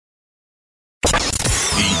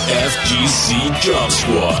FGC Job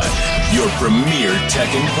Squad, your premier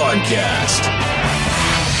Tekken podcast.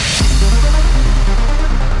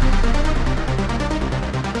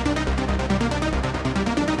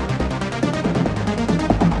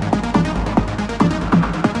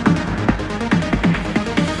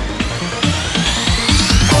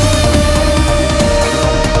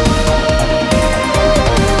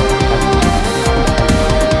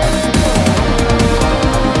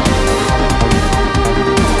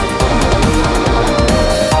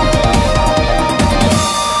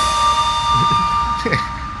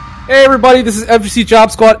 Hey everybody, this is FGC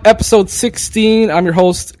Job Squad, episode 16. I'm your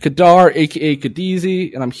host, Kadar, aka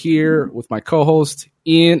Kadizi, and I'm here with my co-host,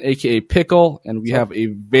 Ian, aka Pickle, and we have a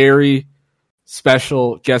very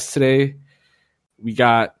special guest today. We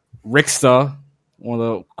got Rickstah, one of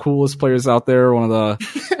the coolest players out there, one of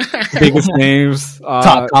the biggest names.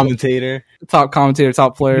 Top commentator,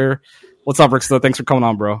 top player. What's up, Rickstah? Thanks for coming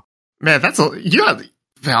on, bro. Man, you got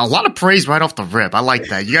a lot of praise right off the rip. I like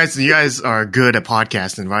that. You guys are good at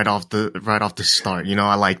podcasting right off the start. You know,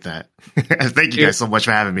 I like that. Thank you guys so much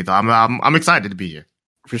for having me, though. I'm excited to be here.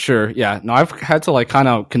 For sure, yeah. No, I've had to kind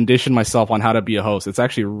of condition myself on how to be a host. It's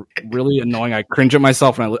actually really annoying. I cringe at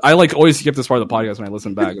myself when I always skip this part of the podcast when I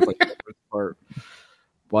listen back. It's the first part.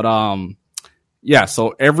 But yeah.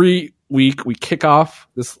 So every week we kick off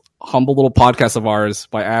this humble little podcast of ours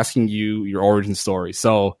by asking you your origin story.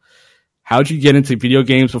 So, how'd you get into video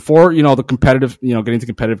games before, the competitive, getting into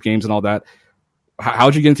competitive games and all that?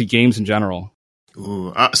 How'd you get into games in general?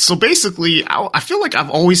 Ooh, so basically, I feel like I've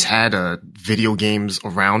always had video games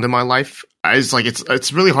around in my life.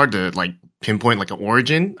 It's really hard to pinpoint an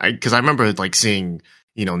origin, because I remember seeing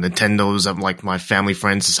Nintendos at my family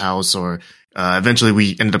friends' house, or eventually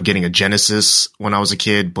we ended up getting a Genesis when I was a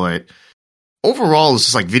kid, but overall,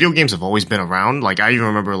 it's just video games have always been around. I even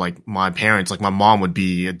remember my parents, my mom would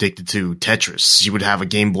be addicted to Tetris. She would have a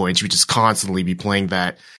Game Boy and she would just constantly be playing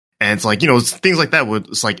that. And it's things like that.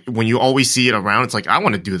 It's when you always see it around, it's I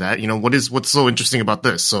want to do that. What's so interesting about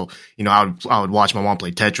this? So, I would watch my mom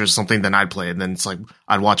play Tetris or something, then I'd play it. And then it's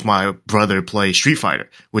I'd watch my brother play Street Fighter,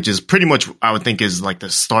 which is pretty much, I would think, is the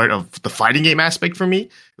start of the fighting game aspect for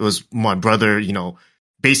me. It was my brother,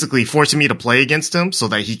 basically forcing me to play against him so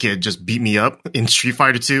that he could just beat me up in Street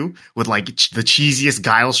Fighter 2 with the cheesiest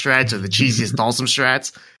Guile strats or the cheesiest Dhalsim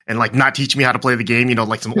strats, and not teach me how to play the game,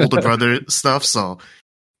 some older brother stuff. So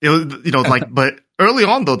it was, but early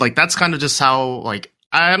on though, that's kind of just how,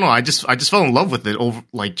 I don't know, I just fell in love with it over,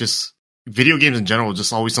 just video games in general,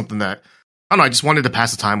 just always something that, I don't know, I just wanted to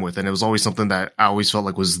pass the time with, and it was always something that I always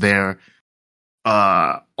felt was there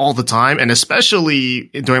all the time, and especially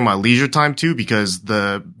during my leisure time too, because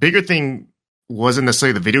the bigger thing wasn't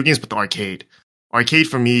necessarily the video games, but the arcade. Arcade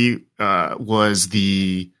for me was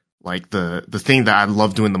the thing that I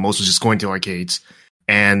loved doing the most, was just going to arcades.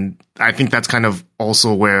 And I think that's kind of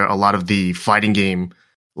also where a lot of the fighting game,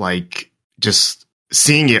 just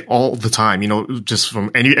seeing it all the time, just from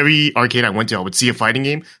every arcade I went to, I would see a fighting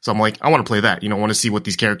game. So I'm I want to play that, I want to see what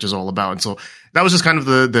these characters are all about. And so that was just kind of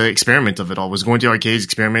the experiment of it all, was going to arcades,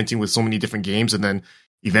 experimenting with so many different games, and then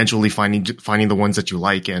eventually finding the ones that you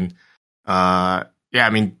like. And,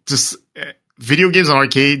 just video games and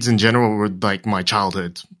arcades in general were my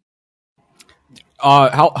childhood.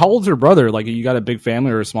 How old's your brother? You got a big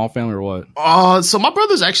family or a small family or what? So my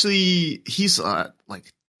brother's actually, he's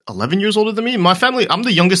 11 years older than me. My family, I'm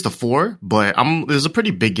the youngest of four, but there's a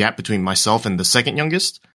pretty big gap between myself and the second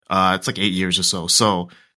youngest. It's 8 years or so. So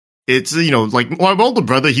it's, my older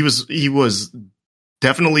brother, he was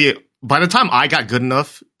definitely, by the time I got good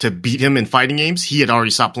enough to beat him in fighting games, he had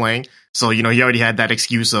already stopped playing. So, he already had that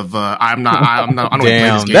excuse of, I don't play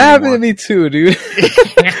this game that happened anymore. to me too, dude.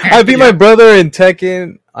 I beat my brother in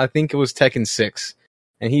Tekken, I think it was Tekken 6,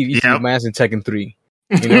 and he beat my ass in Tekken 3.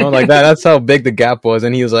 That's how big the gap was.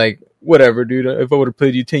 And he was like, whatever, dude, if I would have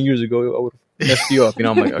played you 10 years ago, I would have messed you up.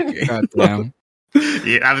 I'm like, okay. God damn.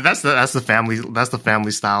 Yeah, that's the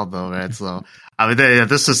family style though, right? So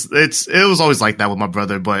it was always like that with my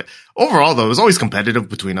brother, but overall though, it was always competitive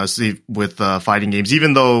between us with fighting games.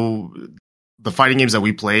 Even though the fighting games that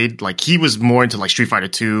we played, he was more into Street Fighter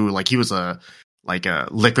 2, he was a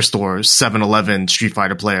liquor store 7-Eleven Street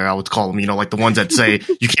Fighter player, I would call him. The ones that say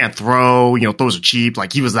you can't throw, those are cheap.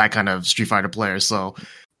 He was that kind of Street Fighter player. So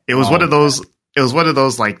it was one of those. It was one of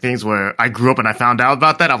those things where I grew up and I found out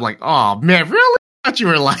about that. I'm like, oh man, really? I thought you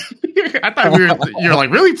were I thought you were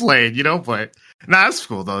really playing, but nah, that's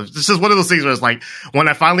cool though. It's just one of those things where it's when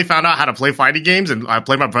I finally found out how to play fighting games and I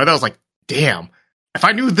played my brother, I was like, damn, if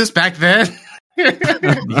I knew this back then.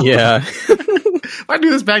 Yeah. If I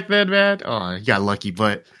knew this back then, man. Oh, you got lucky.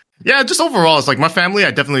 But Yeah, just overall, it's like my family,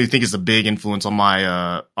 I definitely think is a big influence on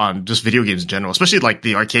my, on just video games in general, especially like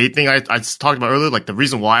the arcade thing I talked about earlier. Like the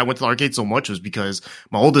reason why I went to the arcade so much was because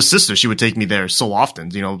my oldest sister, she would take me there so often,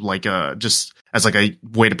 like, just as like a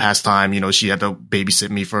way to pass time, she had to babysit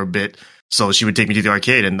me for a bit. So she would take me to the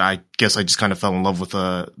arcade, and I guess I just kind of fell in love with,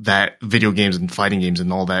 that video games and fighting games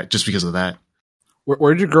and all that just because of that.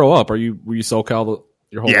 Where did you grow up? Were you SoCal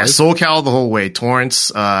your whole life? Yeah, SoCal the whole way.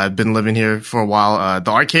 Torrance. I've been living here for a while.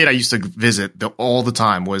 The arcade I used to visit all the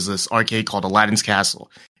time was this arcade called Aladdin's Castle.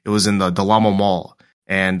 It was in the Delamo Mall.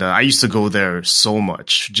 And I used to go there so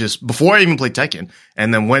much just before I even played Tekken.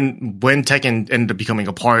 And then when Tekken ended up becoming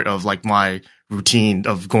a part of like my routine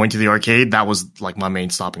of going to the arcade, that was like my main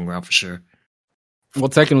stopping ground for sure.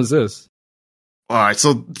 What Tekken was this? All right.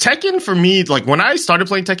 So Tekken for me, like when I started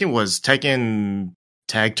playing Tekken was Tekken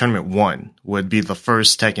Tag Tournament 1 would be the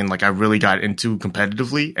first Tekken like I really got into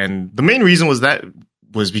competitively. And the main reason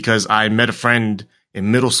was because I met a friend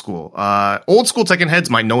in middle school. Old school Tekken heads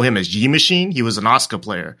might know him as G Machine. He was an Asuka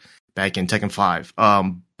player back in Tekken 5.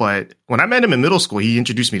 But when I met him in middle school, he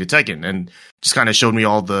introduced me to Tekken and just kind of showed me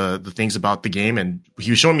all the things about the game. And he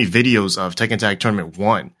was showing me videos of Tekken Tag Tournament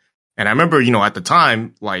 1. And I remember, at the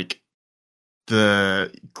time, like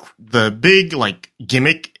the big like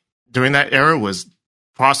gimmick during that era was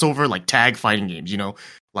crossover like tag fighting games,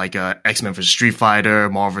 like X-Men vs Street Fighter,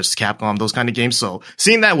 Marvel vs Capcom, those kind of games. So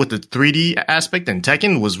seeing that with the 3D aspect in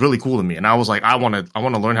Tekken was really cool to me, and I was like, I want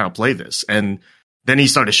to learn how to play this. And then he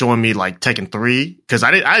started showing me like Tekken 3 because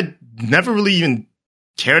I never really even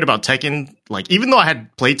cared about Tekken. Like even though I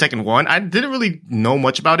had played Tekken 1, I didn't really know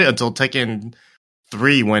much about it until Tekken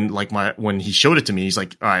 3 when he showed it to me. He's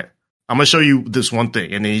like, all right, I'm gonna show you this one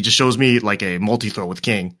thing, and then he just shows me like a multi-throw with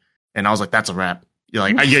King, and I was like, that's a wrap. You're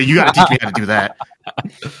like, yeah, you gotta teach me how to do that.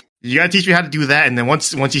 You gotta teach me how to do that. And then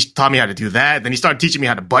once he taught me how to do that, then he started teaching me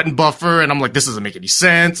how to button buffer. And I'm like, this doesn't make any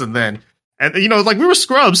sense. And like we were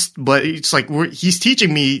scrubs, but it's like he's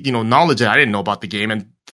teaching me, knowledge that I didn't know about the game.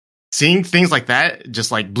 And seeing things like that just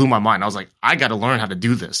like blew my mind. I was like, I gotta learn how to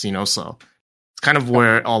do this, so it's kind of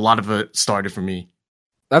where a lot of it started for me.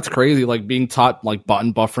 That's crazy, like being taught like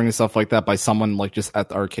button buffering and stuff like that by someone like just at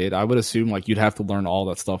the arcade. I would assume like you'd have to learn all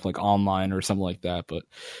that stuff like online or something like that. But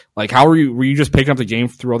like, how were you just picking up the game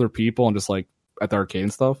through other people and just like at the arcade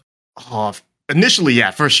and stuff? Initially,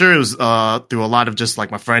 yeah, for sure. It was through a lot of just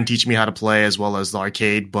like my friend teaching me how to play as well as the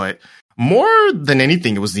arcade. But more than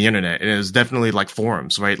anything, it was the internet. And it was definitely like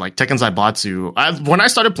forums, right? Like Tekken Zaibatsu. When I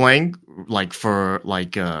started playing like for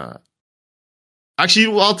like actually,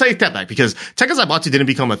 well, I'll take that back because Tekken Zaibatsu didn't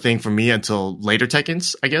become a thing for me until later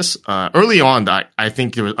Tekkens, I guess. Early on, I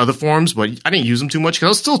think there were other forums, but I didn't use them too much because I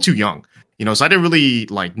was still too young, so I didn't really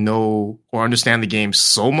like know or understand the game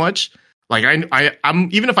so much. Like I'm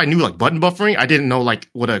even if I knew like button buffering, I didn't know like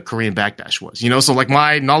what a Korean backdash was, so like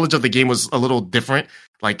my knowledge of the game was a little different.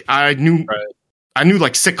 Like I knew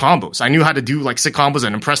like sick combos. I knew how to do like sick combos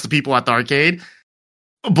and impress the people at the arcade.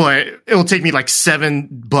 But it'll take me like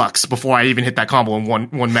 $7 before I even hit that combo in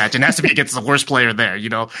one match. And it has to be against the worst player there,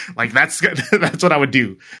 like that's what I would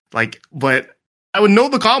do. Like, but I would know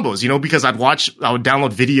the combos, because I would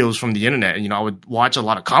download videos from the internet and, I would watch a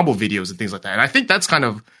lot of combo videos and things like that. And I think that's kind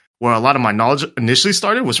of where a lot of my knowledge initially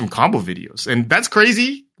started was from combo videos. And that's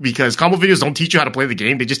crazy because combo videos don't teach you how to play the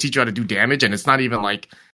game. They just teach you how to do damage. And it's not even like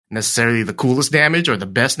necessarily the coolest damage or the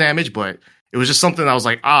best damage, but it was just something I was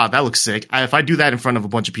like, that looks sick. If I do that in front of a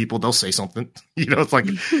bunch of people, they'll say something. It's like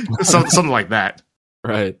something like that.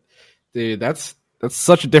 Right. Dude, that's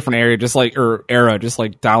such a different area, just like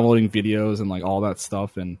downloading videos and like all that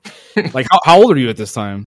stuff. And like, how old are you at this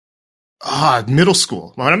time? Middle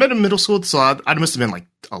school. When I met in middle school, so I must have been like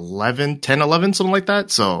 10, 11, something like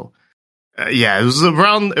that. So yeah, it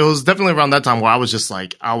was definitely around that time where I was just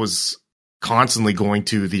like, I was constantly going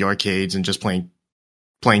to the arcades and just playing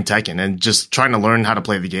Tekken and just trying to learn how to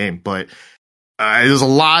play the game. But it was a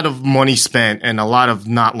lot of money spent and a lot of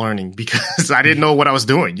not learning because I didn't know what I was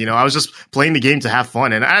doing. I was just playing the game to have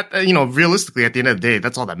fun. And realistically, at the end of the day,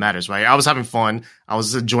 that's all that matters, right? I was having fun. I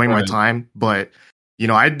was enjoying my time. But,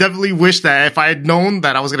 I definitely wish that if I had known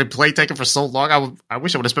that I was going to play Tekken for so long, I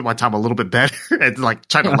wish I would have spent my time a little bit better and like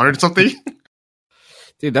trying to learn something.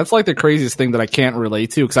 Dude, that's like the craziest thing that I can't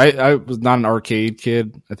relate to because I was not an arcade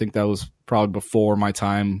kid. I think that was probably before my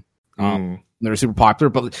time. They were super popular,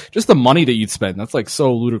 but just the money that you'd spend, that's like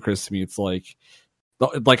so ludicrous to me. It's like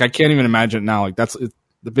I can't even imagine it now. Like the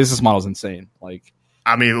business model is insane. Like,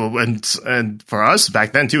 I mean, and for us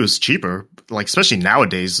back then too, it's cheaper. Like, especially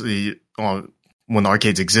nowadays, when the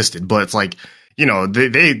arcades existed, but it's like,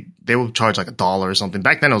 they will charge like $1 or something.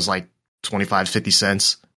 Back then it was like 25, 50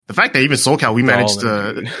 cents. The fact that even SoCal, we managed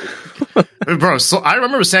to, bro. So I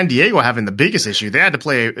remember San Diego having the biggest issue. They had to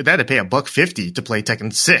pay $150 to play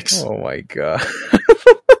Tekken 6. Oh my god.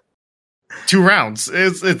 2 rounds.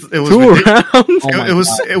 It was 2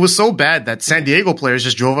 rounds. It was so bad that San Diego players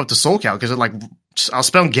just drove up to SoCal because they're like, I'll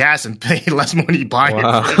spend gas and pay less money buying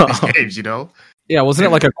these games, you know? Yeah, wasn't it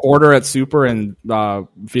like a quarter at Super and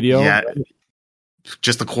Video? Yeah,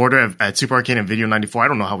 just a quarter at Super Arcade and Video 94. I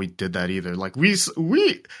don't know how we did that either. Like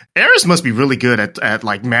Aris must be really good at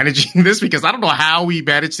like managing this, because I don't know how we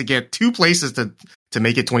managed to get 2 places to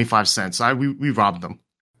make it 25 cents. We robbed them.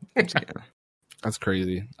 That's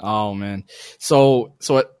crazy. Oh man. So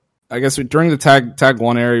I guess during the tag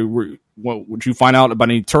 1 area, what would you find out about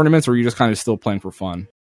any tournaments, or were you just kind of still playing for fun?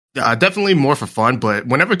 Definitely more for fun, but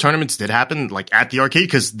whenever tournaments did happen, like at the arcade,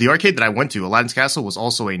 because the arcade that I went to, Aladdin's Castle, was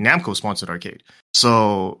also a Namco sponsored arcade.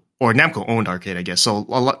 So, or Namco owned arcade, I guess. So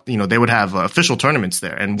a lot, they would have official tournaments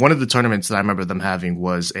there. And one of the tournaments that I remember them having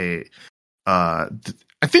was I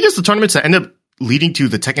think it's the tournaments that end up leading to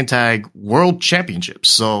the Tekken Tag World Championships.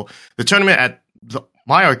 So the tournament at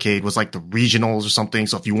my arcade was like the regionals or something.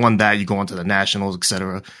 So if you won that, you go on to the nationals,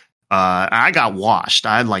 etc. I got washed.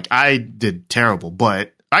 I did terrible,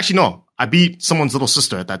 but actually no, I beat someone's little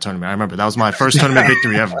sister at that tournament. I remember that was my first tournament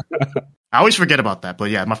victory ever. I always forget about that, but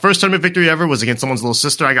yeah, my first tournament victory ever was against someone's little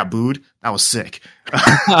sister. I got booed. That was sick.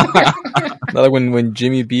 Not like when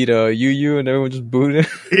Jimmy beat Yu and everyone just booed him.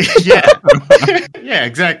 Yeah, yeah,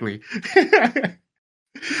 exactly.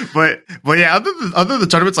 But yeah, other than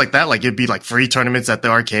tournaments like that, like it'd be like free tournaments at the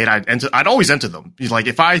arcade. I'd always enter them. Like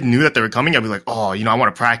if I knew that they were coming, I'd be like, oh, I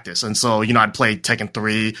want to practice. And so, I'd play Tekken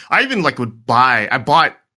 3. I even like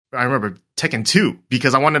I remember Tekken 2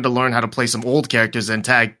 because I wanted to learn how to play some old characters and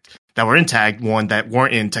that were in Tag 1 that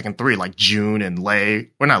weren't in Tekken 3, like June and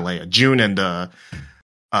June and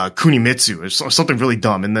Kunimitsu or something really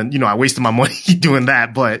dumb. And then, I wasted my money doing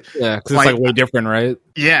that, but yeah, because it's like way different, right?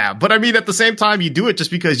 Yeah. But I mean, at the same time, you do it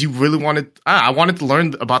just because you really I wanted to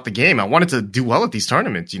learn about the game. I wanted to do well at these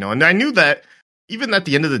tournaments, and I knew that even at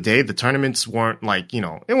the end of the day, the tournaments weren't like,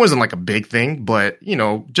 it wasn't like a big thing, but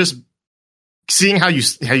just seeing how you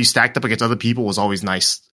stacked up against other people was always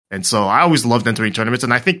nice. And so I always loved entering tournaments.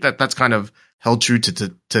 And I think that that's kind of held true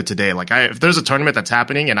to today. Like if there's a tournament that's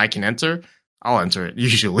happening and I can enter, I'll enter it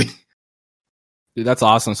usually. Dude, that's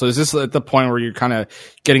awesome. So is this at the point where you're kind of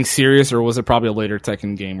getting serious, or was it probably a later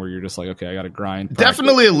Tekken game where you're just like, okay, I got to grind? Practice?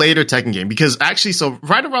 Definitely a later Tekken game, because actually, so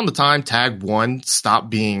right around the time Tag 1 stopped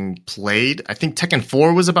being played, I think Tekken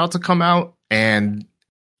 4 was about to come out, and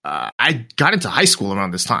I got into high school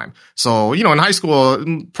around this time. So, in high school,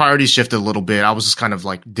 priorities shifted a little bit. I was just kind of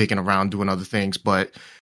like digging around doing other things, but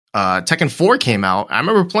Tekken 4 came out. I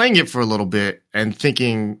remember playing it for a little bit and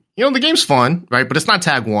thinking, the game's fun, right? But it's not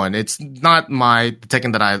Tag 1. It's not the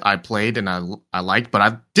Tekken that I played and I liked, but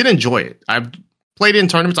I did enjoy it. I played it in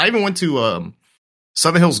tournaments. I even went to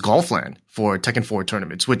Southern Hills Golfland for Tekken 4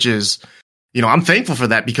 tournaments, which is, I'm thankful for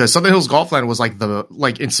that, because Southern Hills Golfland was like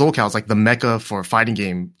in SoCal, it's like the mecca for fighting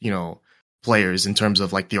game, players in terms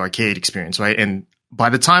of like the arcade experience, right? And by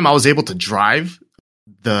the time I was able to drive,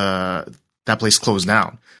 that place closed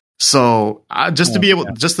down. So just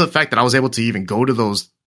the fact that I was able to even go to those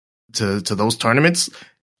tournaments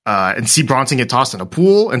and see Bronson get tossed in a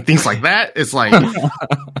pool and things like that, it's like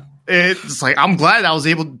I'm glad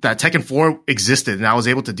that Tekken 4 existed and I was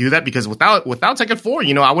able to do that, because without Tekken 4,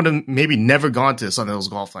 I would have maybe never gone to Southern Hills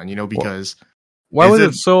Golfland, because why was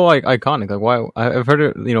it so like iconic? Like why I've heard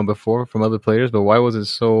it before from other players, but why was it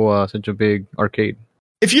so such a big arcade?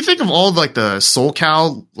 If you think of all like the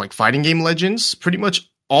SoCal like fighting game legends, pretty much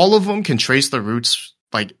all of them can trace their roots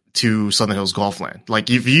like to Southern Hills Golfland. Like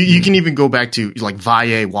if you can even go back to like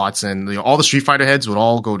Valle, Watson, all the Street Fighter heads would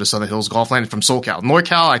all go to Southern Hills Golfland from SoCal.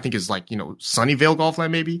 NorCal, I think, is like, Sunnyvale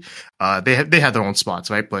Golfland maybe. They have their own spots,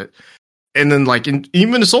 right? But and then like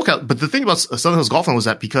even in SoCal, but the thing about Southern Hills Golfland was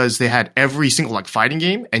that because they had every single like fighting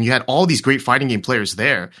game and you had all these great fighting game players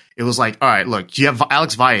there, it was like, all right, look, you have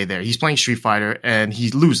Alex Valle there. He's playing Street Fighter and he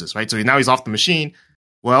loses, right? So now he's off the machine.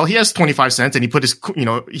 Well, he has 25 cents and he put his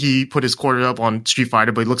quarter up on Street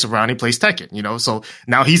Fighter, but he looks around and he plays Tekken, so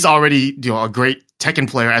now he's already, a great Tekken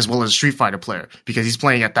player as well as a Street Fighter player, because he's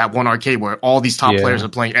playing at that one arcade where all these top players are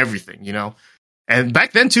playing everything, And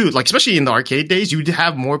back then too, like especially in the arcade days, you'd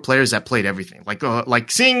have more players that played everything.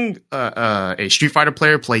 Like seeing a Street Fighter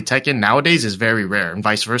player play Tekken nowadays is very rare, and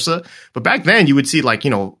vice versa. But back then, you would see like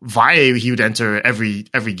Valle, he would enter every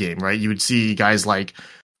game, right? You would see guys like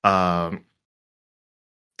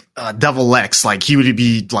Devil X, like he would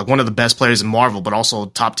be like one of the best players in Marvel, but also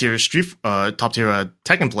top tier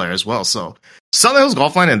Tekken player as well. So Silent Hills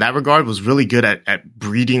Golfline in that regard was really good at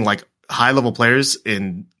breeding like high level players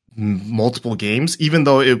in multiple games, even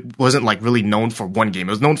though it wasn't like really known for one game.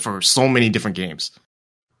 It was known for so many different games.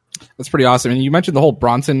 That's pretty awesome. And you mentioned the whole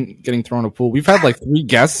Bronson getting thrown in a pool. We've had like 3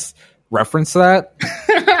 guests reference that.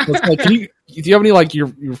 Like, do you have any like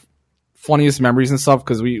your funniest memories and stuff?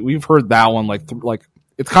 Because we've heard that one like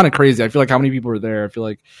it's kind of crazy. I feel like how many people are there? I feel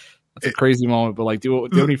like it's a crazy moment. But like, do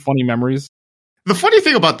you have any funny memories? The funny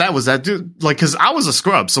thing about that was that, dude, like, because I was a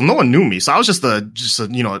scrub, so no one knew me, so I was just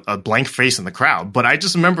a blank face in the crowd. But I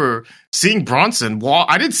just remember seeing Bronson.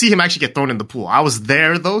 I didn't see him actually get thrown in the pool. I was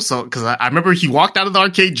there though, so because I remember he walked out of the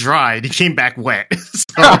arcade dry and he came back wet.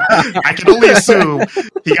 So I can only assume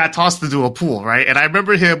he got tossed into a pool, right? And I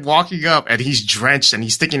remember him walking up and he's drenched and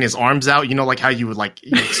he's sticking his arms out. You know, like how you would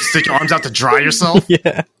stick your arms out to dry yourself.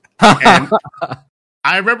 Yeah. And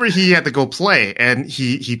I remember he had to go play, and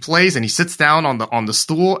he plays and he sits down on the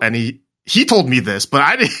stool, and he told me this, but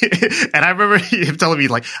I didn't. And I remember him telling me,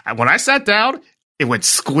 like, when I sat down, it went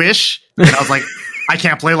squish, and I was like, I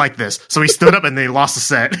can't play like this. So he stood up and they lost the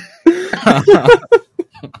set.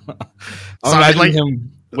 So I like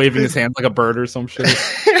him waving his hands like a bird or some shit.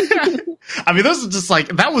 I mean,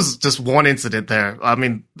 that was just one incident there. I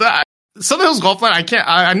mean, Southern Hills Golfline,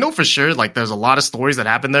 I know for sure, like, there's a lot of stories that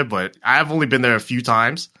happen there, but I've only been there a few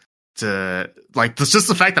times just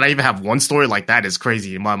the fact that I even have one story like that is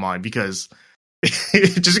crazy in my mind, because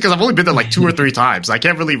just because I've only been there like 2 or 3 times. I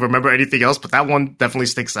can't really remember anything else, but that one definitely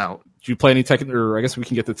sticks out. Did you play any Tekken, or I guess we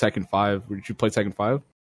can get to Tekken 5. Did you play Tekken 5?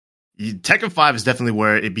 Tekken 5 is definitely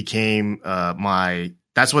where it became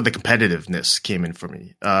that's where the competitiveness came in for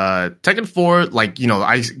me. Tekken 4, like,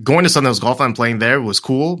 going to Southern Hills Golf and playing there was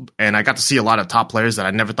cool, and I got to see a lot of top players that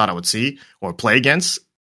I never thought I would see or play against.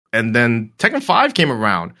 And then Tekken 5 came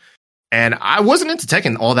around, and I wasn't into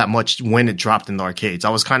Tekken all that much when it dropped in the arcades. I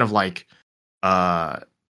was kind of like,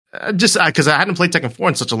 just because I hadn't played Tekken 4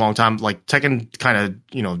 in such a long time, like Tekken kind of,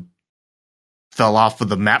 fell off of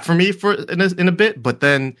the map for me in a bit. But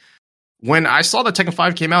then when I saw that Tekken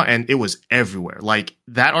 5 came out, and it was everywhere, like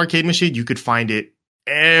that arcade machine, you could find it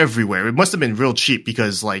everywhere. It must have been real cheap,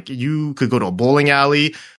 because like you could go to a bowling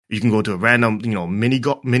alley, you can go to a random,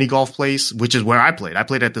 mini golf place, which is where I played. I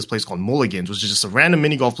played at this place called Mulligan's, which is just a random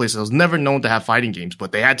mini golf place that was never known to have fighting games,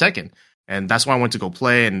 but they had Tekken, and that's why I went to go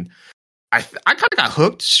play. And I kind of got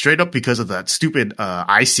hooked straight up because of that stupid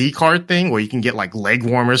IC card thing where you can get like leg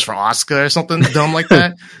warmers for Asuka or something dumb like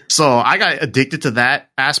that. So I got addicted to that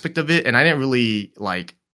aspect of it, and I didn't really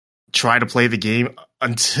like try to play the game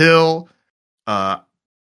until the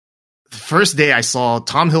first day I saw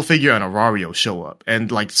Tom Hilfiger and Arario show up. And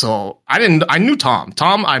like, so I knew Tom.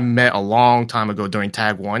 Tom I met a long time ago during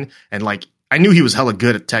Tag 1, and like I knew he was hella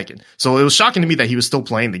good at Tekken. So it was shocking to me that he was still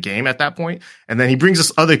playing the game at that point. And then he brings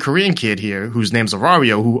this other Korean kid here whose name's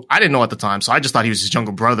Arario, who I didn't know at the time. So I just thought he was his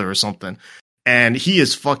younger brother or something. And he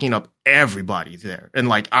is fucking up everybody there. And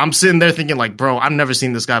like, I'm sitting there thinking like, bro, I've never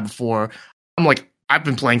seen this guy before. I'm like, I've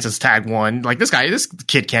been playing since Tag 1. Like, this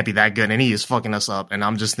kid can't be that good. And he is fucking us up. And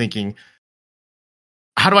I'm just thinking,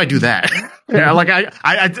 how do I do that? Yeah, like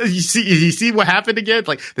you see what happened again?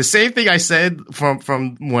 Like the same thing I said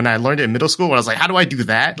from when I learned it in middle school, when I was like, how do I do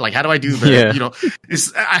that? Like, how do I do the,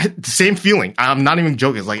 it's the same feeling. I'm not even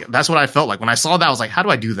joking. It's like, that's what I felt like when I saw that. I was like, how do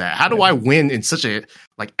I do that? How do I win in such a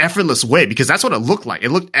like effortless way? Because that's what it looked like. It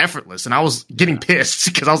looked effortless, and I was getting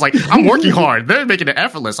pissed because I was like, I'm working hard. They're making it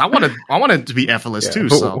effortless. I want it to be effortless too.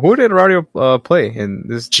 But so who did Radio play in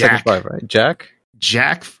this Jack. Tekken 5, right?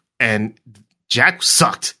 Jack, and Jack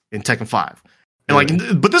sucked in Tekken 5. And like,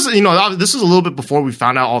 but this is a little bit before we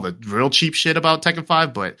found out all the real cheap shit about Tekken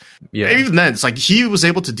 5. But even then, it's like he was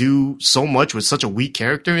able to do so much with such a weak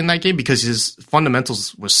character in that game because his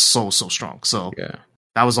fundamentals were so strong. So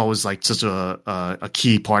that was always like such a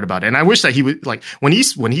key part about it. And I wish that he would like when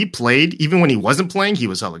he played, even when he wasn't playing, he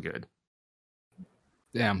was hella good.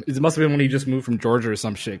 Damn, it must have been when he just moved from Georgia or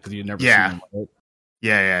some shit because you'd never seen him. Right?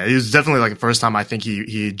 Yeah. It was definitely like the first time I think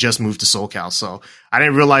he just moved to SoCal. So I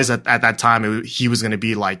didn't realize that at that time he was going to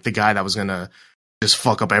be like the guy that was going to just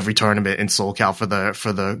fuck up every tournament in SoCal for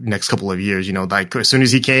the next couple of years. You know, like as soon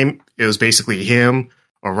as he came, it was basically him,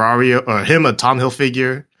 Arario, or him, a Tom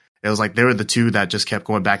Hilfiger. It was like they were the two that just kept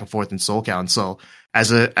going back and forth in SoCal. And so as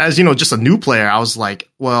just a new player, I was like,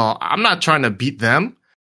 well, I'm not trying to beat them.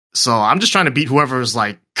 So I'm just trying to beat whoever's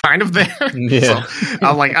like kind of there. Yeah. So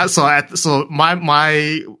I'm like, so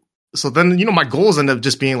then, my goals end up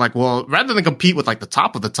just being like, well, rather than compete with like the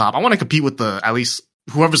top of the top, I want to compete with at least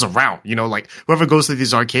whoever's around, like whoever goes to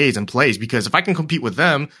these arcades and plays, because if I can compete with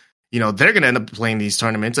them, they're going to end up playing these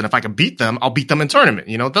tournaments. And if I can beat them, I'll beat them in tournament.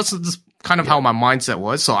 That's just kind of how my mindset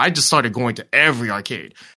was. So I just started going to every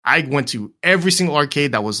arcade. I went to every single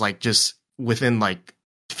arcade that was like just within like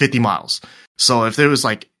 50 miles. So if there was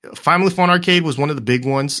like Family Fun Arcade was one of the big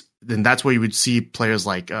ones, then that's where you would see players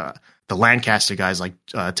like the Lancaster guys like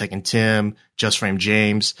Tekken Tim, Just Frame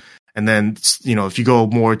James. And then, if you go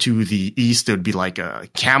more to the east, it would be like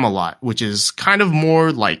Camelot, which is kind of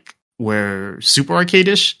more like where Super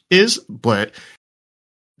Arcade-ish is, but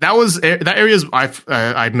that area is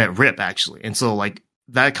I met Rip actually, and so like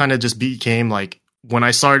that kind of just became like when I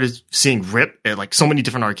started seeing Rip at like so many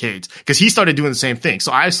different arcades because he started doing the same thing.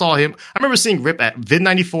 So I saw him. I remember seeing Rip at Vid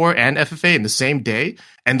 94 and FFA in the same day,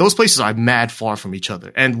 and those places are mad far from each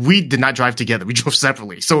other. And we did not drive together; we drove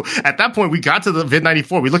separately. So at that point, we got to the Vid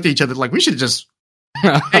 94. We looked at each other like we should just.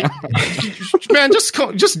 Hey, man,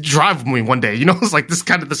 just drive with me one day. It's like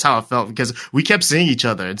this how it felt because we kept seeing each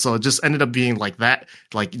other, and so it just ended up being like that.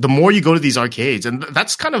 Like the more you go to these arcades, and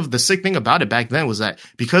that's kind of the sick thing about it back then was that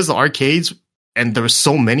because the arcades and there were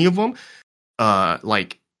so many of them,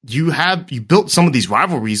 like you built some of these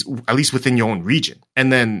rivalries at least within your own region, and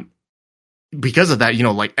then. Because of that,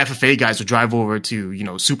 like FFA guys would drive over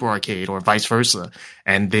to, Super Arcade or vice versa.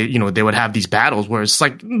 And they would have these battles where it's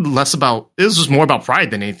like it was just more about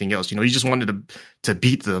pride than anything else. You just wanted to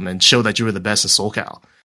beat them and show that you were the best in SoCal.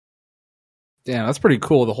 Damn, that's pretty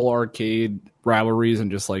cool. The whole arcade rivalries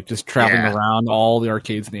and just traveling around all the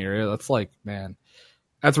arcades in the area. That's like, man,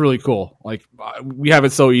 that's really cool. Like we have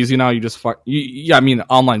it so easy now. You just I mean,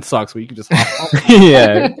 online sucks, but you can just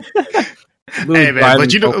yeah. Hey man,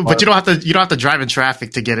 but you don't have to drive in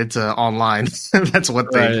traffic to get into online. That's one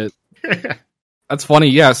thing. Right. That's funny.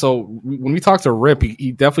 Yeah. So when we talked to Rip,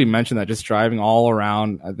 he definitely mentioned that just driving all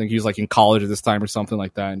around. I think he was like in college at this time or something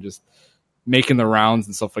like that, and just making the rounds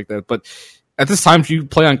and stuff like that. But at this time, did you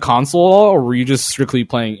play on console at all, or were you just strictly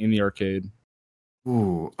playing in the arcade?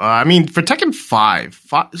 Ooh, I mean, for Tekken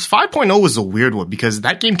 5.0 was a weird one because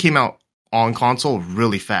that game came out on console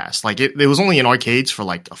really fast. Like it was only in arcades for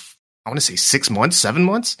like I want to say 6 months, 7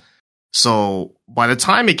 months. So by the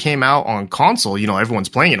time it came out on console, everyone's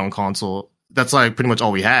playing it on console. That's like pretty much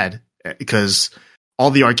all we had because all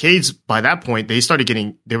the arcades by that point, they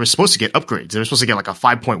were supposed to get upgrades. They were supposed to get like a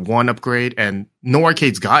 5.1 upgrade and no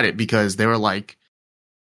arcades got it because they were like,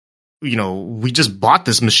 we just bought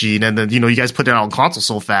this machine and then, you guys put it out on console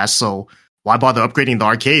so fast. So why bother upgrading the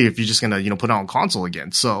arcade if you're just going to, put it on console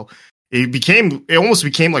again? So it almost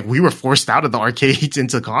became like we were forced out of the arcades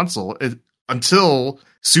into console until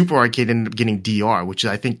Super Arcade ended up getting DR, which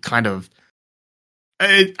I think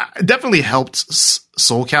it definitely helped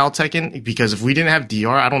SoCal Tekken because if we didn't have DR,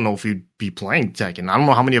 I don't know if we'd be playing Tekken. I don't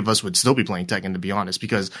know how many of us would still be playing Tekken, to be honest,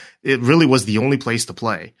 because it really was the only place to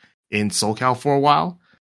play in SoCal for a while.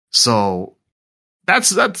 So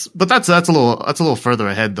that's a little further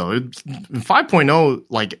ahead though. In 5.0,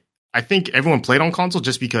 like. I think everyone played on console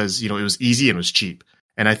just because, it was easy and it was cheap.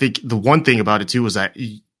 And I think the one thing about it too was that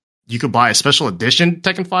you could buy a special edition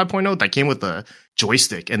Tekken 5.0 that came with a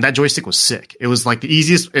joystick. And that joystick was sick. It was like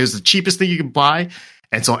it was the cheapest thing you could buy.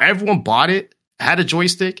 And so everyone bought it, had a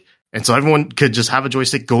joystick. And so everyone could just have a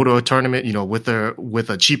joystick, go to a tournament, with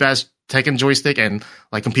a cheap ass Tekken joystick and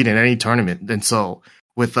like compete in any tournament. And so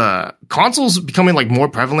with consoles becoming like more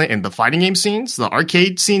prevalent in the fighting game scenes, the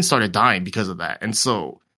arcade scene started dying because of that. And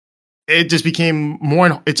so it just became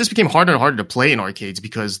harder and harder to play in arcades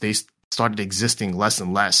because they started existing less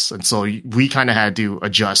and less. And so we kind of had to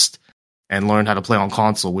adjust and learn how to play on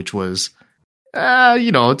console, which was,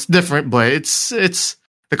 it's different, but it's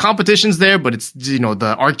the competition's there, but it's,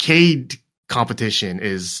 the arcade competition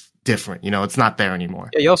is different. It's not there anymore.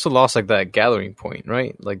 Yeah, you also lost like that gathering point,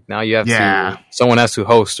 right? Like now you have someone has to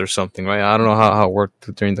host or something, right? I don't know how it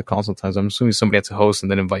worked during the console times. I'm assuming somebody had to host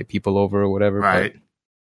and then invite people over or whatever. Right. But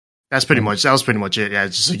that was pretty much it. Yeah,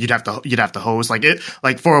 just so you'd have to host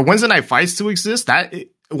like for Wednesday Night Fights to exist.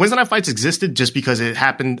 Wednesday Night Fights existed just because it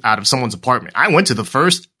happened out of someone's apartment. I went to the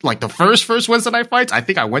first Wednesday Night Fights I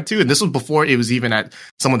think I went to, and this was before it was even at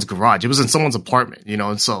someone's garage. It was in someone's apartment,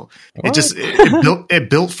 and so it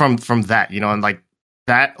built from that, and like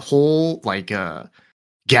that whole like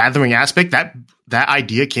gathering aspect that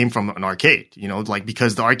idea came from an arcade, like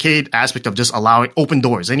because the arcade aspect of just allowing open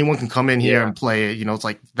doors, anyone can come in here and play, it's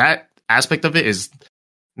like that aspect of it is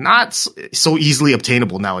not so easily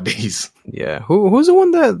obtainable nowadays. Yeah. Who's the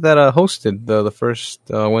one that hosted the first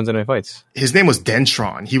Wednesday Night Fights? His name was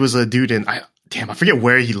Dentron. He was a dude I forget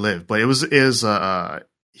where he lived, but he was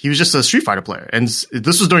just a Street Fighter player. And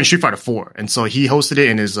this was during Street Fighter 4. And so he hosted it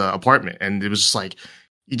in his apartment. And it was just like,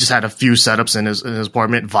 he just had a few setups in his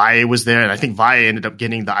apartment. Valle was there, and I think Valle ended up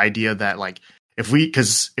getting the idea that like if we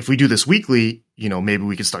do this weekly, maybe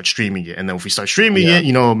we can start streaming it, and then if we start streaming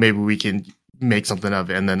it, maybe we can make something of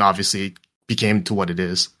it, and then obviously it became to what it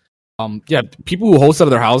is. People who host out of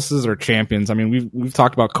their houses are champions. I mean, we've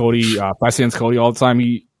talked about Cody, President's Cody all the time.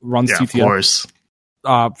 He runs TTF, of course,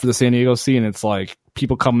 for the San Diego scene. It's like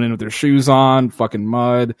people coming in with their shoes on, fucking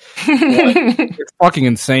mud. It's fucking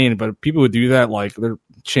insane. But people who do that, like, they're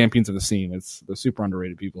champions of the scene. They're super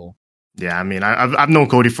underrated people. Yeah, I mean, I've known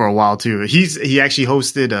Cody for a while too. He actually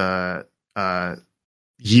hosted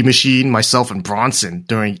Yi Machine, myself, and Bronson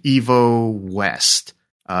during Evo West.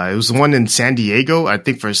 It was the one in San Diego, I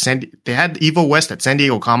think. They had Evo West at San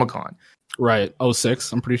Diego Comic-Con. Right,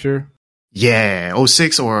 06, I'm pretty sure. Yeah,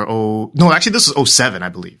 06 no, actually this is 07, I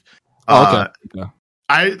believe. Oh, okay.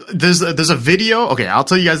 There's a video. Okay, I'll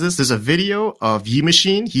tell you guys this. There's a video of Yi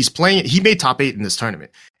Machine. He made top 8 in this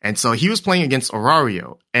tournament, and so he was playing against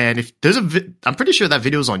Orario. And if there's I'm pretty sure that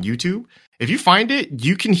video is on YouTube. If you find it,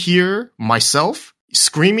 you can hear myself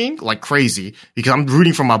screaming like crazy because I'm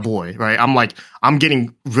rooting for my boy, right? I'm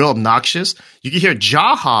getting real obnoxious. You can hear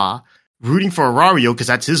Jaha rooting for Orario because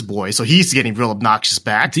that's his boy, so he's getting real obnoxious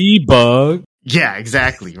back. Debug. Yeah,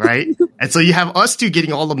 exactly, right? And so you have us two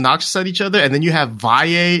getting all obnoxious at each other, and then you have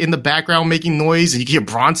Valle in the background making noise, and you can hear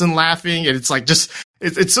Bronson laughing, and it's like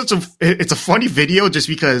it's a funny video just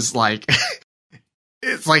because like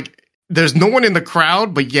it's like there's no one in the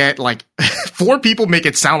crowd, but yet like 4 people make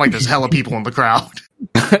it sound like there's hella people in the crowd.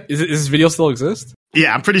 Is this video still exist?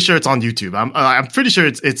 Yeah, I'm pretty sure it's on YouTube. I'm pretty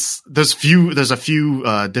sure there's a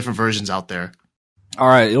few different versions out there. All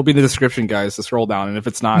right, it'll be in the description, guys. To scroll down, and if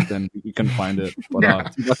it's not, then you can find it. But,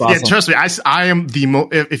 that's awesome. Yeah, trust me, I am the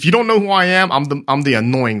if you don't know who I am, I'm the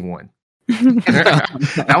annoying one.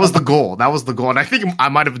 That was the goal. And I think I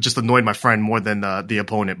might have just annoyed my friend more than the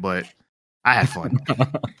opponent, but I had fun.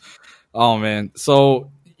 Oh man!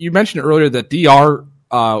 So you mentioned earlier that DR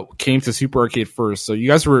came to Super Arcade first. So you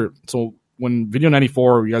guys when Video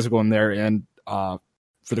 94, you guys were going there and for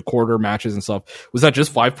the quarter matches and stuff. Was that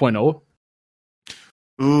just 5.0?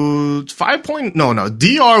 5. No.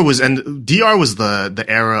 DR was the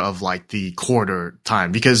era of like the quarter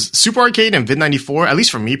time because Super Arcade and Vid 94, at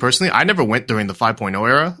least for me personally, I never went during the 5.0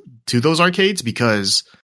 era to those arcades because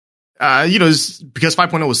because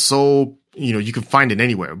 5.0 was so, you could find it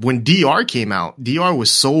anywhere. When DR came out, DR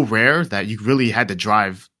was so rare that you really had to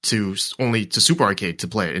drive only to Super Arcade to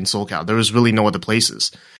play it in SoCal. There was really no other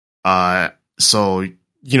places. So,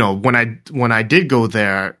 when I did go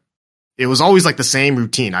there, it was always like the same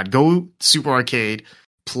routine. I'd go Super Arcade,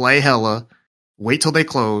 play hella, wait till they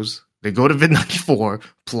close, then go to Vid 94,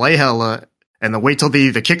 play hella, and then wait till they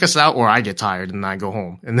either kick us out or I get tired and I go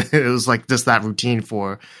home. And it was like just that routine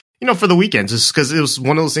for the weekends, just because it was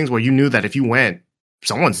one of those things where you knew that if you went,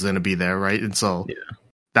 someone's going to be there, right? And so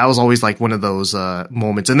that was always like one of those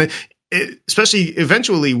moments. And then especially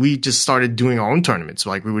eventually we just started doing our own tournaments.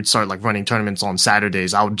 Like we would start like running tournaments on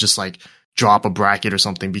Saturdays. I would just like drop a bracket or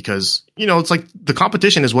something because, it's like the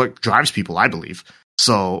competition is what drives people, I believe.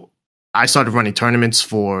 So I started running tournaments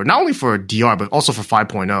for not only for DR, but also for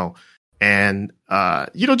 5.0 and,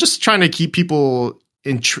 just trying to keep people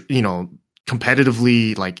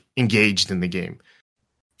competitively like engaged in the game.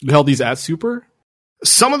 You held these at Super?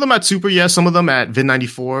 Some of them at Super, yeah. Some of them at Vid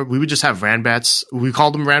 94. We would just have ranbats. We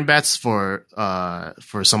called them ranbats for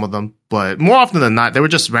some of them, but more often than not, they were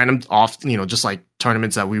just random off, just like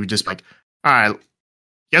tournaments that we would just like, all right, you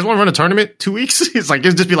guys want to run a tournament 2 weeks? It'd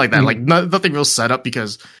just be like that. Like nothing real set up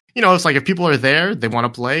because, it's like if people are there, they want to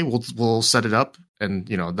play, we'll set it up. And,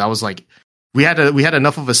 that was like, we had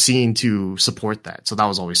enough of a scene to support that. So that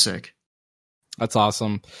was always sick. That's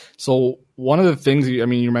awesome. So one of the things,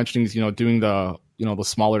 you're mentioning is, doing the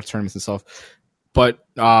smaller tournaments and stuff. But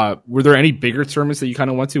were there any bigger tournaments that you kind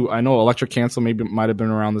of went to? I know Electric Cancel might have been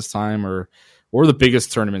around this time, or what were the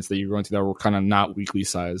biggest tournaments that you were going to that were kind of not weekly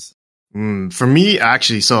size? For me,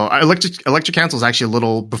 actually, so Electric Cancel is actually a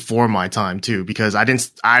little before my time too, because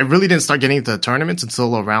I really didn't start getting into tournaments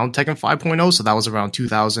until around Tekken 5.0. So that was around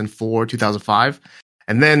 2004, 2005.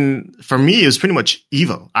 And then for me, it was pretty much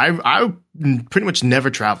Evo. I pretty much never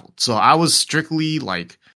traveled. So I was strictly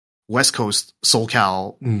like West Coast,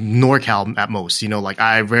 SoCal, NorCal at most. Like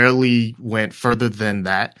I rarely went further than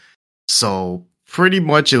that. So pretty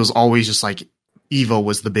much it was always just like Evo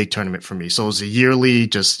was the big tournament for me. So it was a yearly,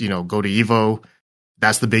 just, go to Evo.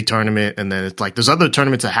 That's the big tournament. And then it's like there's other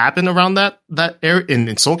tournaments that happen around that area in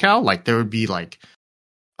SoCal. Like there would be like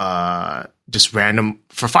just random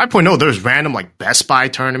for 5.0. There's random like Best Buy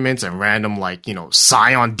tournaments and random like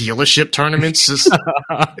Scion dealership tournaments. Just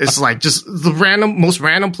it's like just the most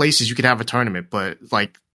random places you could have a tournament, but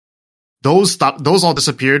like those all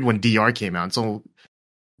disappeared when DR came out. So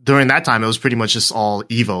during that time, it was pretty much just all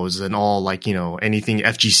Evos and all like anything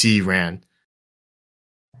FGC ran.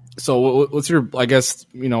 So what's your, I guess,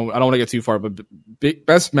 I don't want to get too far, but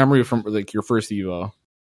best memory from like your first Evo?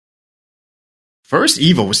 First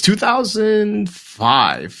Evo was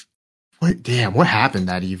 2005. What happened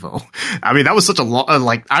that Evo? I mean, that was such a long,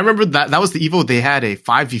 I remember that was the Evo. They had a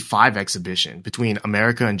 5v5 exhibition between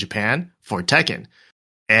America and Japan for Tekken.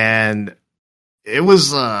 And it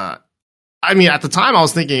was, I mean, at the time I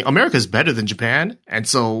was thinking America's better than Japan. And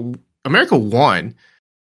so America won.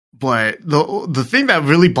 But the thing that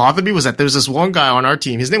really bothered me was that there's this one guy on our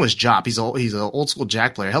team. His name was Jop. He's an old school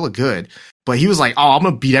Jack player, hella good. But he was like, "Oh, I'm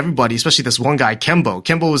gonna beat everybody, especially this one guy, Kembo."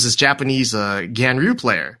 Kembo was this Japanese Ganryu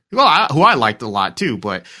player, who I liked a lot too.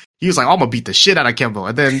 But he was like, "Oh, I'm gonna beat the shit out of Kembo,"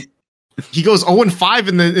 and then he goes 0-5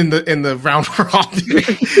 in the round robin.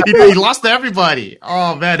 He lost to everybody.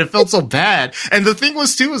 Oh man, it felt so bad. And the thing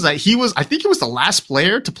was too is that I think he was the last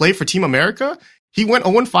player to play for Team America. He went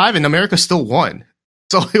 0-5 and America still won.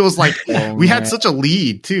 So it was like, we had such a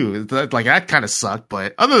lead too. Like that kind of sucked.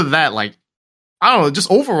 But other than that, like, I don't know,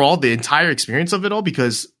 just overall, the entire experience of it all,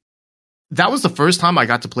 because that was the first time I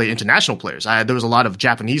got to play international players. There was a lot of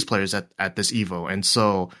Japanese players at this Evo. And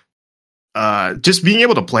so, just being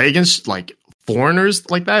able to play against like foreigners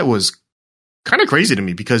like that was kind of crazy to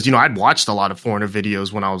me because, I'd watched a lot of foreigner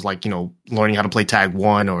videos when I was like, learning how to play Tag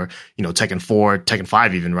 1 or, Tekken 4, Tekken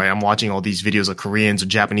 5 even, right? I'm watching all these videos of Koreans or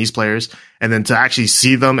Japanese players. And then to actually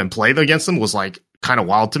see them and play against them was like kind of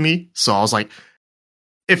wild to me. So I was like,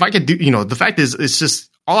 if I could do, the fact is, it's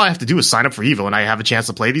just all I have to do is sign up for Evo and I have a chance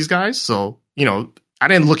to play these guys. So, I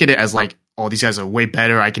didn't look at it as like, oh, these guys are way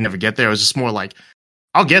better. I can never get there. It was just more like,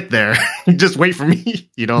 I'll get there. Just wait for me.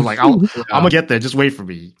 I'm gonna get there. Just wait for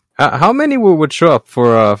me. How many would show up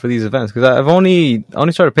for these events? Because I've only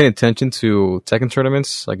started paying attention to Tekken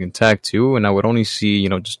tournaments like in Tag 2, and I would only see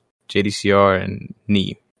just JDCR and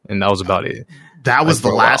Knee, and that was about it. That was the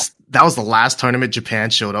last. That was the last tournament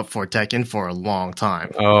Japan showed up for Tekken for a long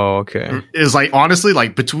time. Oh, okay. It was like honestly,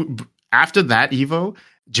 like after that Evo,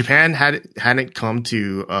 Japan hadn't come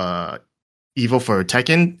to Evo for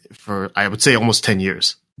Tekken for I would say almost 10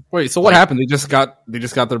 years. Wait, so what happened? They just got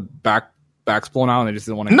their backs blown out and they just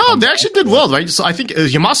didn't want to. No, they actually did well, right? So I think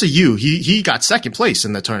Yamasa Yu, he got second place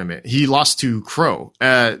in the tournament. He lost to Crow.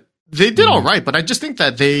 They did all right, but I just think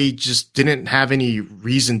that they just didn't have any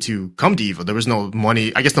reason to come to Evo. There was no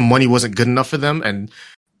money. I guess the money wasn't good enough for them, and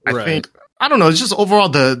I think I don't know. It's just overall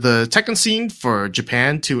the Tekken scene for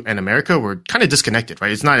Japan and America were kind of disconnected,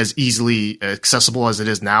 right? It's not as easily accessible as it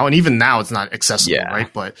is now, and even now it's not accessible,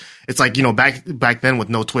 right? But it's like back then with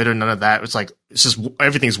no Twitter, none of that. It's like it's just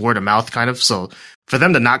everything's word of mouth, kind of. So for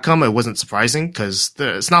them to not come, it wasn't surprising because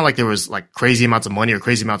it's not like there was like crazy amounts of money or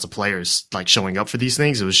crazy amounts of players like showing up for these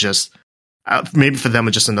things. It was just maybe for them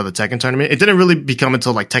it's just another Tekken tournament. It didn't really become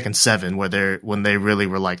until like Tekken 7 when they really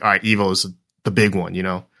were like, all right, Evo's the big one,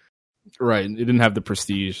 Right, it didn't have the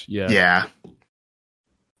prestige. Yeah.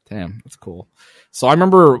 Damn, that's cool. So I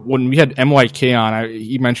remember when we had MYK on,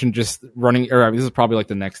 he mentioned just running. Or this is probably like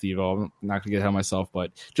the next Evo. I'm not gonna get ahead of myself,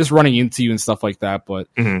 but just running into you and stuff like that. But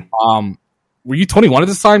were you 21 at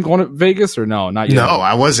this time going to Vegas or no? Not yet. No,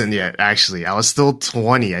 I wasn't yet. Actually, I was still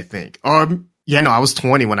 20, I think. I was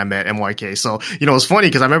 20 when I met MYK. So, it was funny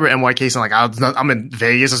because I remember MYK saying like, I'm in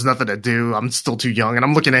Vegas. There's nothing to do. I'm still too young. And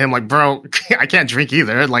I'm looking at him like, bro, I can't drink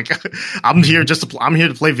either. Like, I'm here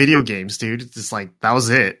to play video games, dude. It's just like, that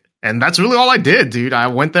was it. And that's really all I did, dude. I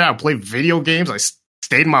went there. I played video games. I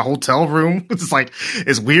stayed in my hotel room. It's like,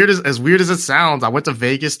 as weird as it sounds. I went to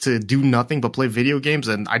Vegas to do nothing but play video games.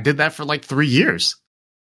 And I did that for like 3 years.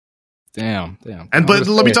 Damn. And but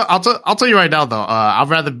let me I'll tell you right now though.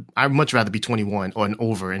 I'd much rather be 21 or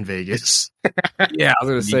over in Vegas. Yeah, I was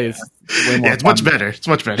gonna say it's way more. Yeah, it's much better. It's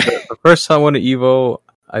much better. The first time I went to Evo,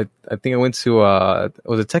 I think I went to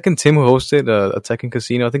was it Tekken Tim who hosted a Tekken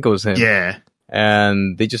casino? I think it was him. Yeah.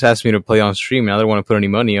 And they just asked me to play on stream, and I didn't want to put any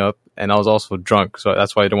money up, and I was also drunk, so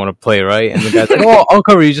that's why I didn't want to play, right? And the guy's like, "Oh, I'll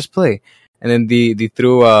cover you, just play." And then they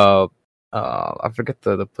threw I forget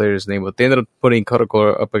the player's name, but they ended up putting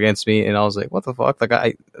Kodakor up against me, and I was like, what the fuck?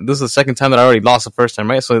 Like, this is the second time that I already lost the first time,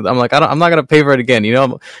 right? So I'm like, I'm not gonna pay for it again, you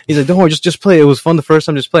know? He's like, don't worry, just play. It was fun the first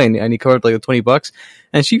time, just playing. And he covered like the $20,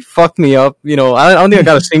 and she fucked me up. You know, I don't think I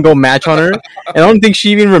got a single match on her, and I don't think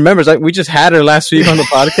she even remembers. Like, we just had her last week on the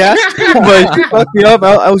podcast, but she fucked me up.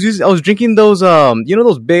 I was drinking those, you know,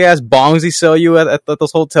 those big ass bongs they sell you at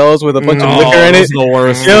those hotels with a bunch of liquor in it. The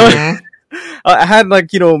worst. You know? I had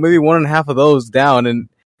like, you know, maybe 1.5 of those down, and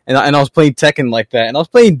I was playing Tekken like that, and I was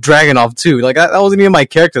playing Dragunov too. Like that wasn't even my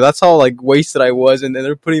character. That's how like wasted I was, and then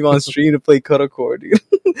they're putting me on stream to play Kodakor, dude.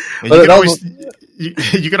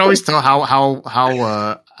 You can always tell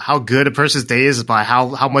how good a person's day is by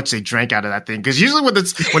how much they drank out of that thing. Because usually when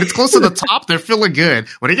it's close to the top, they're feeling good.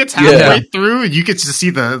 When it gets halfway through, you get to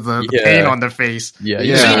see the pain on their face. You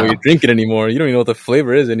don't know when you drink it anymore. You don't even know what the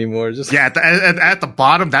flavor is anymore. Just at the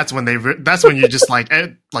bottom, that's when you're just like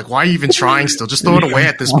why are you even trying still? Just throw it away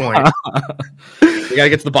at this point. You gotta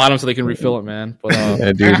get to the bottom so they can refill it, man. But,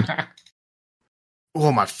 yeah, dude.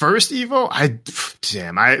 Well, my first Evo,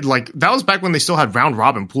 that was back when they still had round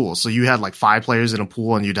robin pools. So you had like 5 players in a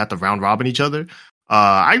pool and you'd have to round robin each other.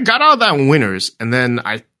 I got out of that in winners, and then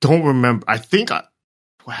I don't remember.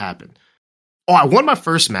 What happened? Oh, I won my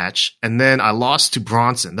first match, and then I lost to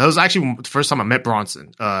Bronson. That was actually the first time I met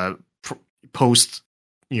Bronson, post,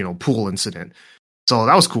 pool incident. So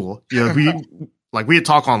that was cool. We had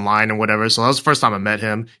talk online and whatever. So that was the first time I met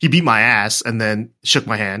him. He beat my ass and then shook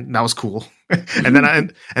my hand. And that was cool.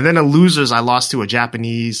 and then in losers, I lost to a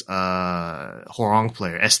Japanese Horong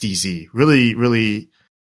player, SDZ. Really, really.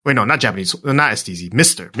 Wait, no, not Japanese, not SDZ.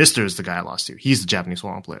 Mister is the guy I lost to. He's the Japanese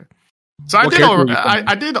Horong player. So I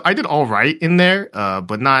did all right in there,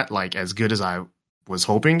 but not like as good as I was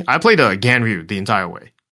hoping. I played a Ganryu the entire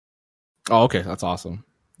way. Oh, okay, that's awesome.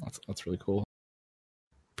 That's really cool.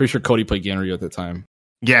 Pretty sure Cody played Ganryu at the time.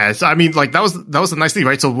 Yeah, so I mean, like that was the nice thing,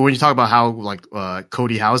 right? So when you talk about how like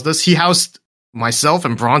Cody housed us, he housed myself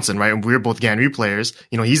and Bronson, right? And we were both Ganryu players.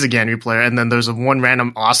 He's a Ganryu player, and then there's one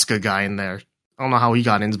random Oscar guy in there. I don't know how he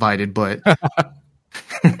got invited, but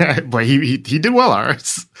but he did well, alright.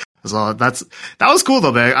 So that was cool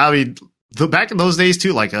though, man. I mean, back in those days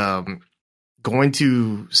too, like going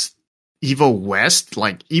to Evo West,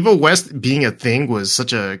 like Evo West being a thing was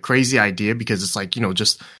such a crazy idea because it's like,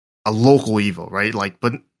 just a local Evo, right? Like,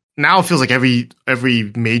 but now it feels like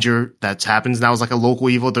every major that happens now is like a local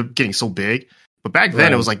Evo. They're getting so big. But back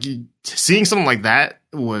then it was like seeing something like that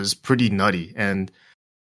was pretty nutty. And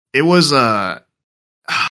it was a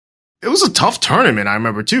tough tournament, I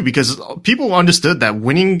remember too, because people understood that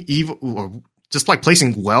winning Evo or just like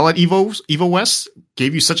placing well at Evo West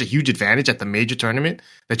gave you such a huge advantage at the major tournament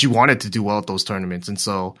that you wanted to do well at those tournaments. And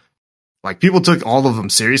so like people took all of them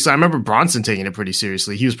seriously. I remember Bronson taking it pretty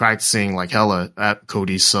seriously. He was practicing like hella at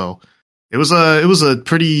Cody's. So it was a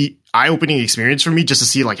pretty eye-opening experience for me just to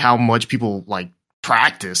see like how much people like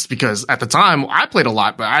practiced, because at the time I played a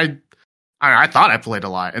lot, but I thought I played a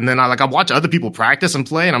lot. And then I watch other people practice and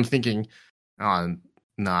play and I'm thinking, no,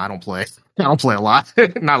 I don't play. I don't play a lot.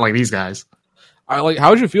 Not like these guys. How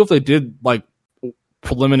would you feel if they did like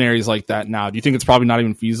preliminaries like that now? Do you think it's probably not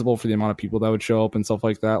even feasible for the amount of people that would show up and stuff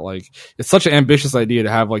like that? Like, it's such an ambitious idea to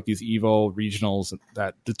have like these Evo regionals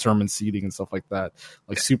that determine seeding and stuff like that.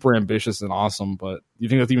 Like, super ambitious and awesome. But do you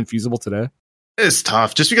think that's even feasible today? It's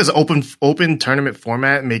tough just because open tournament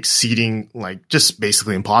format makes seeding like just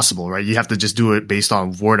basically impossible, right? You have to just do it based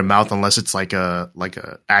on word of mouth unless it's like a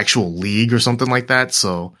actual league or something like that.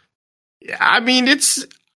 So, yeah, I mean,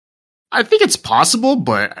 I think it's possible,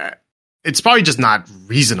 but it's probably just not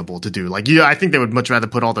reasonable to do. Like, I think they would much rather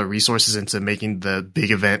put all their resources into making the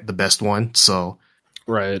big event the best one. So,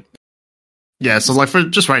 right. Yeah, so like for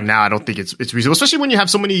just right now, I don't think it's reasonable, especially when you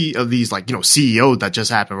have so many of these like, CEO that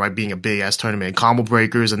just happened, right? Being a big ass tournament and combo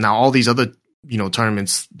breakers, and now all these other,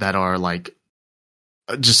 tournaments that are like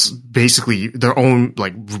just basically their own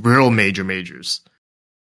like real majors.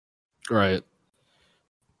 Right.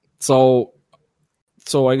 So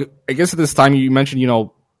I guess at this time you mentioned,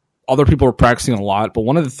 other people were practicing a lot, but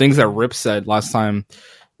one of the things that Rip said last time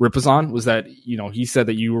Rip was on was that, he said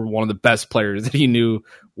that you were one of the best players that he knew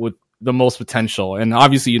with the most potential. And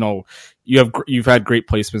obviously, you've had great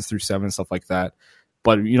placements through 7 and stuff like that.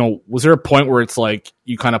 But, was there a point where it's like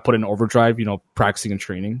you kind of put in overdrive, practicing and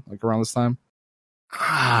training like around this time?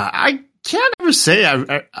 I can't ever say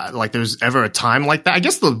I like there's ever a time like that. I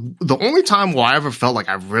guess the only time where I ever felt like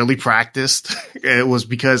I really practiced it was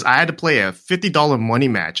because I had to play a $50 money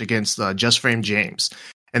match against Just Frame James.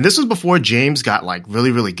 And this was before James got like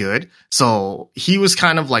really, really good. So he was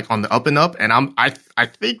kind of like on the up and up. And I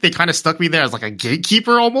think they kind of stuck me there as like a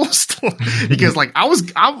gatekeeper almost because like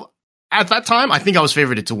I at that time, I think I was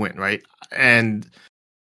favorited to win, right? And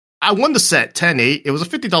I won the set 10-8. It was a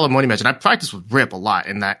 $50 money match, and I practiced with Rip a lot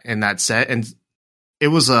in that set, and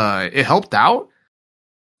it helped out.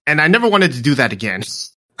 And I never wanted to do that again.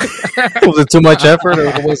 Was it too much effort, or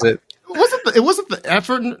what was it? It wasn't the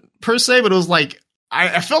effort per se, but it was like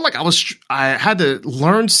I felt like I had to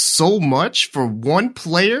learn so much for one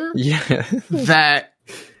player, that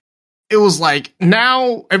it was like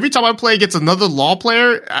now every time I play against another law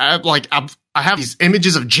player, I have these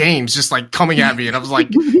images of James just like coming at me, and I was like,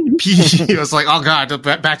 I was like, oh god,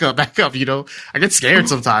 back up, you know. I get scared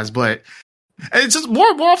sometimes, but it's just more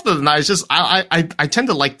often than not. It's just I tend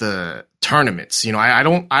to like the tournaments, you know. I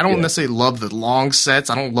don't necessarily love the long sets.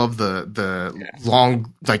 I don't love the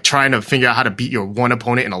long, like trying to figure out how to beat your one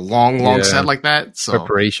opponent in a long set like that. So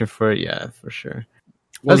preparation for it, for sure.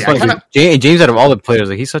 That's James, out of all the players,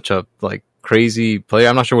 like he's such a like crazy player.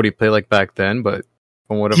 I'm not sure what he played like back then, but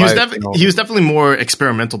from what he was definitely more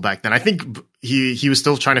experimental back then. I think he was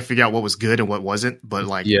still trying to figure out what was good and what wasn't. But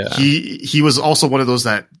like he was also one of those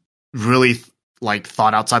that really like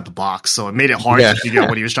thought outside the box, so it made it hard to figure out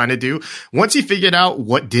what he was trying to do. Once he figured out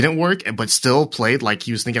what didn't work, but still played like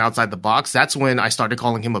he was thinking outside the box, that's when I started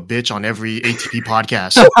calling him a bitch on every ATP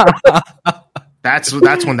podcast. That's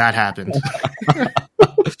when that happened.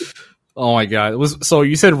 Oh my god! So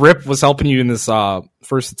you said Rip was helping you in this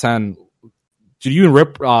first 10. Did you and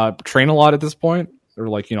Rip train a lot at this point, or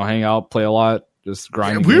like, you know, hang out, play a lot, just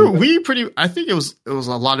grind? I think it was a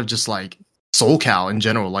lot of just like SoCal in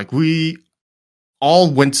general. Like we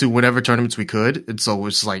all went to whatever tournaments we could, and so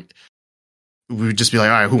it's like we would just be like,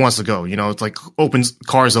 all right, who wants to go? You know, it's like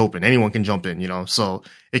cars open, anyone can jump in. You know, so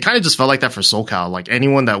it kind of just felt like that for SoCal. Like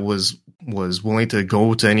anyone that was willing to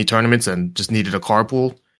go to any tournaments and just needed a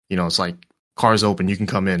carpool, you know, it's like cars open, you can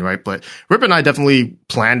come in, right? But Rip and I definitely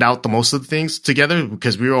planned out the most of the things together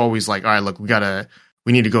because we were always like, all right, look,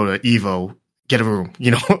 we need to go to Evo, get a room,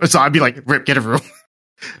 you know? So I'd be like, Rip, get a room.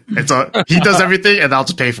 And so he does everything and I'll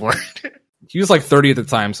just pay for it. He was like 30 at the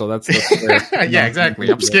time, so that's yeah,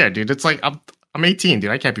 exactly. I'm scared, dude. It's like I'm 18,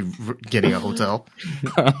 dude. I can't be getting a hotel.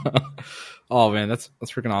 Oh man, that's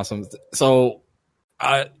freaking awesome. So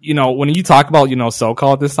you know, when you talk about, you know,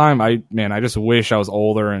 SoCal at this time, I just wish I was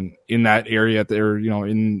older and in that area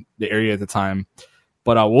in the area at the time.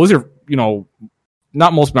 But what was your, you know,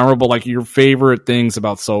 not most memorable, like your favorite things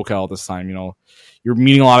about SoCal at this time? You know, you're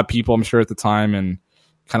meeting a lot of people, I'm sure, at the time and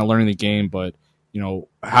kind of learning the game. But, you know,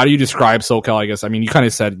 how do you describe SoCal, I guess? I mean, you kind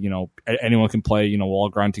of said, you know, anyone can play, you know, we'll all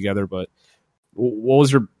grind together. But what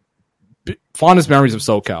was your fondest memories of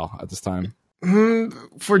SoCal at this time?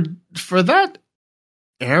 For that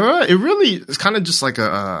era, it really is kind of just like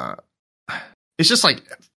it's just like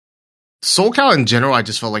SoCal in general. I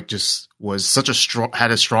just felt like just was such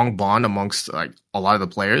had a strong bond amongst like a lot of the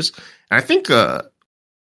players, and I think now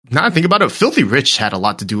I think about it, Filthy Rich had a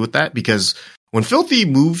lot to do with that because when Filthy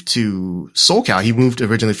moved to SoCal, he moved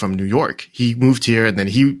originally from New York. He moved here, and then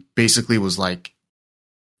he basically was like,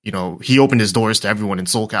 you know, he opened his doors to everyone in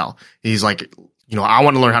SoCal. He's like, you know, I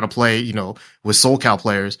want to learn how to play, you know, with SoCal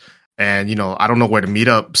players. And, you know, I don't know where to meet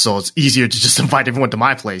up, so it's easier to just invite everyone to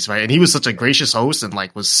my place, right? And he was such a gracious host and,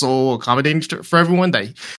 like, was so accommodating for everyone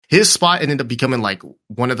that his spot ended up becoming, like,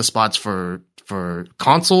 one of the spots for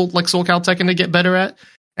console, like, SoCal Tekken to get better at.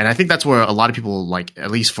 And I think that's where a lot of people, like, at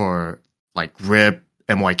least for, like, Rip,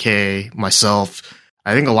 MYK, myself,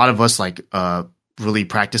 I think a lot of us, like, really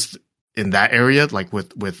practiced in that area, like,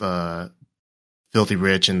 with Filthy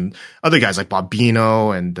Rich and other guys like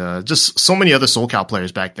Bobino and just so many other SoCal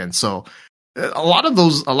players back then. So a lot of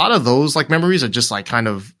those like memories are just like kind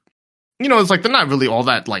of, you know, it's like they're not really all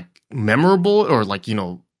that like memorable or like, you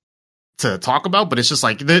know, to talk about, but it's just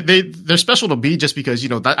like they're special to me just because, you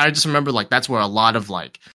know, that I just remember like that's where a lot of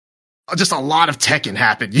like just a lot of Tekken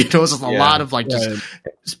happened, you know, it's just a lot of like just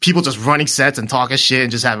people just running sets and talking shit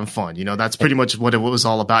and just having fun, you know, that's pretty much what it was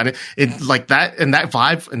all about. And it like that, and that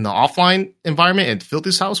vibe in the offline environment at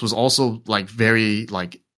Filthy's house was also like very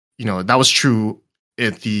like, you know, that was true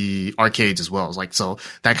at the arcades as well. It was like, so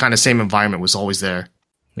that kind of same environment was always there.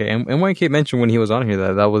 Yeah, and YK mentioned when he was on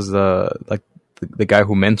here that was like the guy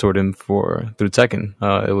who mentored him through Tekken.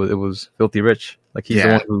 It was Filthy Rich. Like he's the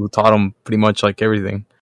one who taught him pretty much like everything.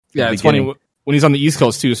 Yeah, it's funny when he's on the East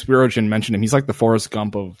Coast too. Spirogin mentioned him. He's like the Forrest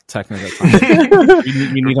Gump of Tekken at that time.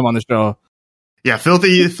 you need him on the show. Yeah,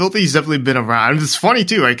 Filthy's definitely been around. And it's funny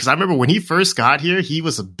too, right? Because I remember when he first got here, he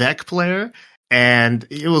was a Beck player, and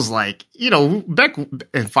it was like, you know, Beck in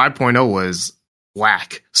 5.0 was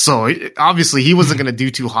whack. So obviously he wasn't going to do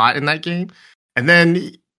too hot in that game. And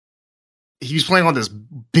then he was playing on this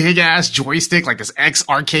big ass joystick, like this X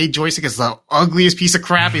arcade joystick. It's the ugliest piece of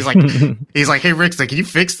crap. He's like, hey, Rickstah, can you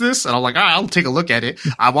fix this? And I'm like, all right, I'll take a look at it.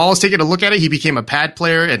 While I was taking a look at it, he became a pad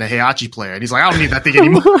player and a Heihachi player. And he's like, I don't need that thing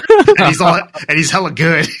anymore. and he's hella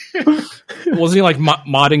good. Wasn't he like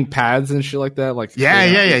modding pads and shit like that? Like,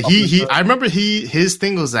 yeah. I remember his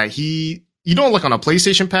thing was that like on a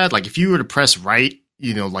PlayStation pad, like if you were to press right,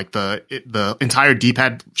 like the entire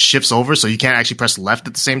D-pad shifts over, so you can't actually press left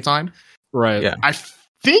at the same time. Right. Yeah. I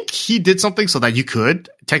think he did something so that you could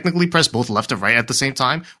technically press both left and right at the same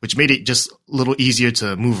time, which made it just a little easier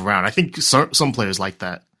to move around. I think some players like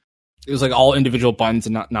that. It was like all individual buttons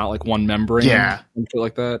and not like one membrane. Yeah. And shit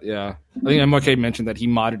like that. Yeah. I think MLK mentioned that he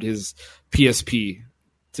modded his PSP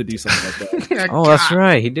to do something like that. Oh, that's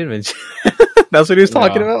right. He did mention. That's what he was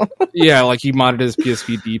talking about. Yeah, like he modded his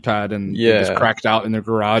PSP D-pad and it just cracked out in their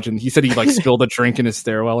garage, and he said he like spilled a drink in his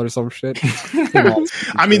stairwell or some shit.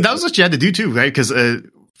 I mean, that was what you had to do too, right? Because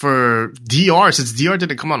for DR, since DR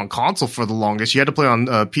didn't come out on console for the longest, you had to play on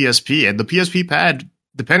PSP, and the PSP pad,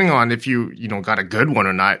 depending on if you got a good one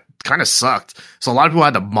or not, kind of sucked. So a lot of people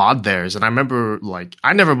had to mod theirs, and I remember like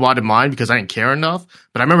I never modded mine because I didn't care enough.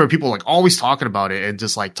 But I remember people like always talking about it and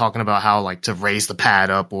just like talking about how like to raise the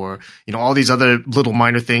pad up or all these other little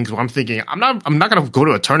minor things. Where I'm thinking I'm not gonna go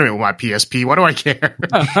to a tournament with my PSP. Why do I care?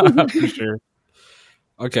 For sure.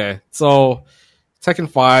 Okay, so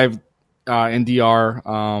Tekken 5 NDR.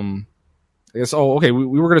 I guess. Oh, okay. We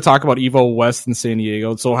were going to talk about Evo West in San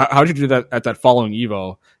Diego. So how did you do that at that following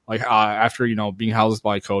Evo? Like after being housed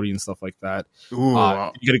by Cody and stuff like that. Ooh,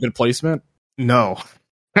 you get a good placement? No,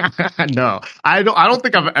 no. I don't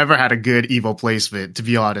think I've ever had a good Evo placement. To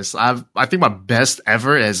be honest, I think my best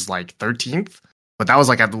ever is like 13th, but that was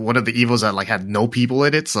like at one of the Evos that like had no people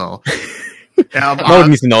in it. So no one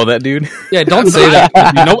needs to know that, dude. Yeah, don't say that.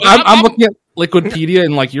 I'm looking at Liquipedia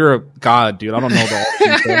and like you're a god, dude. I don't know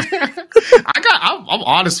the I'm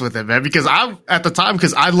honest with it, man, because at the time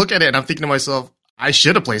I look at it and I'm thinking to myself, I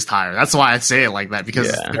should have placed higher. That's why I say it like that, because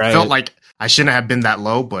it felt like I shouldn't have been that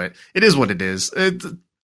low, but it is what it is.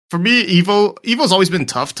 For me, Evo's always been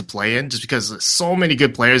tough to play in just because there's so many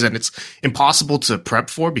good players and it's impossible to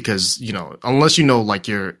prep for because, unless like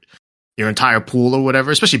your entire pool or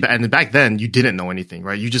whatever, especially back then you didn't know anything,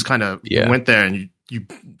 right? You just kind of went there and you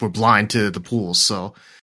were blind to the pools. So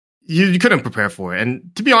you couldn't prepare for it.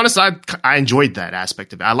 And to be honest, I enjoyed that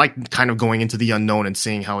aspect of it. I like kind of going into the unknown and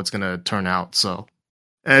seeing how it's going to turn out. So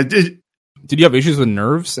did you have issues with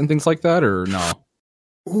nerves and things like that or no?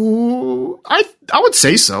 Ooh, I would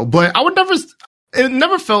say so, but it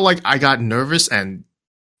never felt like I got nervous and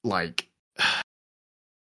like,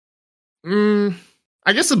 I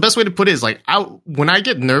guess the best way to put it is like when I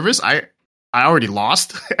get nervous, I already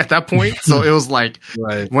lost at that point. So it was like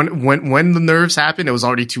when the nerves happened, it was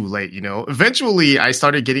already too late, Eventually I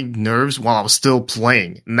started getting nerves while I was still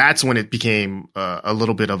playing. And that's when it became a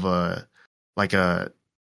little bit of a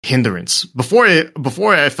hindrance. Before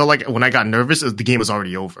I felt like when I got nervous, the game was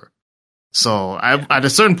already over. So at a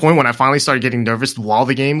certain point when I finally started getting nervous while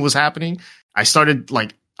the game was happening, I started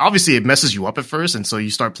like, obviously it messes you up at first. And so you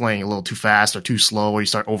start playing a little too fast or too slow, or you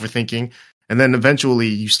start overthinking. And then eventually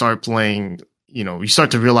you start playing, you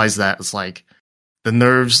start to realize that it's like the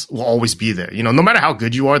nerves will always be there. No matter how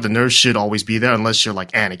good you are, the nerves should always be there unless you're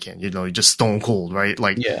like Anakin, you're just stone cold, right?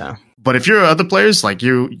 Like, yeah. But if you're other players, like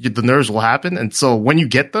the nerves will happen. And so when you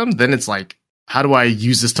get them, then it's like, how do I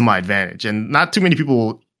use this to my advantage? And not too many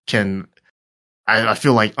people can, I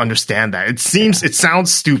feel like, understand that. It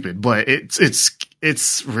sounds stupid, but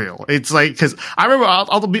it's real. It's like, cause I remember,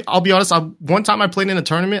 I'll be honest. One time I played in a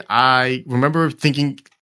tournament, I remember thinking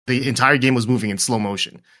the entire game was moving in slow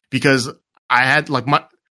motion because I had like my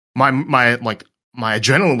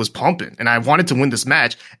adrenaline was pumping and I wanted to win this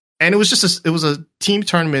match. And it was just it was a team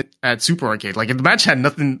tournament at Super Arcade. Like the match had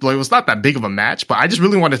nothing, like it was not that big of a match, but I just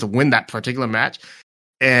really wanted to win that particular match.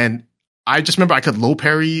 And I just remember I could low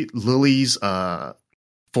parry Lily's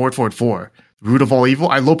forward 4. Root of all evil.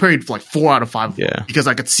 I low parried like 4 out of 5 because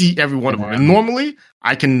I could see every one of them. And normally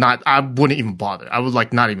I wouldn't even bother. I would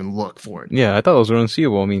like not even look for it. Yeah, I thought it was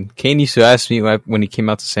unseeable. I mean, Kane used to ask me when he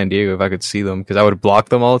came out to San Diego if I could see them because I would block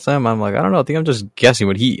them all the time. I'm like, I don't know. I think I'm just guessing.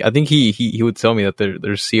 But I think he would tell me that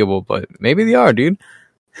they're seeable, but maybe they are, dude.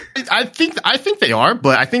 I think they are,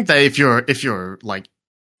 but I think that if your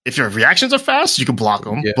reactions are fast, you can block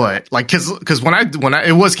them. Yeah. But like, cause when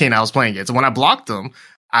it was Kane I was playing it, so when I blocked them,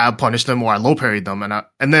 I punished them or I low parried them,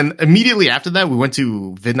 and then immediately after that we went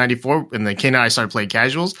to Vid 94, and then Kane and I started playing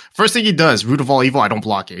casuals. First thing he does, root of all evil, I don't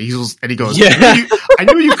block it. He goes, Yeah. I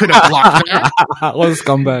knew you couldn't block that. What a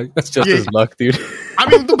scumbag! That's just his luck, dude. I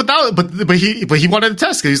mean, but he wanted to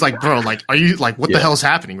test because he's like, bro, like, are you like, what the hell is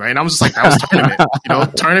happening, right? And I was just like, that was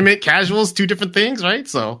tournament, tournament casuals, two different things, right?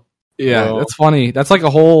 So yeah, that's funny. That's like a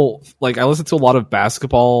whole like I listen to a lot of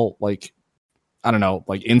basketball like. I don't know,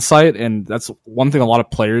 like insight, and that's one thing a lot of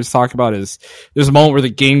players talk about is there's a moment where the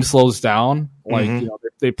game slows down, like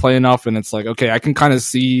they play enough, and it's like, okay, I can kind of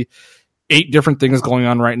see 8 different things going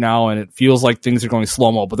on right now, and it feels like things are going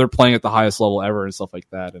slow mo, but they're playing at the highest level ever and stuff like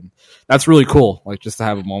that, and that's really cool. Like just to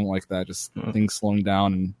have a moment like that, just things slowing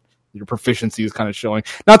down and your proficiency is kind of showing.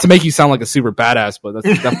 Not to make you sound like a super badass, but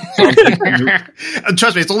that's definitely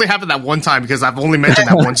trust me, it's only happened that one time because I've only mentioned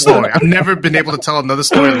that one story. I've never been able to tell another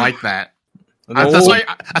story like that. That's why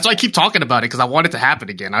I keep talking about it, because I want it to happen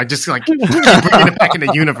again. I just like keep bringing it back in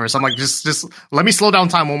the universe. I'm like, just let me slow down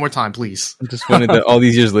time one more time, please. I'm just funny that all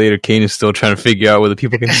these years later, Kane is still trying to figure out whether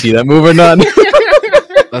people can see that move or not.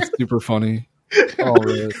 That's super funny. Oh,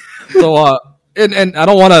 man. So, and I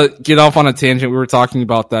don't want to get off on a tangent. We were talking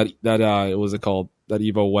about that what was it called? That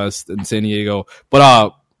Evo West in San Diego.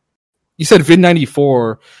 But you said Vid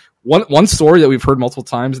 94. One story that we've heard multiple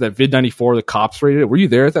times, that Vid 94, the cops raided it. Were you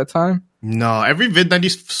there at that time? No, every Vid 90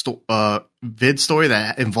 vid story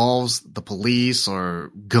that involves the police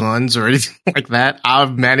or guns or anything like that,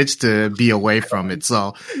 I've managed to be away from it.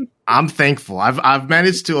 So I'm thankful. I've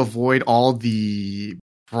managed to avoid all the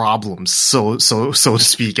problems, so to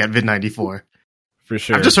speak, at Vid 94. For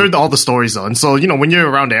sure. I've just heard all the stories though, and so when you're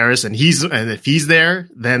around Eris and if he's there,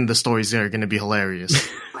 then the stories there are going to be hilarious.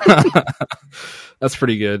 That's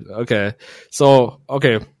pretty good. Okay. So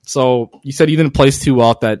you said you didn't place too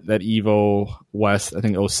well at that Evo West, I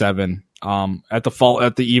think 07. At the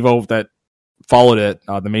Evo that followed it,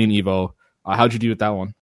 the main Evo. How'd you do with that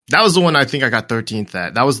one? That was the one I think I got 13th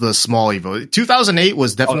at. That was the small Evo. 2008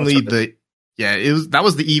 was definitely that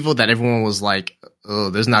was the Evo that everyone was like,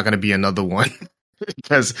 oh, there's not going to be another one.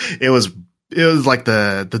 Because it was like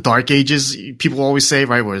the dark ages, people always say,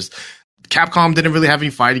 right? Whereas Capcom didn't really have any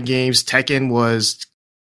fighting games.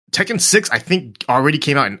 Tekken 6, I think, already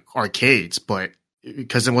came out in arcades, but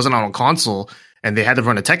because it wasn't on a console and they had to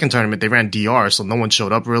run a Tekken tournament, they ran DR, so no one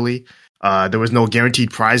showed up really. There was no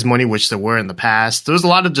guaranteed prize money, which there were in the past. There was a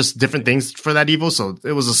lot of just different things for that Evo, so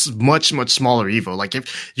it was a much, much smaller Evo. Like,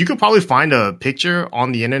 if you could probably find a picture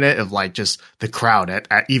on the internet of like just the crowd at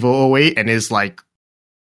Evo 08, and it's like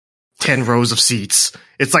 10 rows of seats.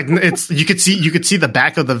 It's like you could see the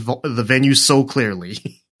back of the venue so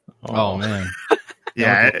clearly. Oh man.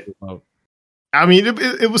 Yeah. I mean,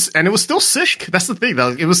 it was still sick. That's the thing,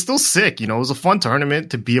 though. It was still sick. It was a fun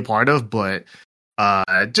tournament to be a part of, but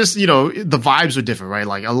just the vibes were different, right?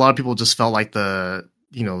 Like a lot of people just felt like it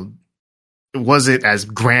wasn't as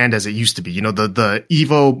grand as it used to be. The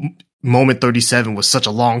Evo moment 37 was such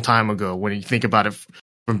a long time ago when you think about it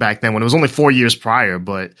from back then, when it was only 4 years prior,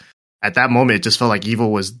 but at that moment, it just felt like Evo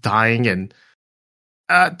was dying, and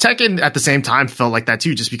Tekken at the same time felt like that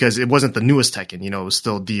too, just because it wasn't the newest Tekken. It was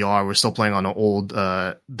still DR. We're still playing on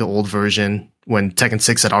the old version when Tekken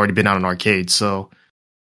 6 had already been out in arcade. So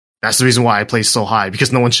that's the reason why I placed so high,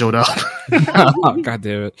 because no one showed up. Oh, God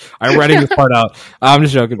damn it! I'm writing this part out. I'm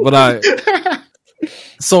just joking, but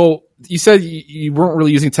so you said you weren't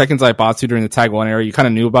really using Tekken Zaibatsu during the Tag 1 era. You kind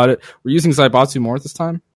of knew about it. Were you using Zaibatsu more at this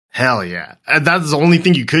time? Hell yeah. And that's the only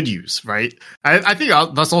thing you could use, right? I think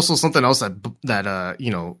that's also something else that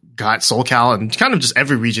got SoCal and kind of just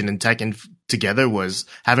every region in Tekken together, was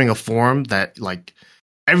having a forum that like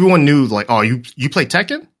everyone knew, like, oh, you play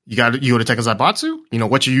Tekken? You go to Tekken Zaibatsu?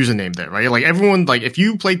 What's your username there, right? Like everyone, like if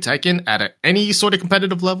you played Tekken at any sort of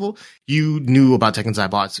competitive level, you knew about Tekken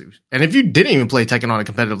Zaibatsu. And if you didn't even play Tekken on a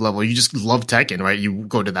competitive level, you just love Tekken, right? You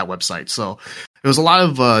go to that website. So there was a lot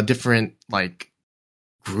of different like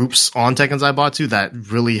groups on Tekken Zaibatsu that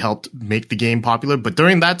really helped make the game popular. But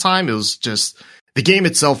during that time, it was just the game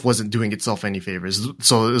itself wasn't doing itself any favors.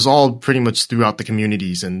 So it was all pretty much throughout the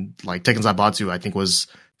communities, and like Tekken Zaibatsu, I think, was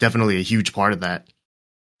definitely a huge part of that.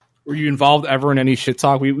 Were you involved ever in any shit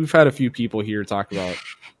talk? We've had a few people here talk about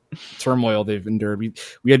turmoil they've endured.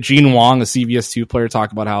 We had Gene Wong, a CVS2 player,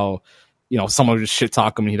 talk about how someone would just shit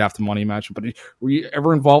talk him and he'd have to money match him. But were you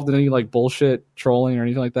ever involved in any like bullshit trolling or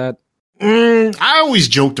anything like that? I always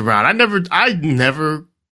joked around. I never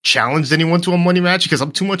challenged anyone to a money match because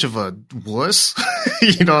I'm too much of a wuss.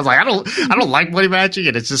 It's like I don't like money matching,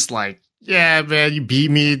 and it's just like, yeah, man, you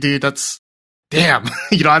beat me, dude. That's damn.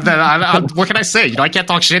 What can I say? I can't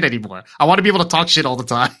talk shit anymore. I want to be able to talk shit all the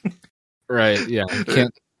time. Right. Yeah. You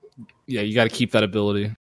can't. Yeah. You got to keep that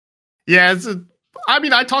ability. Yeah. I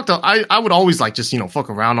mean, I would always like just, fuck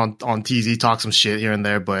around on TZ, talk some shit here and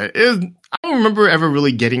there, but I don't remember ever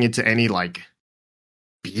really getting into any like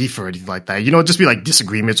beef or anything like that. Just be like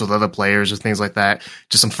disagreements with other players or things like that.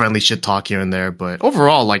 Just some friendly shit talk here and there. But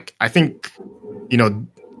overall, like, I think,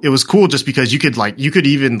 it was cool just because you could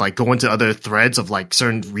even like go into other threads of like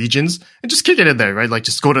certain regions and just kick it in there, right? Like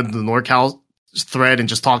just go to the NorCal thread and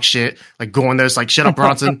just talk shit. Like go in there, it's like, shut up,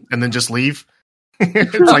 Bronson, and then just leave.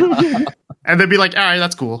 It's like, and they'd be like, all right,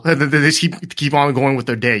 that's cool. And then they just keep on going with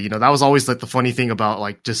their day. That was always like the funny thing about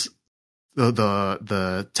like just the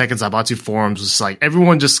Tekken Zaibatsu forums was like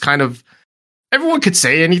everyone could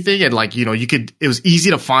say anything and like, it was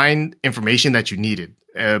easy to find information that you needed,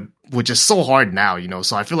 which is so hard now,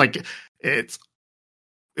 so I feel like it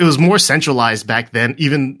was more centralized back then,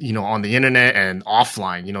 even, on the internet and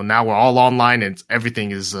offline, now we're all online and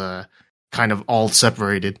everything is kind of all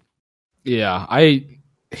separated. Yeah. I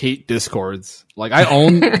hate Discords. Like I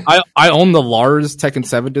own I own the Lars Tekken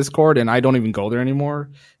 7 Discord and I don't even go there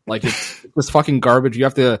anymore. Like it's fucking garbage. You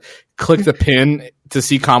have to click the pin to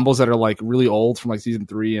see combos that are like really old from like season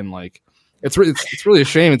 3 and like it's really a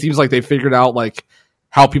shame. It seems like they figured out like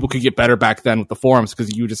how people could get better back then with the forums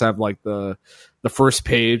because you just have like the first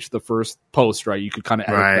page, the first post, right? You could kind of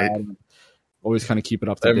edit that and always kind of keep it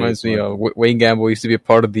up to date. That reminds me of Wayne Gamble used to be a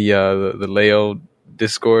part of the Leo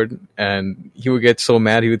Discord, and he would get so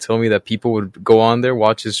mad. He would tell me that people would go on there,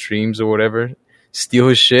 watch his streams or whatever, steal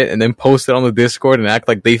his shit, and then post it on the Discord and act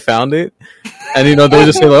like they found it. And they'll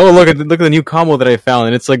just say like, "Oh, look at the new combo that I found,"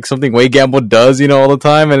 and it's like something Wade Gamble does, all the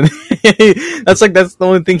time. And that's the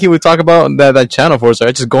only thing he would talk about on that channel for. So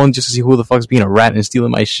I just go on just to see who the fuck's being a rat and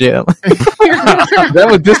stealing my shit. Is that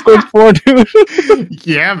what Discord's for, dude?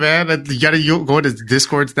 Yeah, man. You gotta go to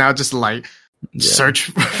Discords now, just to like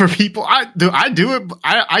search for people. I do it.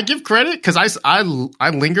 I give credit because I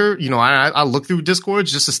linger. I look through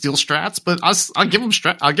Discords just to steal strats, but I'll give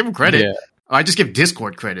them credit. Yeah. I just give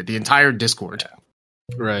Discord credit, the entire Discord.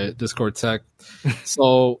 Right, Discord tech.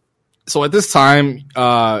 So at this time,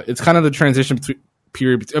 it's kind of the transition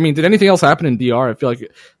period. I mean, did anything else happen in DR? I feel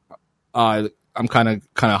like I'm kind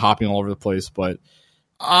of hopping all over the place, but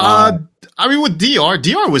I mean, with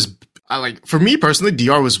DR was for me personally,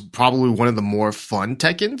 DR was probably one of the more fun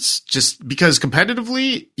Tekkens, just because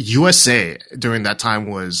competitively, USA during that time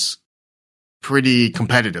was pretty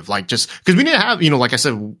competitive, like just because we didn't have, like I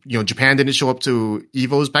said, Japan didn't show up to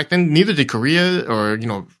Evos back then, neither did Korea or,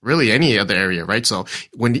 really any other area, right? So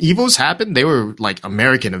when the Evos happened, they were like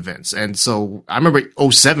American events. And so I remember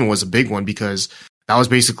 07 was a big one because that was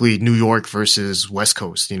basically New York versus West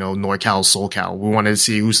Coast, NorCal, SoCal. We wanted to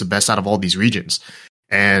see who's the best out of all these regions.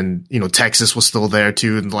 And, Texas was still there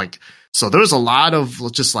too. And like, so there was a lot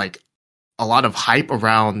of hype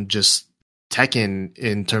around just Tekken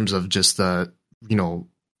in terms of just the,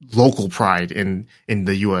 local pride in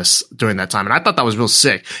the US during that time. And I thought that was real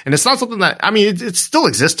sick. And it's not something that, I mean, it still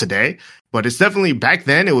exists today, but it's definitely back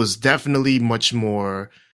then, it was definitely much more.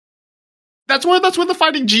 That's where the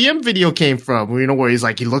Fighting GM video came from, where he's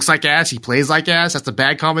like, he looks like ass, he plays like ass. That's a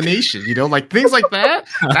bad combination, like things like that.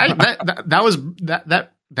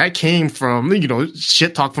 That came from,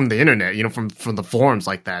 shit talk from the internet, from the forums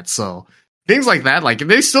like that. So things like that, like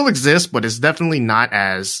they still exist, but it's definitely not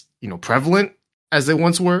as, prevalent as they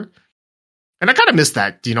once were. And I kind of miss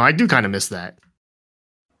that, I do kind of miss that.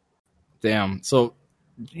 Damn. So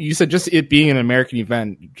you said just it being an American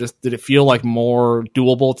event, just did it feel like more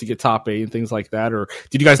doable to get top 8 and things like that? Or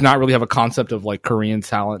did you guys not really have a concept of like Korean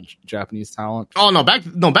talent, Japanese talent? Oh, no,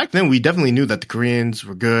 back then we definitely knew that the Koreans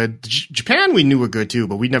were good. Japan we knew were good too,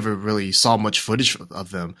 but we never really saw much footage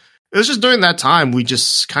of them. It was just during that time, we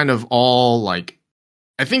just kind of all like,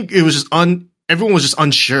 I think it was just everyone was just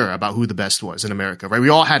unsure about who the best was in America, right? We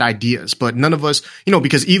all had ideas, but none of us,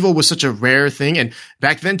 because EVO was such a rare thing. And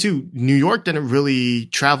back then too, New York didn't really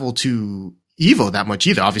travel to EVO that much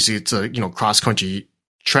either. Obviously it's a, cross country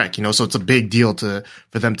trek, so it's a big deal for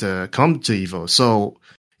them to come to EVO. So,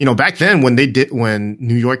 back then when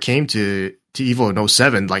New York came to EVO in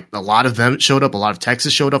 07, like a lot of them showed up, a lot of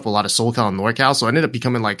Texas showed up, a lot of SoCal and NorCal. So it ended up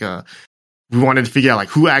becoming like we wanted to figure out like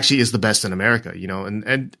who actually is the best in America,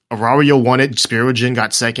 and Arario won it. Spirojin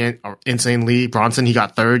got second, Insane Lee, Bronson, he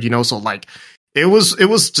got third, so like it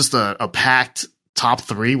was just a packed top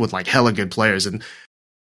 3 with like hella good players. And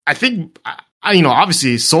I think,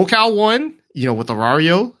 obviously SoCal won, with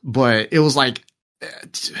Arario, but it was like,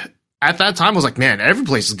 at that time, I was like, man, every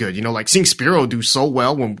place is good. Like seeing Spiro do so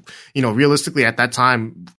well when, realistically at that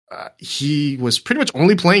time, he was pretty much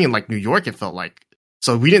only playing in like New York, it felt like.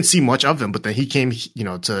 So we didn't see much of him, but then he came, you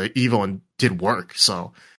know, to Evo and did work.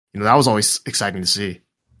 So, you know, that was always exciting to see.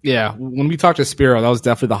 Yeah, when we talked to Spiro, that was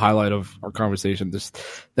definitely the highlight of our conversation. Just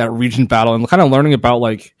that region battle and kind of learning about,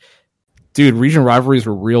 like, dude, region rivalries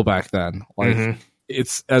were real back then. Like,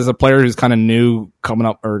 it's, as a player who's kind of new coming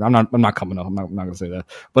up, or I'm not coming up. I'm not going to say that.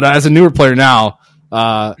 But as a newer player now,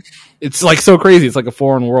 it's like so crazy. It's like a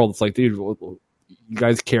foreign world. It's like, dude, you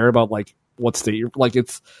guys care about like what state you're like.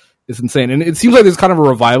 It's insane, and it seems like there's kind of a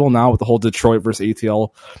revival now with the whole Detroit versus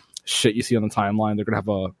ATL shit you see on the timeline. They're gonna have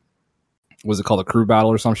a, what's it called, a crew battle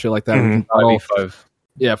or some shit like that. 5v5.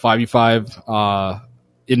 Yeah, 5v5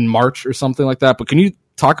 in March or something like that. But can you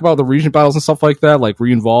talk about the region battles and stuff like that? Like, were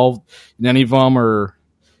you involved in any of them, or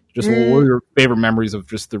just what were your favorite memories of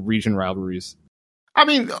just the region rivalries? I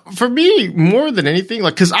mean, for me, more than anything,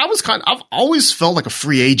 like, cause I've always felt like a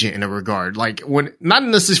free agent in a regard. Like, when, not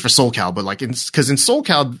necessarily for SoCal, but like, cause in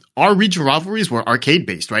SoCal, our regional rivalries were arcade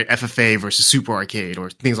based, right? FFA versus Super Arcade or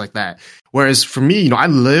things like that. Whereas for me, you know,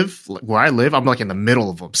 where I live, I'm like in the middle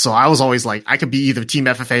of them. So I was always like, I could be either Team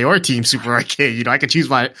FFA or Team Super Arcade. You know, I could choose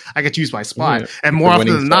my spot. And more often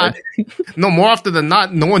than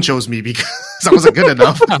not, no one chose me because I wasn't good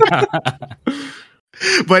enough.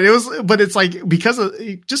 But it's like, because of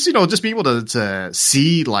just, you know, just being able to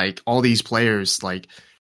see like all these players, like,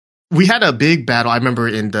 we had a big battle. I remember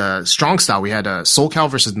in the Strong Style, we had a SoCal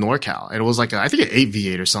versus NorCal, and it was like I think an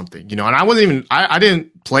 8v8 or something, you know, and I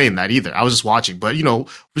didn't play in that either. I was just watching, but you know,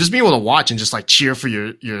 just being able to watch and just like cheer for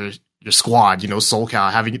your squad, you know,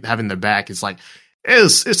 SoCal having their back is like,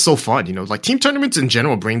 it's so fun, you know, like team tournaments in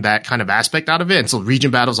general bring that kind of aspect out of it. And so region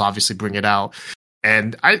battles obviously bring it out.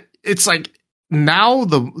 And it's like, now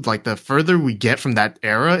the further we get from that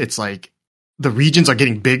era, it's like the regions are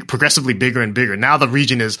getting progressively bigger and bigger. Now the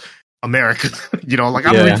region is America, you know, like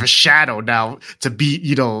I'm rooting for Shadow now to beat,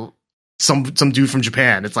 you know, some dude from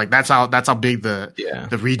Japan. It's like, that's how big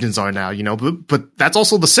the regions are now, you know, but that's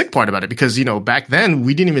also the sick part about it, because, you know, back then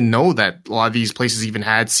we didn't even know that a lot of these places even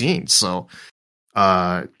had scenes. So,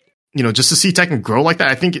 you know, just to see Tekken grow like that,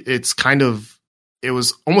 I think it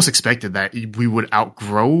was almost expected that we would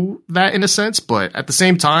outgrow that in a sense, but at the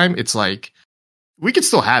same time, it's like, we could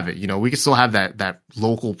still have it, you know, we could still have that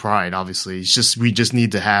local pride, obviously. It's just, we just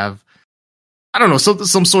need to have, I don't know,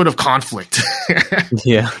 some sort of conflict.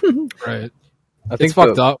 Yeah. Right. I think it's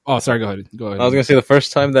fucked up. Oh, sorry, go ahead. I was gonna say, the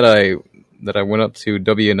first time that I went up to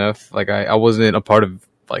WNF, like I wasn't a part of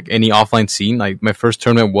like any offline scene. Like my first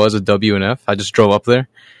tournament was a WNF. I just drove up there,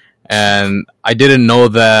 and I didn't know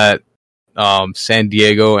that San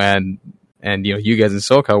Diego and you know, you guys in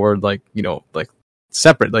SoCal were like, you know, like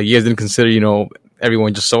separate. Like you guys didn't consider, you know,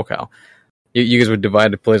 everyone just SoCal. You guys were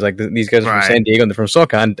divided players. Like these guys are from San Diego and they're from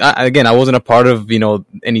SoCal. And again, I wasn't a part of, you know,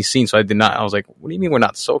 any scene, so I did not. I was like, what do you mean we're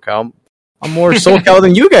not SoCal? I'm more SoCal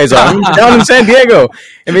than you guys are. I'm down in San Diego.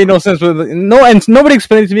 It made no sense. And nobody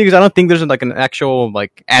explained it to me, because I don't think there's like an actual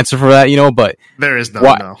like answer for that, you know. But there is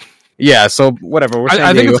no. Yeah. So whatever.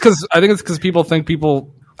 I think it's because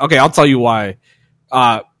people. Okay, I'll tell you why.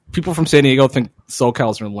 People from San Diego think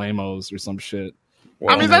SoCal's are lamos or some shit.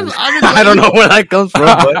 Well, I don't know where that comes from.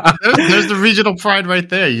 But there's the regional pride right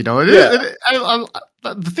there, you know.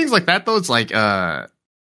 The things like that, though, it's like,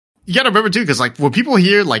 you gotta remember too, because like when people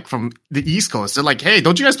hear like from the East Coast, they're like, "Hey,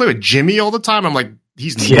 don't you guys play with Jimmy all the time?" I'm like,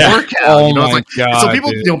 "He's NorCal." Oh, you know, it's like, God, so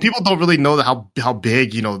people, dude. you know, people don't really know how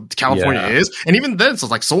big, you know, California is, and even then, so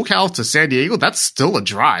it's like SoCal to San Diego, that's still a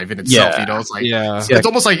drive in itself. You know, it's like, it's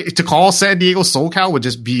almost like to call San Diego SoCal would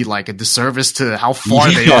just be like a disservice to how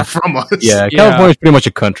far they are from us. Yeah, California's pretty much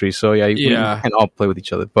a country, so we can all play with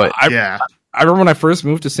each other. But I remember when I first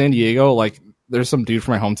moved to San Diego, like there's some dude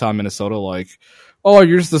from my hometown, Minnesota, like, "Oh,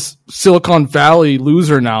 you're just this Silicon Valley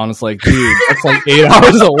loser now," and it's like, dude, that's like 8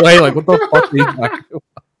 hours away. Like, what the fuck are you talking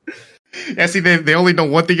about? Yeah, see, they only know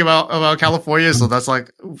one thing about California, so that's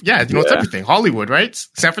like, yeah, you know, it's everything. Hollywood, right?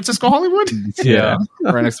 San Francisco, Hollywood? Yeah,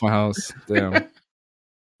 right next to my house. Damn.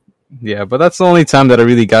 Yeah, but that's the only time that I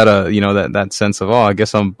really got you know, that sense of, oh, I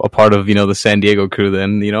guess I'm a part of, you know, the San Diego crew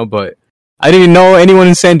then, you know, but I didn't even know anyone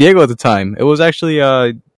in San Diego at the time. It was actually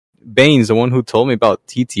Baines, the one who told me about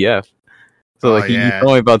TTF. So he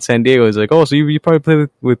told me about San Diego. He's like, "Oh, so you probably play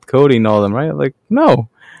with Cody and all of them, right?" I'm like, no.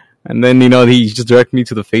 And then, you know, he just directed me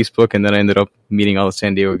to the Facebook, and then I ended up meeting all the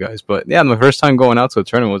San Diego guys. But yeah, my first time going out to a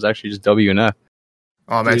tournament was actually just WNF.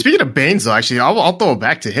 Oh man, speaking of Baines though, actually, I'll throw it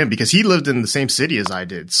back to him, because he lived in the same city as I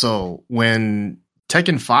did. So when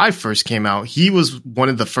Tekken 5 first came out, he was one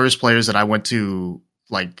of the first players that I went to,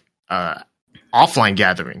 like, offline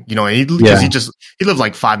gathering, because he lived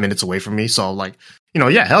like 5 minutes away from me. So like,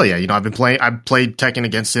 yeah, hell yeah. I played Tekken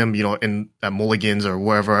against him, at Mulligan's or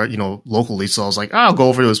wherever, locally. So I was like, I'll go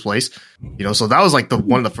over to his place, so that was like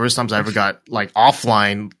one of the first times I ever got like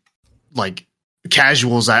offline, like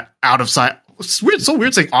casuals out of sight. It's weird, so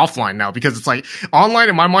weird saying offline now because it's like online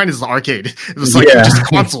in my mind is the arcade. It was like just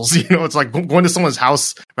consoles, it's like going to someone's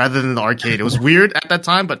house rather than the arcade. It was weird at that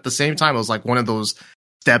time, but at the same time, it was like one of those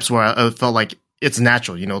steps where I felt like it's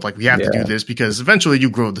natural, like we have to do this because eventually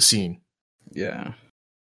you grow the scene. Yeah.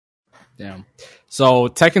 Damn. So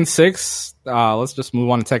Tekken 6, let's just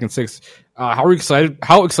move on to Tekken 6. How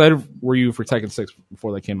excited were you for Tekken 6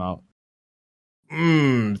 before they came out?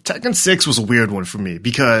 Tekken 6 was a weird one for me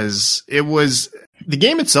because the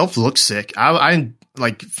game itself looked sick. I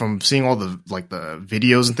like from seeing all the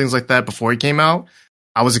videos and things like that before it came out,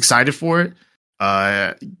 I was excited for it.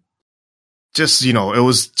 It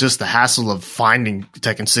was just the hassle of finding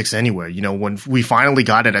Tekken 6 anywhere. When we finally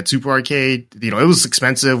got it at Super Arcade, it was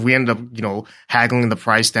expensive. We ended up, haggling the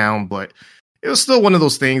price down, but it was still one of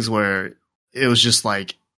those things where it was just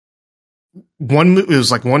like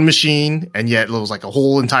one machine, and yet it was like a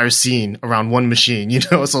whole entire scene around one machine,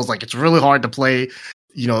 So it's like, it's really hard to play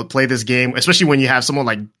this game, especially when you have someone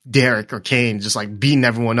like Derek or Kane just like beating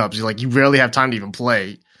everyone up. So you rarely have time to even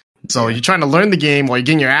play. So you're trying to learn the game while you're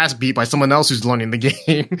getting your ass beat by someone else who's learning the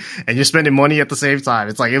game, and you're spending money at the same time.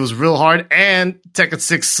 It's like, it was real hard, and Tekken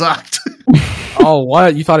 6 sucked. Oh,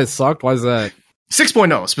 what? You thought it sucked? Why is that?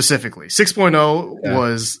 6.0 specifically. 6.0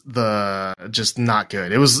 was just not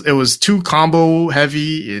good. It was too combo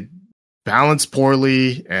heavy. It balanced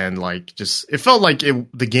poorly, and it felt like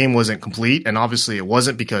the game wasn't complete. And obviously it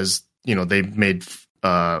wasn't because, they made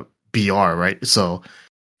BR, right? So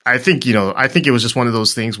I think it was just one of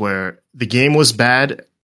those things where the game was bad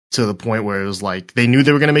to the point where it was like they knew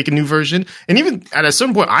they were going to make a new version. And even at a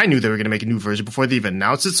certain point, I knew they were going to make a new version before they even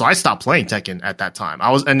announced it. So I stopped playing Tekken at that time.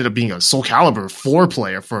 I ended up being a Soul Calibur 4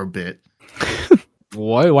 player for a bit.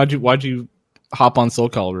 What? Why'd you hop on Soul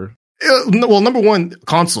Calibur? Well, number one,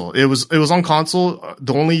 console. It was on console.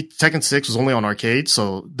 The only Tekken 6 was only on arcade.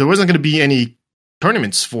 So there wasn't going to be any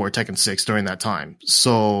tournaments for Tekken 6 during that time.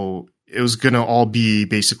 So it was going to all be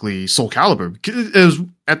basically Soul Calibur. It was,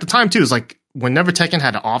 at the time too, it was like, whenever Tekken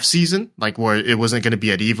had an off season, like where it wasn't going to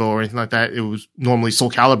be at Evo or anything like that, it was normally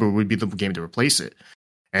Soul Calibur would be the game to replace it.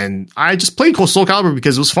 And I just played Soul Calibur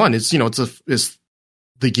because it was fun. It's, it's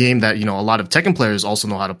the game that, a lot of Tekken players also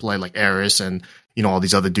know how to play, like Eris and, all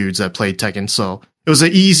these other dudes that played Tekken. So it was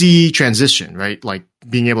an easy transition, right? Like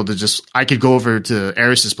being able to I could go over to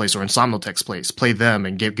Eris's place or Insomniotech's place, play them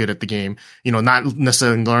and get good at the game, not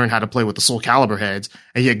necessarily learn how to play with the Soul Calibur heads,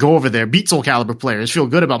 and yet go over there, beat Soul Calibur players, feel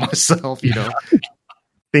good about myself,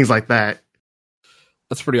 things like that.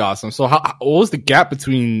 That's pretty awesome. So what was the gap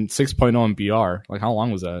between 6.0 and BR? Like how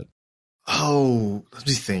long was that? Oh, let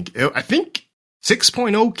me think. I think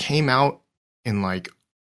 6.0 came out in like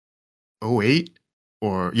 08.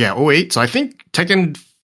 08. So I think Tekken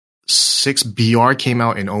 6 BR came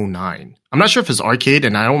out in 09. I'm not sure if it's arcade,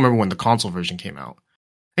 and I don't remember when the console version came out.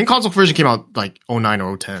 I think console version came out like 09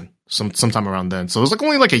 or 010, sometime around then. So it was like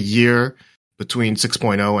only like a year between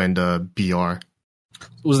 6.0 and BR.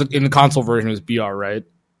 In the console version, it was BR, right?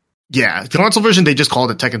 Yeah, the console version, they just called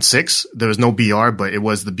it Tekken 6. There was no BR, but it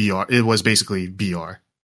was the BR. It was basically BR.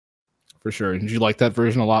 For sure. Did you like that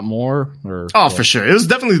version a lot more? Or what? For sure. It was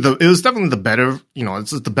definitely the better,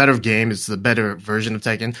 it's the better game. It's the better version of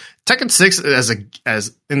Tekken. Tekken 6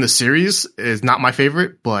 as in the series is not my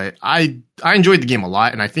favorite, but I enjoyed the game a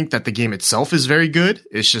lot, and I think that the game itself is very good.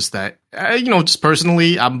 It's just that, just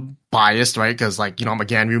personally, I'm biased, right? Because I'm a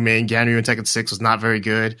Ganryu main. Ganryu in Tekken 6 was not very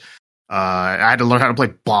good. I had to learn how to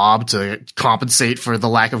play Bob to compensate for the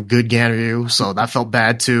lack of good Ganryu, so that felt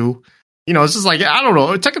bad too. It's just like, I don't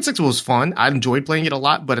know. Tekken 6 was fun. I enjoyed playing it a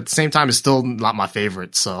lot, but at the same time, it's still not my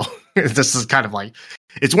favorite. So this is kind of like,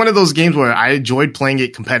 it's one of those games where I enjoyed playing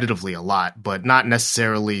it competitively a lot, but not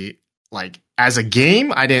necessarily like as a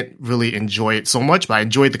game. I didn't really enjoy it so much, but I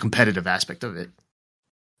enjoyed the competitive aspect of it.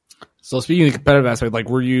 So speaking of the competitive aspect, like,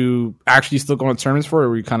 were you actually still going to tournaments for it, or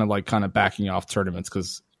were you kind of backing off tournaments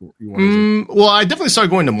because you wanted well, I definitely started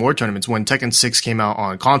going to more tournaments when Tekken 6 came out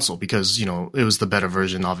on console because, it was the better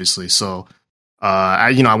version, obviously. So,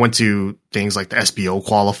 I went to things like the SBO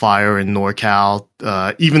qualifier in NorCal.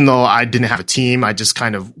 Even though I didn't have a team, I just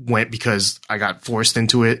kind of went because I got forced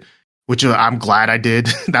into it, which I'm glad I did.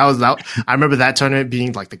 I remember that tournament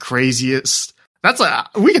being like the craziest. That's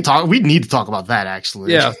we need to talk about that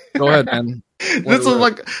actually. Yeah, go ahead, man.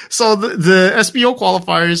 So the SBO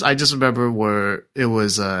qualifiers, I just remember it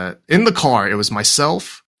was in the car. It was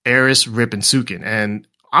myself, Eris, Rip, and Sukin. And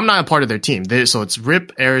I'm not a part of their team. So it's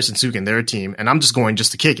Rip, Eris, and Sukin. They're a team, and I'm just going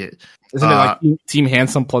just to kick it. Isn't it like Team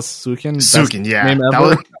Handsome plus Sukin? Sukin, yeah.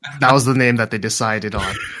 That was the name that they decided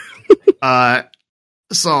on.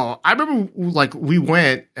 So I remember like we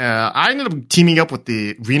went, I ended up teaming up with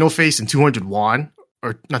the Reno Face and 200 won,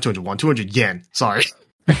 or not 200 won, 200 yen. Sorry.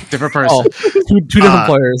 Different person. Two different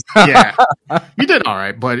players. Yeah. We did all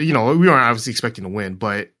right, but we weren't obviously expecting to win,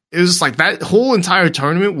 but it was just like that whole entire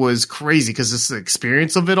tournament was crazy because it's the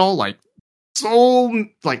experience of it all. Like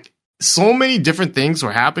so many different things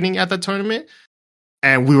were happening at that tournament,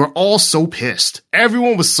 and we were all so pissed.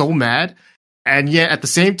 Everyone was so mad. And yet, at the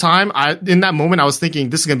same time, in that moment, I was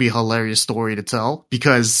thinking this is gonna be a hilarious story to tell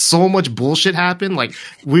because so much bullshit happened. Like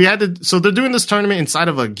so they're doing this tournament inside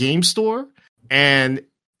of a game store, and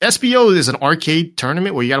SBO is an arcade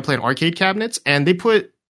tournament where you got to play in arcade cabinets. And they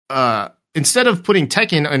put instead of putting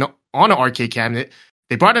Tekken on an arcade cabinet,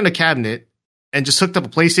 they brought in a cabinet and just hooked up a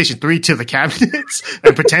PlayStation 3 to the cabinets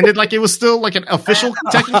and pretended like it was still like an official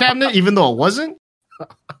Tekken cabinet, even though it wasn't.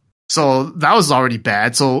 So that was already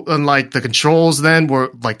bad. So unlike the controls then were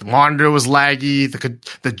like the monitor was laggy,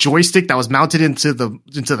 the joystick that was mounted into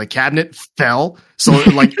the cabinet fell. So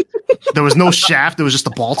like there was no shaft, there was just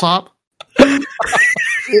a ball top.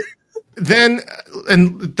 Then,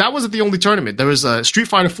 and that wasn't the only tournament. There was a Street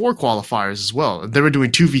Fighter 4 qualifiers as well. They were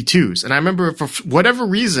doing 2v2s. And I remember for whatever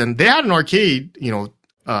reason, they had an arcade,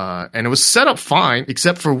 and it was set up fine,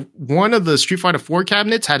 except for one of the Street Fighter 4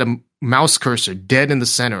 cabinets had a mouse cursor dead in the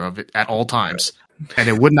center of it at all times, and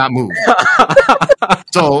it would not move.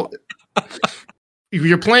 So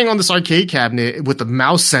you're playing on this arcade cabinet with the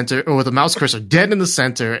mouse center or with the mouse cursor dead in the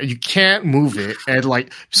center, and you can't move it. And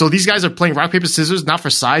like, so these guys are playing rock paper scissors not for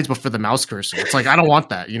sides but for the mouse cursor. It's like I don't want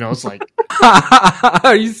that. It's like,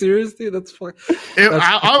 are you serious, dude? That's funny.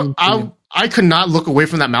 I could not look away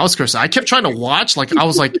from that mouse cursor. I kept trying to watch. Like, I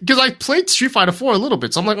was like, because I played Street Fighter 4 a little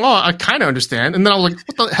bit. So I'm like, oh, I kind of understand. And then I was like,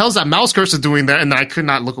 what the hell is that mouse cursor doing there? And then I could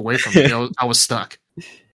not look away from it. I was stuck.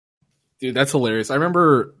 Dude, that's hilarious. I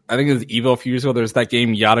remember, I think it was Evo a few years ago. There's that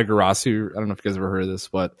game Yatagarasu. I don't know if you guys ever heard of this,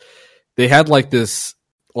 but they had like this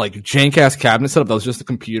like jank-ass cabinet setup that was just a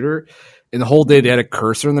computer. And the whole day they had a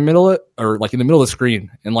cursor in the middle of it, or like in the middle of the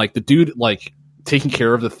screen. And like the dude, like, taking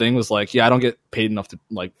care of the thing was like, yeah, I don't get paid enough to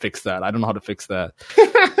like fix that. I don't know how to fix that.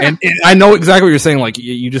 and I know exactly what you're saying. Like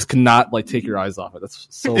you just cannot like take your eyes off it. That's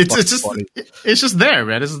so funny. It's just there,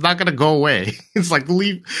 man. It's not gonna go away. It's like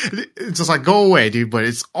it's just like go away, dude. But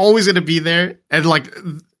it's always gonna be there. And like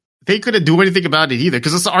they couldn't do anything about it either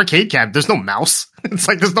because it's an arcade cab. There's no mouse. It's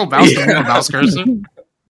like there's no mouse. There's no mouse cursor.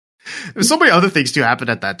 There's so many other things too happened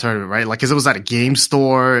at that tournament, right? Like because it was at a game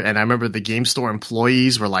store, and I remember the game store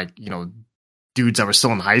employees were like, dudes that were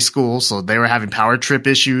still in high school, so they were having power trip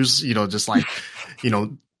issues, just like,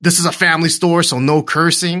 this is a family store, so no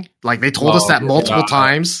cursing. Like they told us that multiple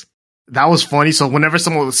times. That was funny. So whenever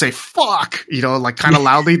someone would say "fuck," like kind of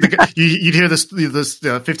loudly, you'd hear this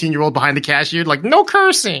 15-year-old behind the cashier like "no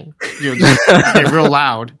cursing," just get real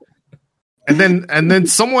loud. And then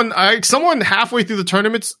someone halfway through the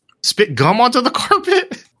tournament spit gum onto the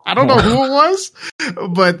carpet. I don't know who it was,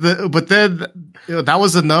 but then that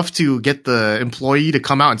was enough to get the employee to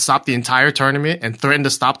come out and stop the entire tournament and threaten to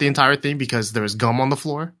stop the entire thing because there was gum on the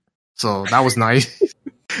floor. So that was nice.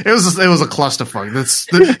 It was a clusterfuck.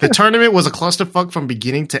 The tournament was a clusterfuck from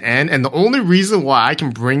beginning to end, and the only reason why I can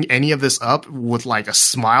bring any of this up with like a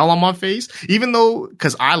smile on my face, even though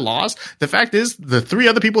because I lost, the fact is the three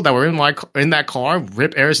other people that were in that car,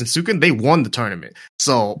 Rip, Eris, and Sukin, they won the tournament.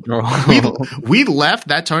 So we left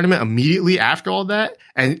that tournament immediately after all that,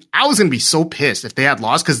 and I was gonna be so pissed if they had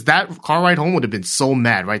lost because that car ride home would have been so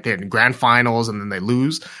mad right there in the grand finals, and then they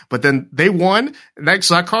lose, but then they won.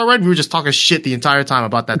 So that car ride, we were just talking shit the entire time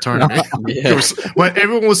about that tournament. But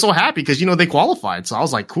everyone was so happy because they qualified. So I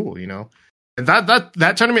was like, cool, and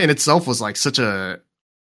that tournament in itself was like such a.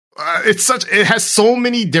 It has so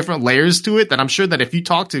many different layers to it that I'm sure that if you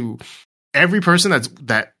talk to every person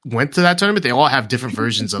that went to that tournament, they all have different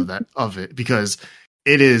versions of it because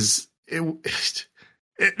it's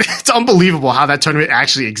unbelievable how that tournament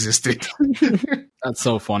actually existed. That's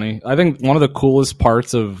so funny. I think one of the coolest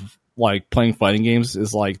parts of like playing fighting games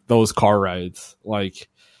is like those car rides. Like,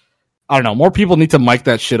 I don't know, more people need to mic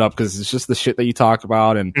that shit up because it's just the shit that you talk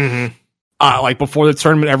about. And like before the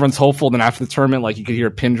tournament, everyone's hopeful. Then after the tournament, like you could hear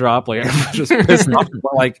a pin drop. Like everyone's just pissed off.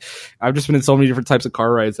 But like I've just been in so many different types of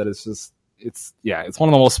car rides that it's one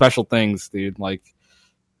of the most special things, dude. Like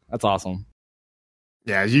that's awesome.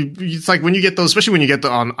 Yeah, it's like when you get those, especially when you get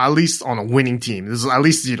at least on a winning team. There's at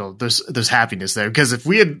least there's happiness there because if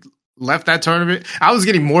we had left that tournament, I was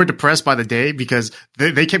getting more depressed by the day because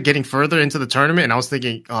they kept getting further into the tournament, and I was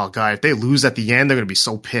thinking, oh god, if they lose at the end, they're gonna be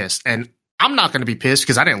so pissed. And I'm not gonna be pissed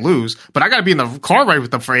because I didn't lose, but I gotta be in the car ride with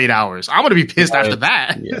them for 8 hours. I'm gonna be pissed after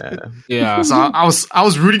that. Yeah. So I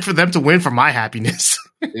was rooting for them to win for my happiness.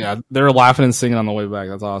 Yeah, they were laughing and singing on the way back.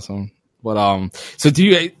 That's awesome. But so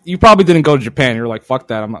you probably didn't go to Japan. You're like, fuck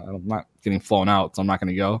that. I'm not getting flown out, so I'm not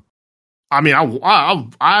gonna go. I mean,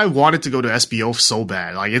 I wanted to go to SBO so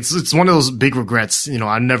bad. Like it's one of those big regrets. You know,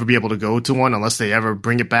 I'd never be able to go to one unless they ever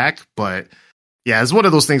bring it back. But yeah, it's one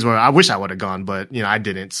of those things where I wish I would have gone, but you know, I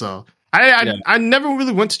didn't. So I never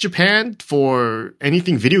really went to Japan for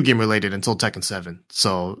anything video game related until Tekken 7.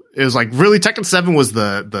 So it was like really Tekken 7 was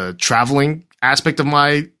the traveling aspect of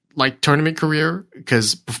my like tournament career,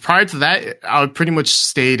 because prior to that, I pretty much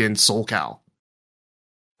stayed in SoulCal.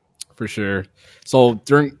 For sure. So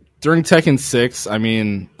during Tekken 6, I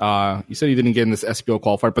mean, you said you didn't get in this SBO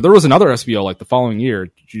qualifier, but there was another SBO like the following year.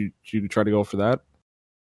 Did you try to go for that?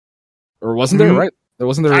 Or wasn't there, right? There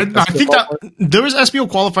wasn't there. I think that there was SBO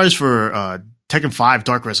qualifiers for Tekken 5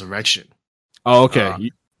 Dark Resurrection. Oh,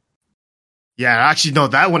 okay. Yeah, actually, no,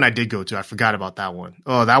 that one I did go to. I forgot about that one.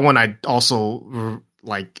 Oh, that one I also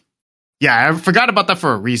like. Yeah, I forgot about that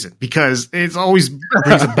for a reason, because it's always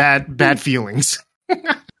brings up bad feelings.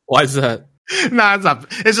 Why is that? Nah, it's not.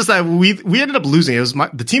 It's just that we ended up losing. It was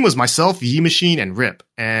the team was myself, Yi Machine, and Rip,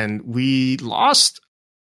 and we lost.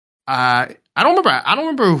 I don't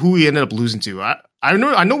remember who we ended up losing to. I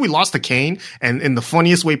know we lost to Kane, and in the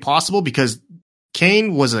funniest way possible, because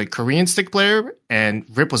Kane was a Korean stick player and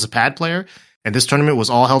Rip was a pad player, and this tournament was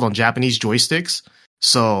all held on Japanese joysticks,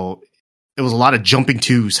 so it was a lot of jumping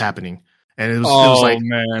twos happening, and it was like,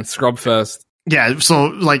 man, scrub fest. Yeah, so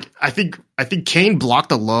like I think Kane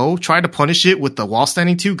blocked a low, tried to punish it with the wall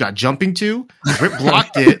standing two, got jumping two. Rip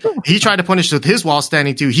blocked it. He tried to punish it with his wall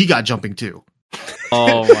standing two. He got jumping two.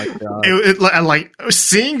 Oh my god! Like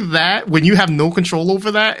seeing that, when you have no control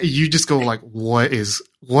over that, you just go like,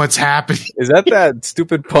 what's happening? Is that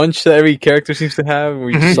stupid punch that every character seems to have?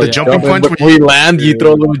 Where you just, the jumping punch when you land, you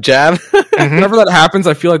throw a little jab. Whenever that happens,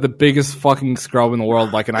 I feel like the biggest fucking scrub in the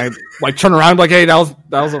world. Like, and I like turn around like, hey, that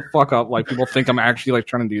was a fuck up. Like, people think I'm actually like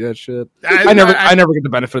trying to do that shit. I never get the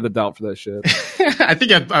benefit of the doubt for that shit. I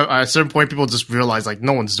think at a certain point, people just realize like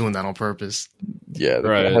no one's doing that on purpose. Yeah,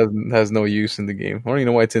 right. Has no use in the game. I don't even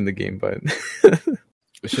know why it's in the game, but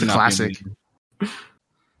it should not classic. Be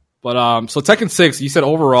but so Tekken 6, you said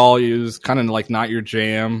overall it was kind of like not your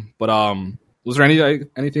jam. But was there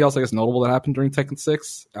anything else I guess notable that happened during Tekken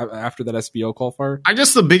 6 after that SBO qualifier? I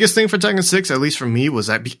guess the biggest thing for Tekken 6, at least for me, was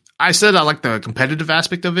that I said I like the competitive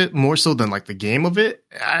aspect of it more so than like the game of it,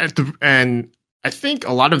 and I think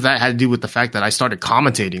a lot of that had to do with the fact that I started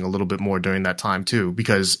commentating a little bit more during that time too,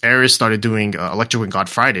 because Aris started doing Electric Wing God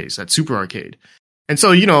Fridays at Super Arcade. And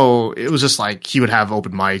so, you know, it was just like he would have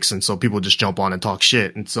open mics, and so people would just jump on and talk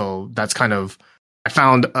shit. And so that's kind of, I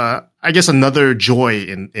found, I guess, another joy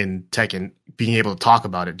in Tekken, being able to talk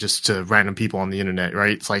about it just to random people on the internet,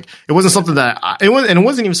 right? It's like, it wasn't something that, it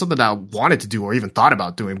wasn't even something that I wanted to do or even thought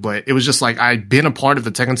about doing, but it was just like, I'd been a part of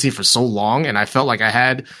the Tekken scene for so long, and I felt like I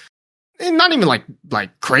had, not even like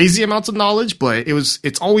crazy amounts of knowledge, but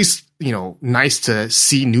it's always, you know, nice to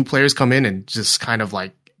see new players come in and just kind of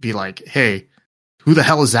like be like, hey, who the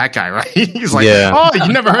hell is that guy, right? He's like, oh,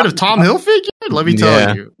 you never heard of Tom Hilfiger? Let me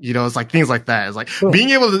tell you. You know, it's like things like that. It's like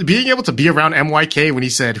being able to be around MYK when he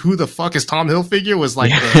said, who the fuck is Tom Hilfiger, was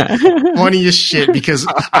like the funniest shit, because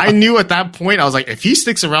I knew at that point, I was like, if he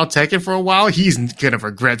sticks around Tekken for a while, he's gonna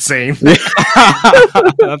regret saying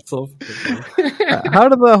that. That's so funny. How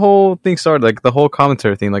did the whole thing start? Like the whole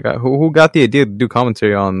commentary thing? Like who got the idea to do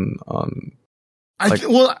commentary on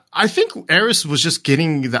I think Aris was just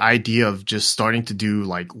getting the idea of just starting to do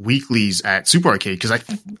like weeklies at Super Arcade, because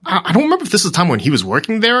I don't remember if this is the time when he was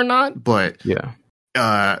working there or not, but yeah,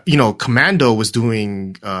 you know, Commando was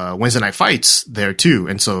doing Wednesday night fights there too,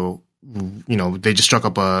 and so you know they just struck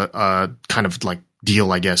up a kind of like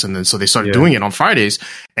deal, I guess, and then so they started doing it on Fridays,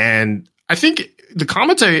 and I think the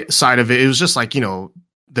commentary side of it was just like, you know,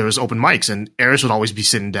 there was open mics, and Aris would always be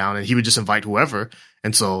sitting down, and he would just invite whoever,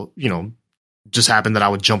 and so, you know, just happened that I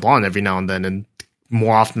would jump on every now and then, and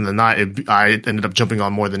more often than not, I ended up jumping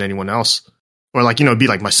on more than anyone else. Or like, you know, it'd be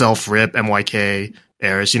like myself, Rip, MYK,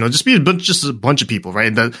 Aris, you know, just a bunch of people, right?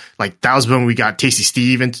 And that was when we got Tasty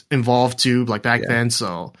Steve involved too, like back then.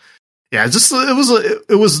 So yeah,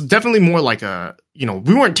 it was definitely more like a, you know,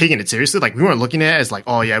 we weren't taking it seriously. Like we weren't looking at it as like,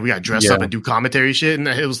 oh yeah, we got to dress up and do commentary shit. And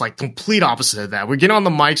it was like complete opposite of that. We're getting on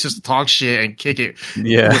the mics just to talk shit and kick it.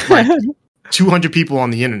 Yeah. With like 200 people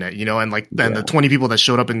on the internet, and the 20 people that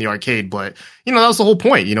showed up in the arcade. But, that was the whole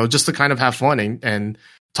point, just to kind of have fun and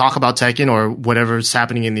talk about Tekken or whatever's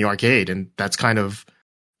happening in the arcade. And that's kind of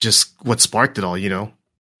just what sparked it all,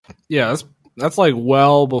 Yeah, that's like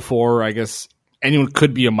well before, I guess, anyone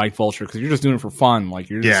could be a Mike Vulture, because you're just doing it for fun. Like,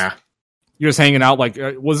 you're just hanging out. Like,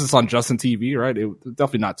 was this on Justin TV, right?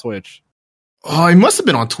 Definitely not Twitch. Oh, it must have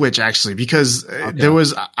been on Twitch, actually, because there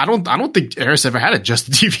was, I don't think Eris ever had a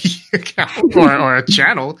Justin TV account or a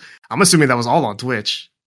channel. I'm assuming that was all on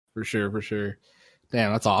Twitch. For sure.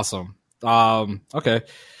 Damn, that's awesome. Okay.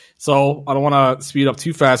 So I don't want to speed up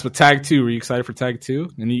too fast, but Tag 2, were you excited for Tag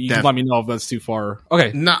 2? And you can let me know if that's too far.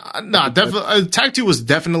 Okay. Definitely. Tag 2 was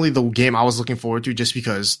definitely the game I was looking forward to, just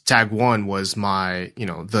because Tag 1 was my,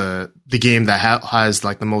 the game that has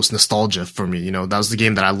like the most nostalgia for me. That was the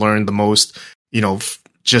game that I learned the most,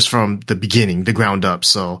 just from the beginning, the ground up.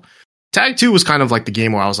 So Tag 2 was kind of like the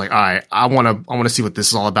game where I was like, all right, I want to see what this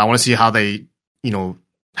is all about. I want to see how they,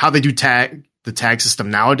 how they do the tag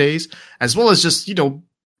system nowadays, as well as just,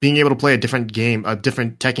 being able to play a different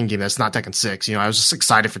Tekken game that's not Tekken 6. I was just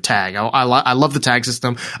excited for tag. I love the tag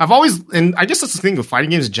system. And I guess that's the thing with fighting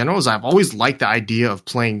games in general, is I've always liked the idea of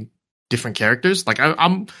playing different characters. Like,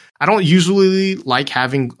 I don't usually like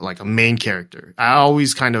having like a main character. I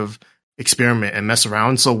always kind of experiment and mess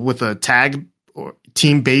around. So with a tag or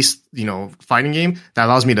team-based, fighting game, that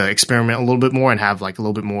allows me to experiment a little bit more and have like a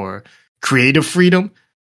little bit more creative freedom,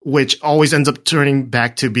 which always ends up turning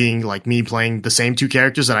back to being like me playing the same two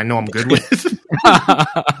characters that I know I'm good with.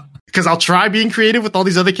 Because I'll try being creative with all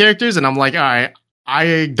these other characters, and I'm like, all right,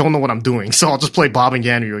 I don't know what I'm doing, so I'll just play Bob and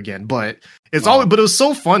Ganryu again. But it was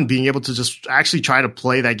so fun being able to just actually try to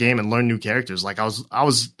play that game and learn new characters. Like,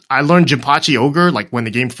 I learned Jinpachi Ogre like when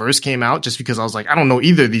the game first came out, just because I was like, I don't know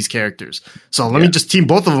either of these characters, so let me just team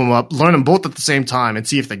both of them up, learn them both at the same time, and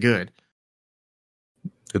see if they're good.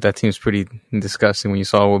 That team's pretty disgusting when you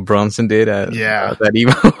saw what Bronson did at that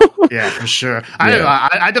Evo. Yeah, for sure. I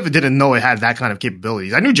definitely didn't know it had that kind of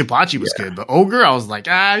capabilities. I knew Jinpachi was good, but Ogre, I was like,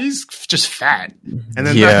 he's just fat. And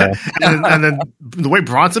then, and then the way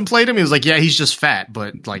Bronson played him, he was like, he's just fat,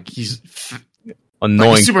 but like he's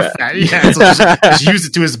annoying, like, super fat. Yeah, so just use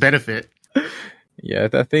it to his benefit. Yeah,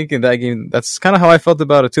 I think in that game, that's kind of how I felt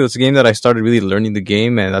about it too. It's a game that I started really learning the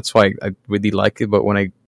game, and that's why I really like it. But when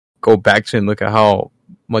I go back to it and look at how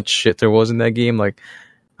much shit there was in that game, like,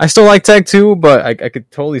 I still like Tag 2, but I could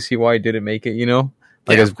totally see why it didn't make it,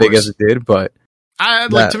 as big as it did. But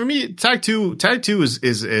to me, Tag 2 is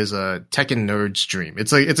a Tekken nerd's dream.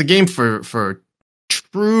 It's a game for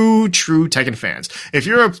true Tekken fans. If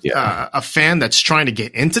you're a fan that's trying to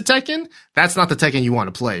get into Tekken, that's not the Tekken you want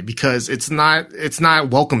to play, because it's not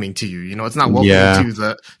welcoming to you. It's not welcoming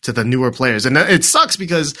to the newer players, and it sucks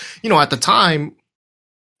because at the time.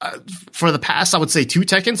 For the past, I would say 2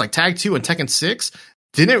 Tekkens, like Tag 2 and Tekken 6,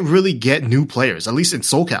 didn't really get new players, at least in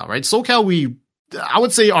SoCal, right? SoCal, I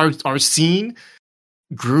would say our scene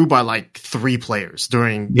grew by like 3 players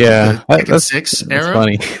during the Tekken 6 era.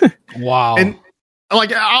 Funny. Wow. And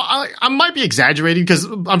like, I might be exaggerating, because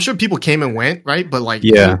I'm sure people came and went, right? But like,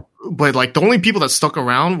 but like the only people that stuck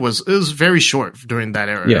around was very short during that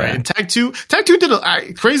era, right? And Tag 2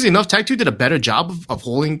 did crazy enough, Tag 2 did a better job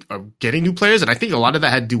of getting new players, and I think a lot of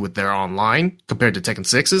that had to do with their online compared to Tekken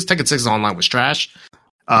 6's. Tekken 6's online was trash.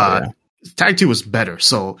 Tag 2 was better,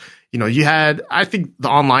 so you had, I think the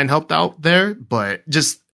online helped out there, but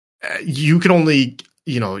just you could only.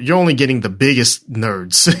 You're only getting the biggest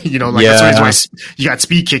nerds. That's the reason why you got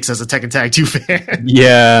speed kicks as a Tekken Tag 2 fan.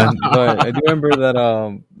 Yeah, but I do remember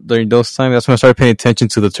that during those times, that's when I started paying attention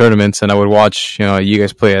to the tournaments, and I would watch you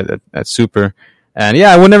guys play at Super. And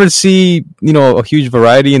I would never see a huge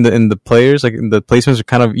variety in the players. Like, the placements are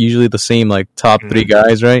kind of usually the same, like top 3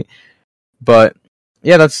 guys, right? But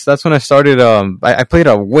that's when I started. I played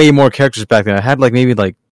way more characters back then. I had like maybe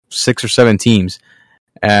like 6 or 7 teams,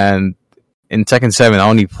 and in Tekken 7, I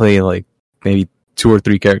only play like maybe 2 or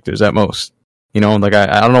 3 characters at most. Like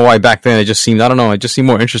I don't know why back then it just seemed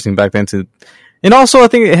more interesting back then too. And also I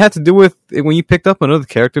think it had to do with when you picked up another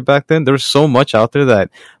character back then, there was so much out there that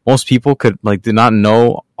most people did not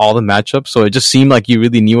know all the matchups. So it just seemed like you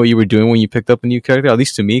really knew what you were doing when you picked up a new character, at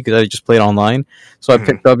least to me, because I just played online. So I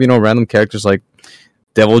picked up, random characters like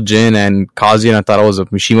Devil Jin and Kazi, and I thought I was a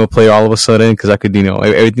Mishima player all of a sudden, because I could,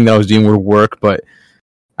 everything that I was doing would work, but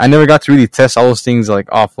I never got to really test all those things like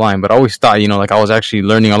offline, but I always thought, like I was actually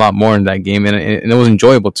learning a lot more in that game, and it was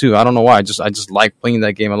enjoyable too. I don't know why. I just like playing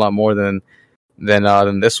that game a lot more than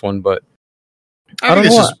this one, but I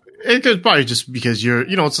think it's probably just because you're,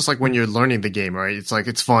 it's just like when you're learning the game, right? It's like,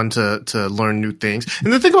 it's fun to learn new things.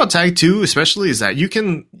 And the thing about Tag 2 especially is that you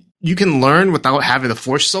can you can learn without having to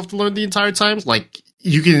force yourself to learn the entire time. Like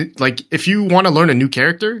you can, like if you want to learn a new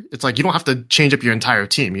character, it's like you don't have to change up your entire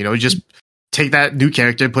team. You know, you just take that new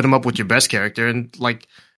character, put him up with your best character, and like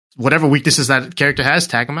whatever weaknesses that character has,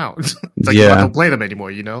 tag them out. It's like you don't play them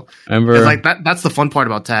anymore. You know, it's like that's the fun part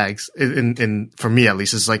about tags. In for me at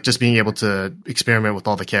least, is like just being able to experiment with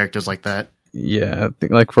all the characters like that. Yeah, I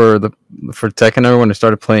think like for Tekken, when I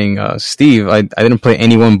started playing Steve, I didn't play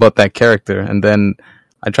anyone but that character, and then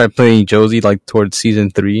I tried playing Josie like towards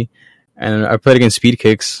season 3, and I played against Speed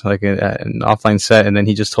Kicks like an offline set, and then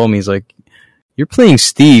he just told me, he's like, "You're playing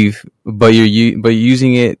Steve, but you're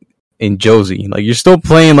using it in Josie. Like you're still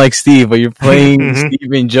playing like Steve, but you're playing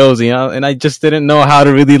Steve in Josie." And I just didn't know how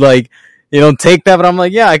to really like take that, but I'm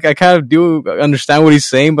like, yeah, I kind of do understand what he's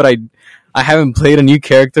saying, but I haven't played a new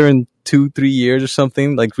character in 2-3 years or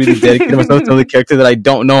something, like really dedicated myself to the character that I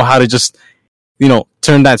don't know how to just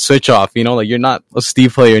turn that switch off. Like you're not a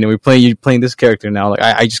Steve player and you're playing this character now. Like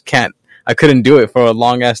I just can't. I couldn't do it for a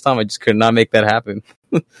long ass time. I just could not make that happen.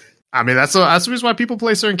 I mean, that's the reason why people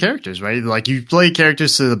play certain characters, right? Like you play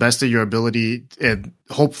characters to the best of your ability and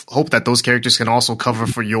hope that those characters can also cover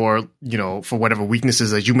for your, for whatever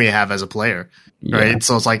weaknesses that you may have as a player, right?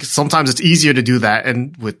 So it's like sometimes it's easier to do that,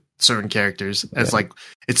 and with certain characters, it's like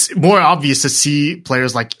it's more obvious to see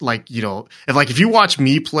players like if you watch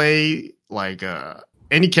me play like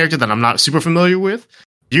any character that I'm not super familiar with,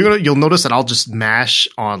 you'll notice that I'll just mash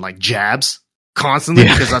on like jabs constantly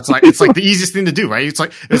because that's like it's like the easiest thing to do, right? It's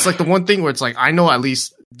like the one thing where it's like I know at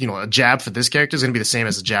least a jab for this character is going to be the same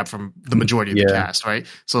as a jab from the majority of the cast, right?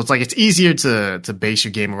 So it's like it's easier to base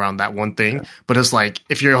your game around that one thing, but it's like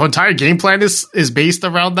if your entire game plan is based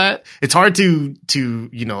around that, it's hard to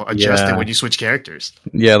adjust it when you switch characters.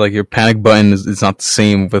 Yeah, like your panic button is not the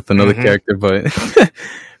same with another character. But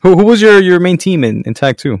who was your main team in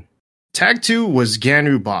Tag 2? Tag 2 was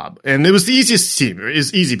Ganryu Bob, and it was the easiest team. It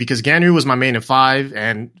was easy because Ganryu was my main in 5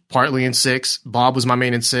 and partly in 6. Bob was my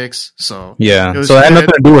main in 6. So so it had nothing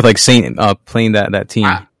to do with like Saint playing that team.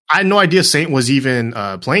 I had no idea Saint was even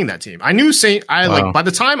playing that team. I knew Saint. Like by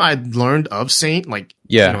the time I learned of Saint, like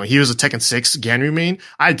he was a Tekken 6 Ganryu main.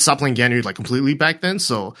 I had stopped playing Ganryu like completely back then.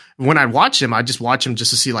 So when I watch him, I just watch him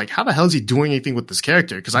just to see like how the hell is he doing anything with this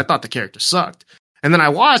character, because I thought the character sucked. And then I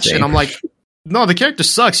watched and I'm like, no, the character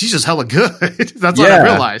sucks. He's just hella good. That's what I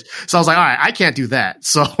realized. So I was like, all right, I can't do that.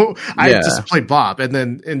 So I just played Bob. And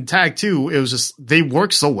then in Tag 2, it was just, they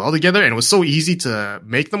worked so well together and it was so easy to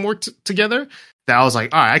make them work together that I was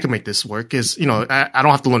like, all right, I can make this work. Because, I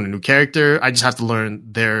don't have to learn a new character. I just have to learn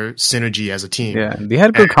their synergy as a team. Yeah, they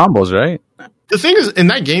had good combos, right? The thing is, in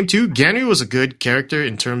that game too, Ganryu was a good character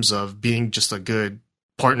in terms of being just a good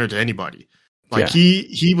partner to anybody. Like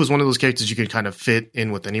he was one of those characters you could kind of fit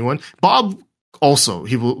in with anyone. Bob also,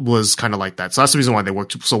 he was kind of like that. So that's the reason why they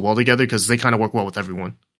worked so well together, because they kind of work well with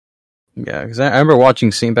everyone. Yeah, because I remember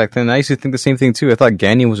watching Saint back then. I used to think the same thing too. I thought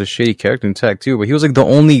Ganyu was a shitty character in Tag 2, but he was like the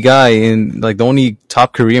only guy like the only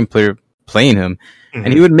top Korean player playing him. Mm-hmm.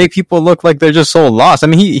 And he would make people look like they're just so lost. I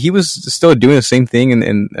mean, he was still doing the same thing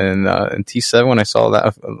in T7 when I saw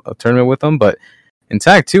that a tournament with him. But in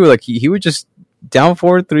Tag 2, like he would just down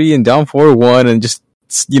 4-3 and down 4-1 and just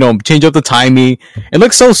change up the timing. It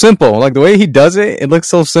looks so simple. Like the way he does it looks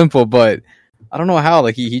so simple, but I don't know how.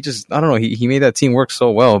 Like he just, I don't know. He made that team work so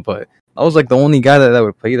well, but I was like the only guy that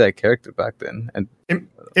would play that character back then. And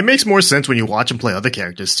it makes more sense when you watch him play other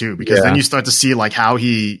characters too, because then you start to see like how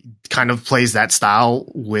he kind of plays that style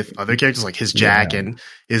with other characters, like his Jack and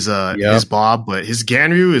his Bob, but his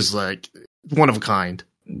Ganryu is like one of a kind.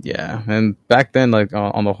 Yeah, and back then, like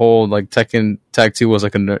on the whole, like Tekken Tag 2 was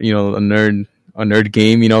like a nerd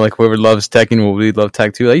game, like whoever loves Tekken will really love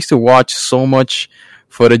Tag 2. I used to watch so much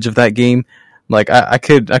footage of that game. Like I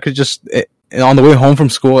could just on the way home from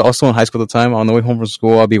school, I was still in high school at the time. On the way home from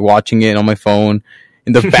school, I'll be watching it on my phone,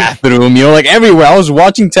 in the bathroom, like everywhere. I was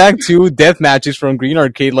watching Tag 2 death matches from Green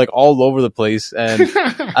Arcade, like all over the place. And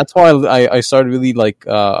that's why I started really like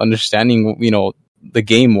understanding, the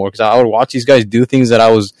game more, because I would watch these guys do things that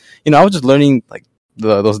I was just learning like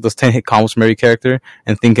those 10-hit combos from every character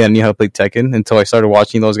and thinking I knew how to play Tekken until I started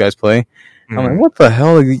watching those guys play. Mm-hmm. I'm like, what the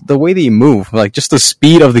hell? Like, the way they move, like just the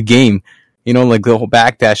speed of the game, like the whole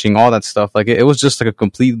backdashing, all that stuff. Like it was just like a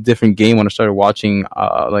completely different game when I started watching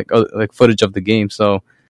like footage of the game. So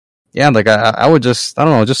yeah, like I would just, I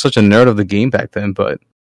don't know, just such a nerd of the game back then. But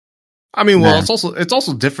I mean, well, it's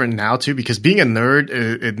also different now too, because being a nerd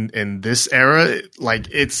in this era, like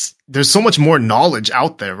there's so much more knowledge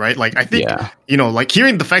out there, right? Like I think, like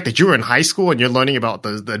hearing the fact that you were in high school and you're learning about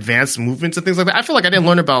the advanced movements and things like that. I feel like I didn't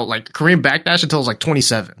learn about like Korean backdash until I was like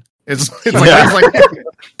 27. It's like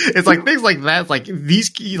It's like things like that. Like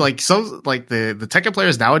these, like so, like the Tekken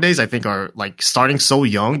players nowadays, I think are like starting so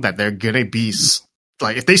young that they're gonna be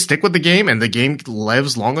like if they stick with the game and the game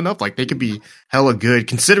lives long enough, like they could be hella good.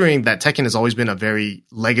 Considering that Tekken has always been a very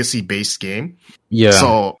legacy based game. Yeah.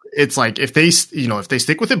 So it's like if they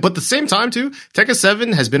stick with it, but at the same time too, Tekken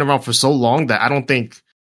 7 has been around for so long that I don't think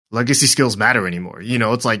legacy skills matter anymore.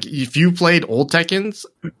 It's like if you played old Tekkens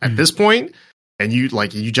at this point. And you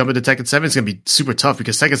jump into Tekken 7, it's gonna be super tough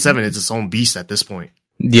because Tekken 7 is its own beast at this point.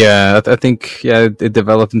 Yeah, I think it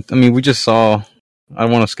developed. I mean, we just saw. I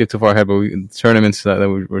don't want to skip too far ahead, but tournaments that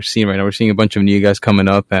we're seeing right now. We're seeing a bunch of new guys coming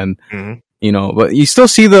up, and but you still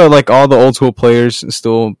see all the old school players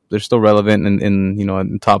they're still relevant in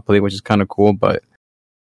in top play, which is kind of cool. But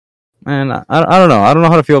man, I don't know. I don't know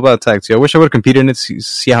how to feel about Tag 2. I wish I would have competed in it to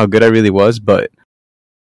see how good I really was, but.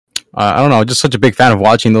 I don't know, just such a big fan of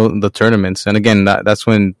watching the tournaments. And again, that's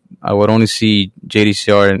when I would only see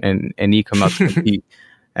JDCR and E come out to compete.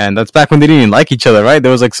 And that's back when they didn't even like each other, right?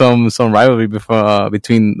 There was like some rivalry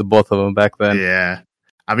between the both of them back then. Yeah.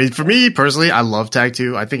 I mean, for me personally, I love Tag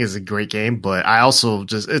 2. I think it's a great game, but I also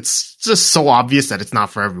it's just so obvious that it's not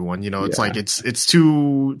for everyone. It's like it's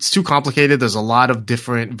too complicated. There's a lot of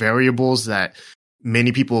different variables that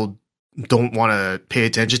many people don't want to pay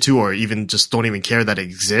attention to, or even just don't even care that it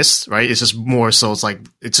exists, right? It's just more so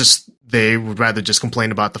it's just they would rather just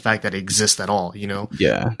complain about the fact that it exists at all,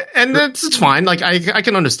 Yeah. And it's fine. Like I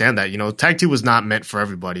can understand that, Tag 2 was not meant for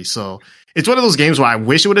everybody. So it's one of those games where I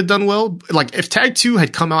wish it would have done well. Like if Tag 2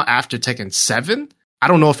 had come out after Tekken 7, I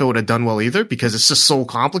don't know if it would have done well either because it's just so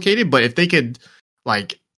complicated. But if they could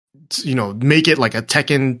make it like a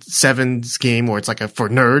Tekken 7's game where it's like for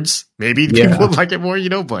nerds, maybe people would like it more,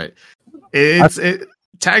 but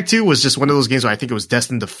Tag 2 was just one of those games where I think it was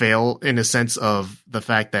destined to fail in a sense of the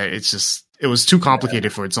fact that it was too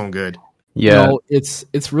complicated for its own good. Yeah. It's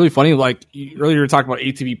really funny. Like earlier you were talking about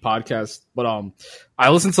ATV podcasts, but I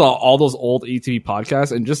listened to all those old ATV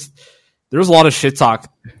podcasts and just there was a lot of shit talk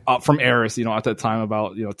from Eris, at that time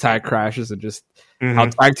about, tag crashes and just how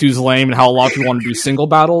Tag 2 is lame and how a lot of people want to do single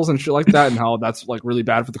battles and shit like that and how that's like really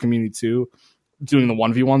bad for the community too, doing the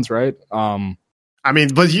 1v1s, right? I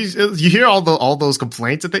mean, but you hear all those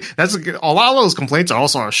complaints. That's a lot of those complaints are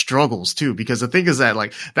also our struggles too, because the thing is that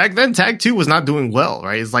like back then Tag 2 was not doing well,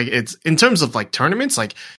 right? It's like it's in terms of like tournaments,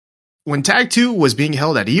 like when Tag 2 was being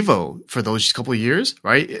held at Evo for those couple of years,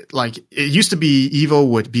 right? It used to be Evo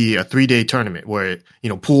would be a 3-day tournament where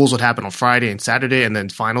pools would happen on Friday and Saturday, and then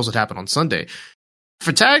finals would happen on Sunday.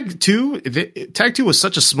 For Tag 2, Tag 2 was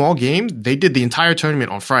such a small game; they did the entire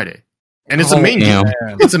tournament on Friday. And it's a main game.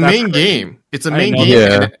 It's a main game. It's a main game.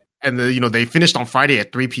 Yeah. And they finished on Friday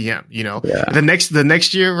at 3 p.m. The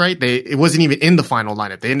next year, right? It wasn't even in the final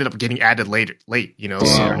lineup. They ended up getting added late.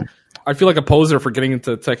 So I feel like a poser for getting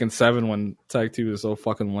into Tekken 7 when Tag 2 is so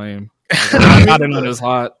fucking lame. Not in it is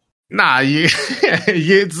hot. Nah, the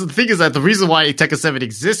thing is that the reason why Tekken 7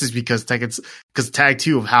 exists is because Tag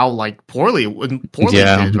 2 of how like poorly it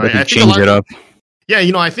did, right? I change it up. Yeah,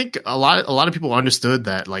 I think a lot of people understood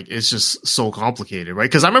that like it's just so complicated, right?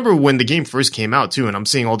 Because I remember when the game first came out too, and I'm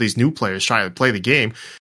seeing all these new players try to play the game,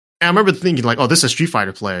 and I remember thinking like, oh, this is a Street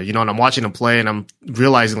Fighter player, and I'm watching him play, and I'm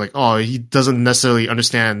realizing like, oh, he doesn't necessarily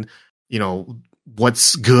understand,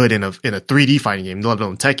 what's good in a 3D fighting game, let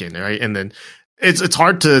alone Tekken, right? And then it's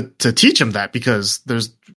hard to teach him that because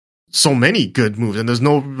there's so many good moves and there's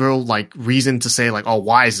no real like reason to say like, oh,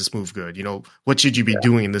 why is this move good? What should you be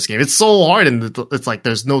doing in this game? It's so hard, and it's like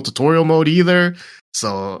there's no tutorial mode either.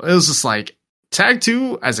 So it was just like Tag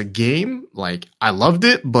 2 as a game, like I loved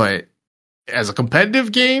it, but as a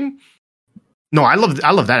competitive game, no, I love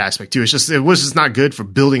that aspect too. It was just not good for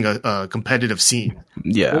building a competitive scene.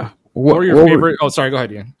 Yeah. What were your favorite? Oh, sorry. Go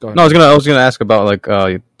ahead, Ian. Go ahead. No, I was gonna ask about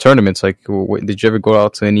like tournaments. Like, did you ever go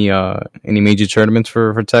out to any major tournaments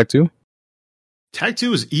for Tag 2? Tag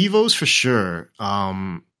 2 is Evos for sure,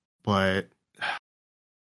 but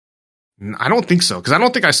I don't think so because I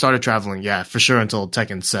don't think I started traveling. Yeah, for sure until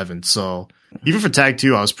Tekken 7. So even for Tag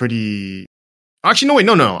 2, I was pretty. Actually, no, wait,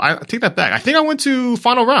 no. I take that back. I think I went to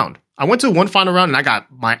final round. I went to one final round and I got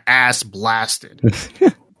my ass blasted.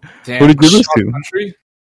 Damn. Who did you lose to? Country?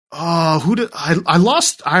 Who did I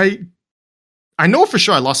lost? I know for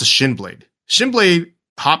sure I lost to Shinblade. Shinblade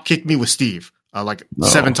hop kicked me with Steve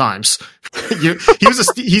 7 times.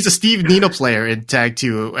 He's a Steve Nina player in Tag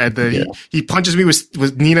 2, and he punches me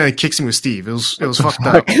with Nina and kicks me with Steve. It was fucked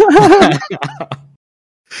up. I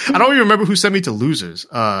don't even remember who sent me to losers.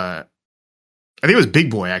 I think it was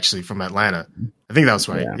Big Boy actually from Atlanta. I think that was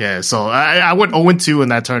right. Yeah. So I went 0-2 in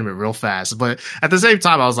that tournament real fast, but at the same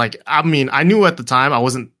time I was like, I mean, I knew at the time I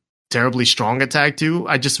wasn't terribly strong at Tag 2.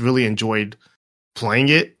 I just really enjoyed playing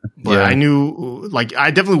it, but I knew like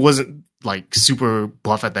I definitely wasn't like super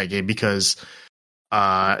buff at that game because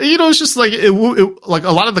it's just like it like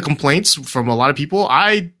a lot of the complaints from a lot of people,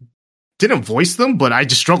 I didn't voice them, but I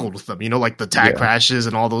just struggled with them, like the tag crashes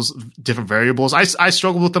and all those different variables. I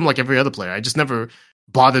struggled with them like every other player. I just never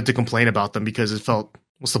bothered to complain about them because it felt,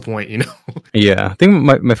 what's the point, Yeah, I think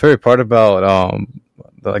my favorite part about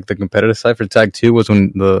the competitive side for Tag 2 was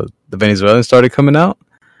when the Venezuelans started coming out.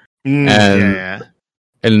 And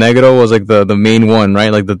El Negro was like the main one,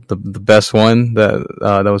 right? Like the best one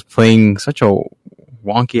that was playing such a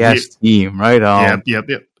wonky ass team, right? Yep.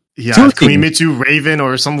 Yeah, Kuimitsu Raven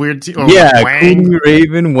or some weird team. Wang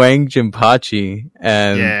Raven, Wang Jinpachi,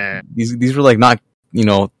 and these were like not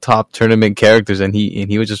top tournament characters, and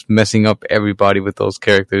he was just messing up everybody with those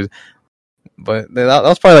characters. But that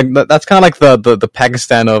was probably like that's kind of like the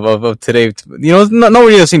Pakistan of today. It's not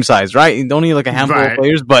really the same size, right? Only like a handful of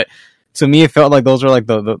players, but to me, it felt like those were like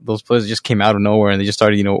those players that just came out of nowhere and they just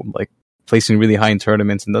started, like placing really high in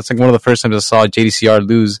tournaments. And that's like one of the first times I saw JDCR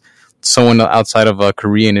lose someone outside of a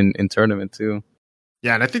Korean in tournament too.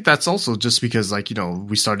 Yeah, and I think that's also just because like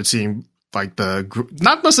we started seeing like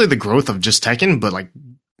not necessarily the growth of just Tekken, but like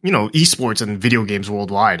esports and video games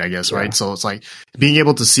worldwide, I guess, right? So it's like being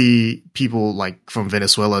able to see people like from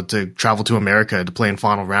Venezuela to travel to America to play in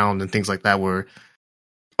final round and things like that were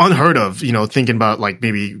unheard of, thinking about like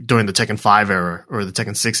maybe during the Tekken 5 era or the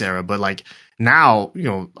Tekken 6 era. But like now,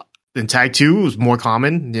 in Tag 2 it was more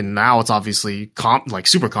common, and now it's obviously like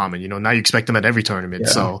super common. Now you expect them at every tournament,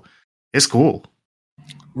 so it's cool.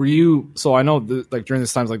 Were you? So I know like during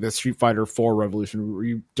this times like the Street Fighter 4 revolution, were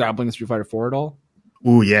you dabbling in Street Fighter 4 at all?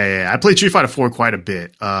 Ooh, yeah. I played Street Fighter 4 quite a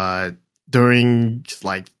bit. During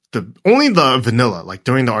like only the vanilla, like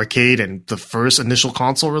during the arcade and the first initial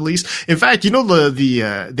console release. In fact, they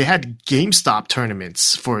had GameStop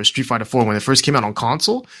tournaments for Street Fighter 4 when it first came out on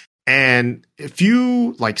console. And if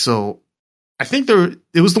you I think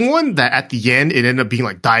it was the one that at the end it ended up being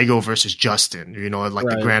like Daigo versus Justin, like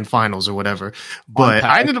the grand finals or whatever. But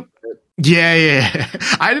I ended up,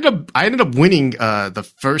 I ended up winning the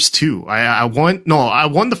first two. I won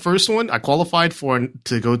the first one. I qualified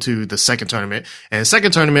to go to the second tournament, and the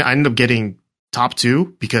second tournament I ended up getting top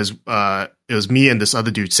 2 because it was me and this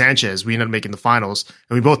other dude Sanchez. We ended up making the finals,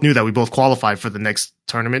 and we both knew that we both qualified for the next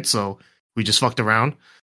tournament, so we just fucked around.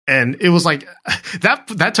 And it was like that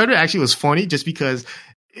tournament actually was funny just because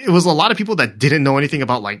it was a lot of people that didn't know anything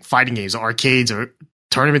about like fighting games or arcades or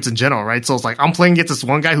tournaments in general, right? So it's like I'm playing against this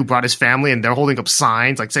one guy who brought his family, and they're holding up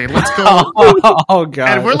signs like saying "Let's go!" Oh god!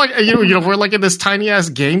 And we're like, we're like in this tiny ass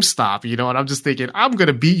GameStop, and I'm just thinking, I'm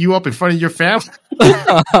gonna beat you up in front of your family.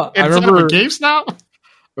 I remember GameStop.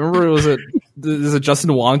 I remember there's a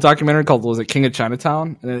Justin Wong documentary called King of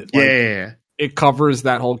Chinatown, and it covers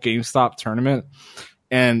that whole GameStop tournament.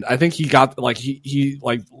 And I think he got like he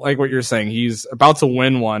like what you're saying. He's about to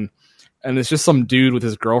win one, and it's just some dude with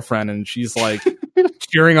his girlfriend, and she's like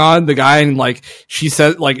cheering on the guy, and like she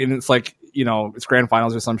says like, and it's like it's grand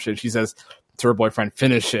finals or some shit. She says to her boyfriend,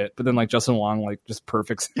 "Finish it," but then like Justin Wong like just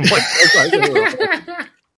perfects him.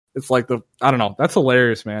 It's like I don't know. That's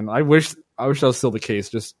hilarious, man. I wish that was still the case.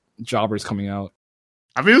 Just jobbers coming out.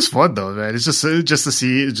 I mean, it was fun though, man. It's just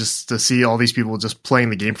to see all these people just playing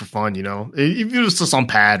the game for fun, Even if it was just on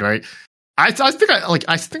pad, right? I think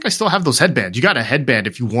I still have those headbands. You got a headband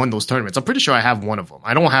if you won those tournaments. I'm pretty sure I have one of them.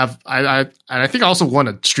 I don't have. And I think I also won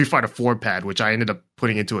a Street Fighter 4 pad, which I ended up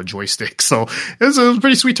putting into a joystick. So it was a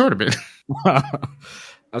pretty sweet tournament.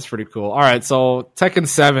 That's pretty cool. All right, so Tekken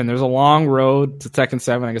 7. There's a long road to Tekken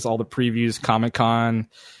 7. I guess all the previews, Comic-Con,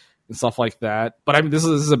 and stuff like that. But I mean, this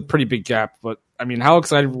is a pretty big gap. But I mean, how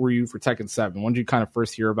excited were you for Tekken 7? When did you kind of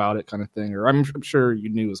first hear about it, kind of thing? Or I'm sure you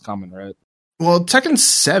knew it was coming, right? Well, Tekken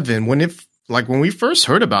 7, when we first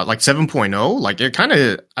heard about like 7.0, like it kind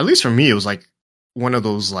of, at least for me, it was like one of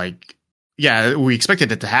those like, yeah, we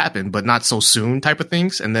expected it to happen, but not so soon type of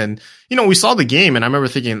things. And then, we saw the game, and I remember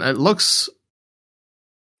thinking it looks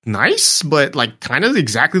nice, but like kind of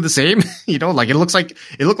exactly the same, like it looked like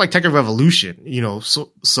Tekken Revolution,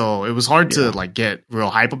 so it was hard to like get real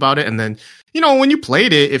hype about it. And then, when you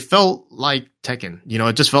played it, it felt like Tekken,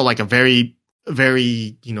 it just felt like a very,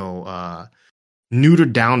 very,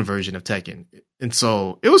 neutered down version of Tekken. And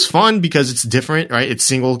so it was fun because it's different, right? It's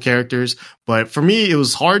single characters. But for me, it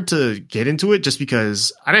was hard to get into it just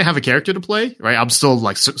because I didn't have a character to play, right? I'm still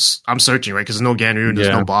like, I'm searching, right? Because there's no Ganryu, there's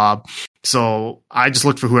no Bob. So I just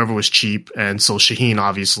looked for whoever was cheap. And so Shaheen,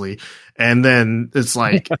 obviously. And then it's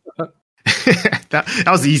like, that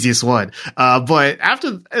was the easiest one. But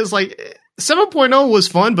after, it was like, 7.0 was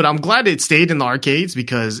fun, but I'm glad it stayed in the arcades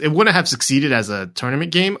because it wouldn't have succeeded as a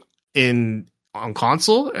tournament game on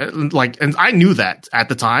console. And I knew that at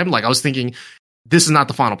the time. Like I was thinking, this is not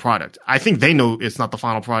the final product. I think they know it's not the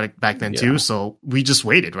final product back then too. So we just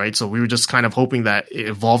waited, right? So we were just kind of hoping that it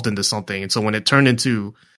evolved into something. And so when it turned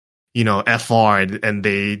into, FR and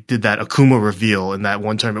they did that Akuma reveal in that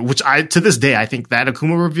one tournament, which to this day, I think that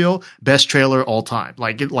Akuma reveal, best trailer all time.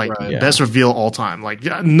 Best reveal all time. Like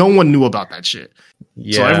no one knew about that shit.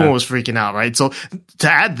 Yeah. So everyone was freaking out, right? So to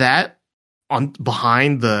add that on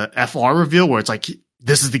behind the FR reveal where it's like,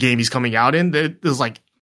 this is the game he's coming out in, it was like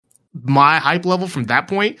my hype level from that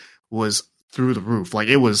point was through the roof. Like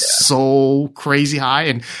it was so crazy high.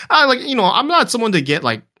 And I'm not someone to get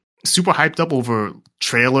like super hyped up over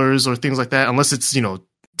trailers or things like that, unless it's,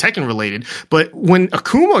 Tekken related. But when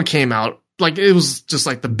Akuma came out, like it was just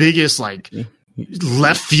like the biggest like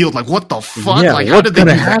left field. Like what the fuck? Yeah, like how did they do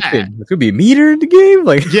happen? It could be a meter in the game.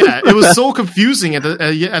 Like it was so confusing at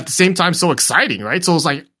the same time, so exciting, right? So it was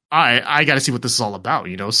like, all right, I got to see what this is all about,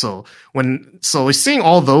 So seeing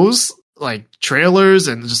all those like trailers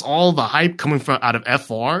and just all the hype coming out of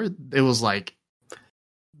FR, it was like,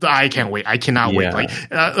 I can't wait. I cannot wait. Like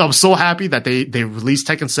I'm so happy that they released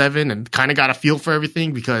Tekken 7 and kind of got a feel for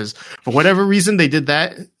everything because for whatever reason they did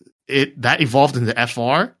that. That evolved into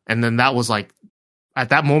FR, and then that was like at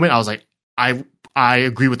that moment I was like, I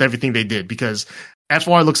agree with everything they did because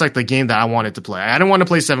FR looks like the game that I wanted to play. I didn't want to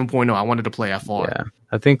play 7.0. I wanted to play FR. Yeah,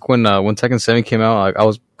 I think when Tekken 7 came out, like, I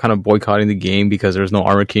was kind of boycotting the game because there was no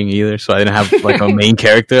Armor King either, so I didn't have like a main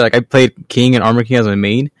character. Like I played King and Armor King as my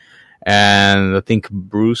main. And I think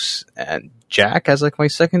Bruce and Jack as like my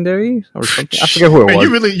secondary or something. I forget who it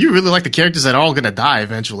was. You really like the characters that are all gonna die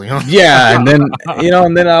eventually, huh? Yeah, and then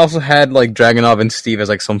and then I also had like Dragunov and Steve as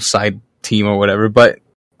like some side team or whatever. But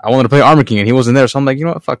I wanted to play Armor King and he wasn't there, so I'm like, you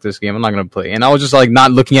know what, fuck this game. I'm not gonna play. And I was just like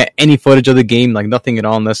not looking at any footage of the game, like nothing at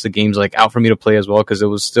all, unless the game's like out for me to play as well, because it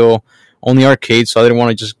was still only arcade, so I didn't want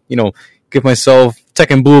to just give myself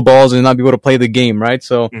Tekken blue balls and not be able to play the game, right?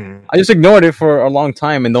 So I just ignored it for a long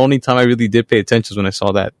time, and the only time I really did pay attention was when I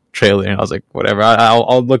saw that trailer, and I was like, whatever,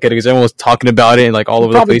 I'll look at it because everyone was talking about it and like all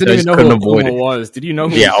over the place. I just couldn't avoid it. Was. Did you know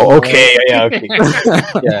who okay.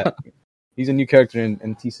 Yeah. He's a new character in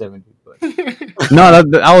T7. But no,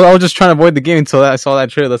 I was just trying to avoid the game until I saw that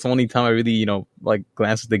trailer. That's the only time I really,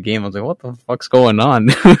 glanced at the game. I was like, what the fuck's going on?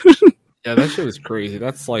 Yeah, that shit was crazy.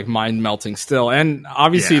 That's like mind melting still. And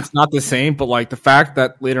obviously it's not the same, but like the fact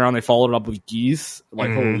that later on they followed it up with Geese,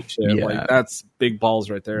 like holy shit, like that's big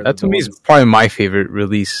balls right there. That to me is probably my favorite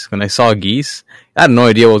release. When I saw Geese, I had no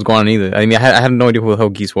idea what was going on either. I mean, I had no idea who the hell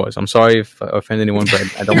Geese was. I'm sorry if I offended anyone,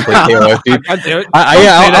 but I don't play KOF, dude. I'm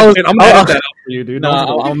gonna edit that out for you, dude.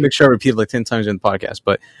 I'll make sure I repeat it like 10 times in the podcast.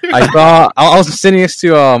 But I was sitting next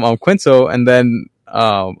to Quinto, and then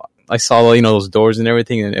I saw those doors and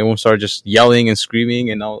everything, and everyone started just yelling and screaming,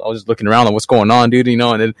 and I was just looking around like, what's going on, dude?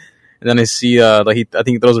 And then I see I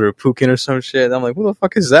think those are Pukin or some shit. And I'm like, who the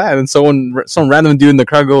fuck is that? And some random dude in the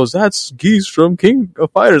crowd goes, that's Geese from King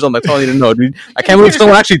of Fighters. I'm like, I didn't know, dude. I can't believe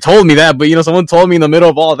someone actually told me that, but someone told me in the middle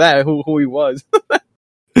of all that who he was.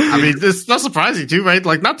 I mean, it's not surprising too, right?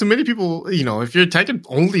 Like, not too many people, if you're a Tekken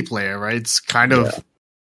only player, right? It's kind of.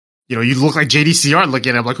 You look like JDCR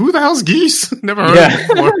looking at him like, who the hell's Geese? Never heard of him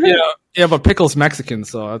before. Yeah, but Pickle's Mexican,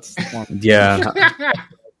 so that's one. Yeah.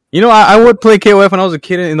 I would play KOF when I was a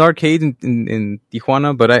kid in the arcade in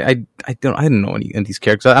Tijuana, but I didn't know any of these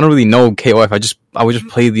characters. I don't really know KOF. I would just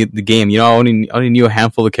play the game. I only knew a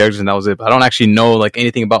handful of characters and that was it. But I don't actually know like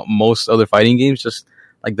anything about most other fighting games, just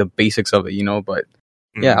like the basics of it, but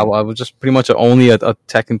yeah, I was just pretty much only a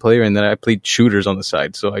Tekken player, and then I played shooters on the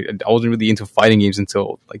side. So I wasn't really into fighting games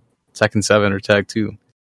until like Tekken 7 or Tag 2.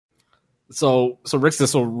 So Rickstah,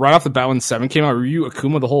 so right off the bat when 7 came out, were you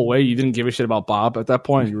Akuma the whole way? You didn't give a shit about Bob at that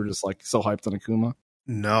point? You were just like so hyped on Akuma?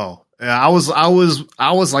 No. I was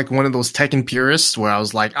like one of those Tekken purists where I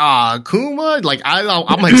was like, Akuma, like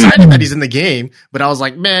I'm excited that he's in the game, but I was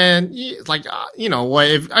like, man, like what,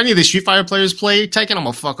 if any of the Street Fighter players play Tekken, I'm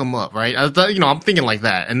gonna fuck them up, right? I'm thinking like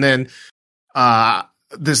that, and then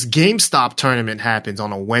this GameStop tournament happens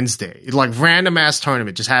on a Wednesday. It's like random ass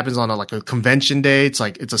tournament, just happens on a convention day. It's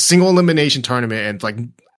like it's a single elimination tournament, and like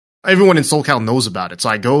everyone in SoCal knows about it. So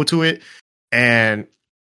I go to it, and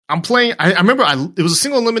I'm playing. I remember it was a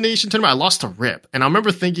single elimination tournament. I lost to Rip, and I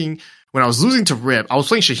remember thinking when I was losing to Rip, I was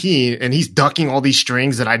playing Shaheen, and he's ducking all these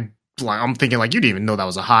strings that I'm thinking like, you didn't even know that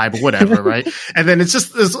was a high, but whatever, right? And then it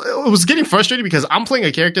was getting frustrating because I'm playing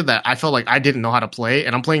a character that I felt like I didn't know how to play,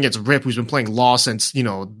 and I'm playing against Rip, who's been playing Law since,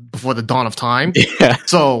 before the dawn of time. Yeah.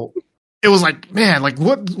 So it was like, man, like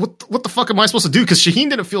what the fuck am I supposed to do? Because Shaheen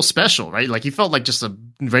didn't feel special, right? Like he felt like just a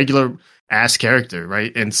regular ass character,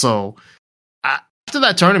 right? And so after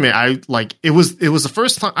that tournament, it was the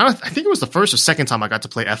first time. I think it was the first or second time I got to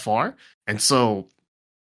play FR, and so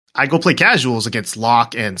I go play casuals against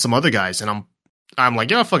Locke and some other guys, and I'm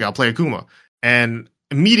like, yeah, fuck it, I'll play Akuma, and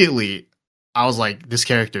immediately I was like, this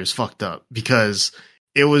character is fucked up because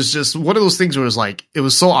it was just one of those things where it was like, it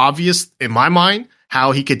was so obvious in my mind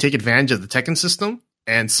how he could take advantage of the Tekken system.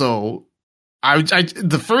 And so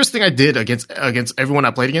the first thing I did against everyone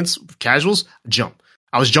I played against, casuals, jump.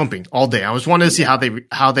 I was jumping all day. I was wanting to see how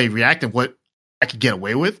they react and what I could get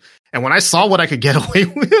away with. And when I saw what I could get away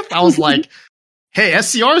with, I was like, hey,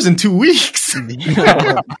 SCR is in 2 weeks.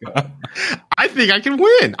 I think I can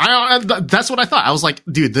win. That's what I thought. I was like,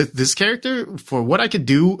 dude, this character, for what I could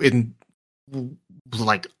do in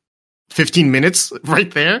like 15 minutes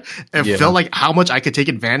right there, it felt like how much I could take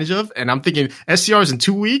advantage of. And I'm thinking SCRs in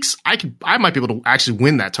 2 weeks, I might be able to actually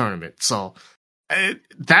win that tournament. So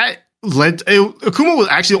that led Akuma was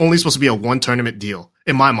actually only supposed to be a one tournament deal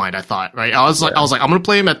in my mind. I thought, right? I was like, I'm going to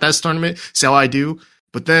play him at this tournament, see how I do.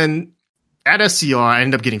 But then at SCR, I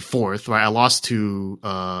ended up getting fourth, right? I lost to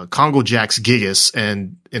Congo Jack's Gigas,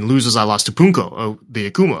 and in losers, I lost to Punko, the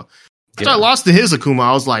Akuma. After I lost to his Akuma,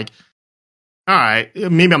 I was like, all right,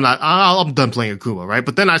 maybe I'm done playing Akuma, right?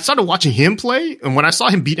 But then I started watching him play, and when I saw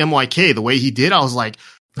him beat MYK the way he did, I was like,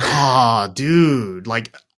 oh, dude,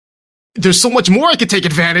 like, there's so much more I could take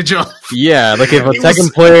advantage of. Yeah, like if a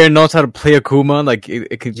Tekken player knows how to play Akuma, like,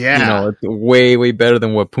 it could, it's way, way better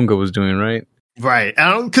than what Punko was doing, right? Right,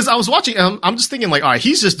 because I was watching. I'm just thinking like, all right,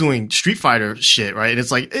 he's just doing Street Fighter shit, right? And it's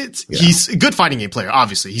like he's a good fighting game player.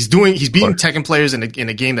 Obviously, he's beating Tekken players in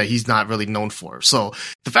a game that he's not really known for. So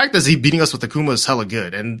the fact that he's beating us with Akuma is hella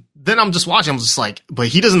good. And then I'm just watching. I'm just like, but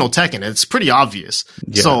he doesn't know Tekken. It's pretty obvious.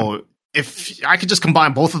 Yeah. So if I could just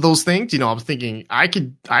combine both of those things, I'm thinking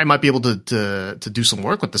I might be able to do some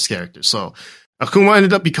work with this character. So Akuma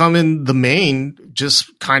ended up becoming the main,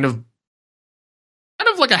 just kind of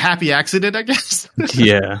like a happy accident, I guess.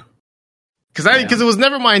 Yeah. Because it was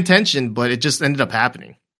never my intention, but it just ended up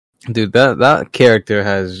happening. Dude, that character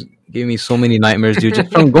has given me so many nightmares, dude.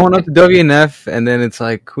 Just from going up to WNF, and then it's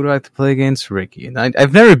like, who do I have to play against? Ricky. And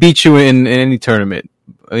I've never beat you in any tournament.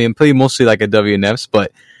 I mean, I play mostly like at WNFs,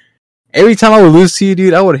 but every time I would lose to you,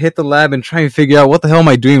 dude, I would hit the lab and try and figure out what the hell am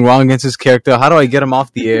I doing wrong against this character? How do I get him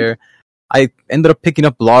off the air? I ended up picking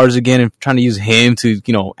up Lars again and trying to use him to,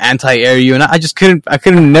 anti-air you. And I just couldn't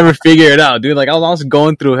never figure it out, dude. Like, I was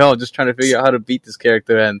going through hell just trying to figure out how to beat this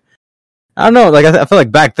character. And I don't know, like, I feel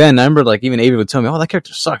like back then, I remember, like, even Avi would tell me, oh, that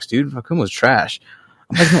character sucks, dude. Akuma was trash.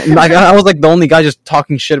 Like, I was, like, the only guy just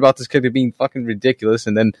talking shit about this character being fucking ridiculous.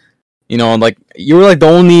 And then, like, you were, like, the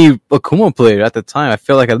only Akuma player at the time. I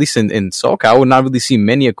feel like, at least in Soka, I would not really see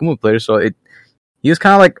many Akuma players. So he was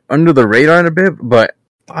kind of, like, under the radar in a bit, but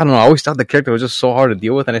I don't know. I always thought the character was just so hard to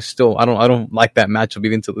deal with, and I don't like that matchup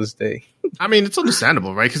even to this day. I mean, it's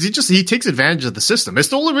understandable, right? Because he takes advantage of the system. It's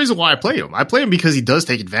the only reason why I play him. I play him because he does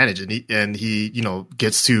take advantage, and he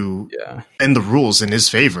gets to end the rules in his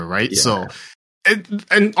favor, right? Yeah. So,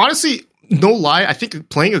 and honestly, no lie, I think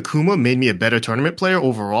playing Akuma made me a better tournament player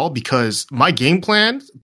overall because my game plan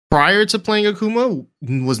prior to playing Akuma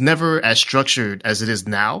was never as structured as it is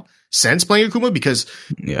now. Since playing Akuma, because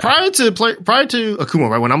prior to Akuma,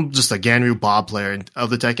 right, when I'm just a Ganryu Bob player of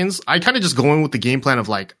the Tekkens, I kind of just go in with the game plan of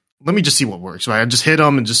like, let me just see what works, right? I just hit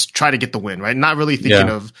them and just try to get the win, right? Not really thinking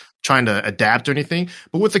of trying to adapt or anything.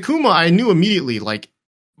 But with Akuma, I knew immediately, like,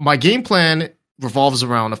 my game plan revolves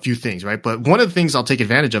around a few things, right? But one of the things I'll take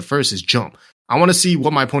advantage of first is jump. I want to see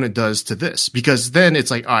what my opponent does to this, because then it's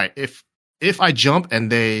like, all right, if I jump and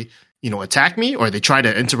they, attack me or they try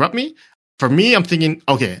to interrupt me, for me, I'm thinking,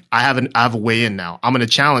 okay, I have a way in now. I'm going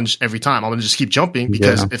to challenge every time. I'm going to just keep jumping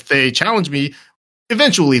because if they challenge me,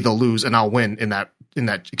 eventually they'll lose and I'll win in that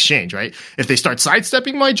exchange, right? If they start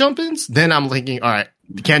sidestepping my jump-ins, then I'm thinking, all right,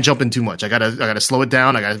 you can't jump in too much. I gotta slow it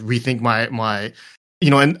down. I gotta rethink my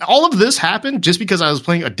and all of this happened just because I was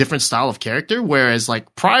playing a different style of character. Whereas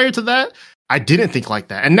like prior to that, I didn't think like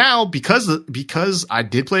that. And now because I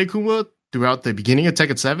did play Akuma throughout the beginning of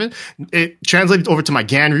Tekken 7, it translated over to my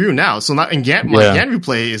Ganryu now. So my Ganryu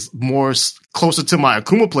play is more closer to my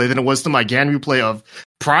Akuma play than it was to my Ganryu play of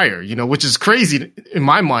prior, which is crazy in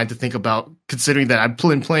my mind to think about, considering that I've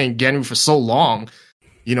been playing Ganryu for so long,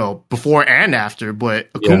 before and after. But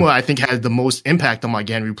Akuma, I think, had the most impact on my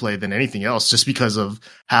Ganryu play than anything else, just because of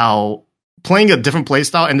how playing a different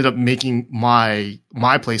playstyle ended up making my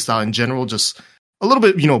playstyle in general just a little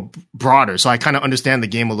bit, broader. So I kind of understand the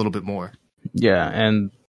game a little bit more. Yeah, and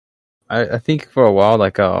I think for a while,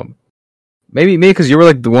 like, maybe because you were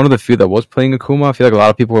like one of the few that was playing Akuma. I feel like a lot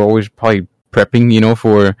of people were always probably prepping,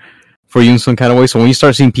 for you in some kind of way. So when you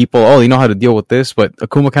start seeing people, oh, you know how to deal with this, but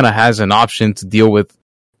Akuma kind of has an option to deal with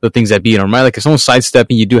the things that beat him, right? Like if someone's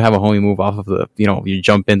sidestepping, you do have a homie move off of the, your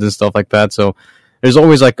jump ins and stuff like that. So there's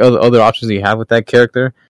always like other options that you have with that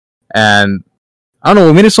character. And I don't know,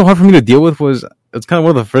 what made it so hard for me to deal with was it's kind of one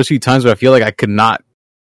of the first few times where I feel like I could not,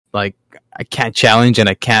 like, I can't challenge and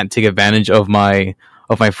I can't take advantage of my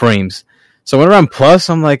frames. So whenever I'm plus,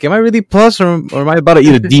 I'm like, am I really plus or am I about to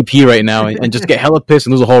eat a DP right now and just get hella pissed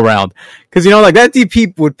and lose a whole round? Because, like that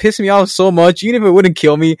DP would piss me off so much, even if it wouldn't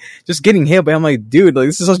kill me, just getting hit. But I'm like, dude, like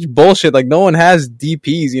this is such bullshit. Like no one has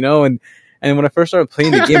DPs, and when I first started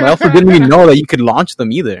playing the game, I also didn't even know that you could launch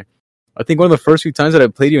them either. I think one of the first few times that I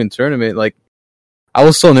played you in tournament, like I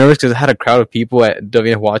was so nervous because I had a crowd of people at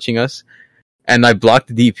WF watching us, and I blocked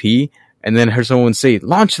the DP. And then I heard someone say,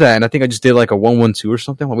 launch that. And I think I just did like a 1-1-2 or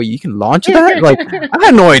something. I'm like, wait, you can launch that? Like, I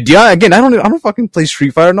had no idea. Again, I don't fucking play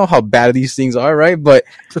Street Fighter. I don't know how bad these things are, right? But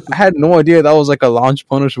I had no idea that was like a launch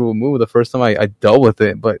punishable move the first time I dealt with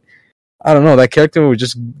it. But I don't know. That character would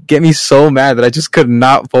just get me so mad that I just could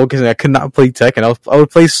not focus and I could not play Tekken. I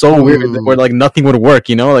would play so weird where like nothing would work,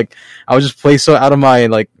 Like I would just play so out of my,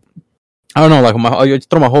 like, I don't know, like I would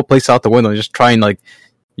throw my whole place out the window and just try and like,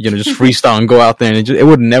 just freestyle and go out there, and it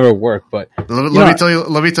would never work. But let me tell you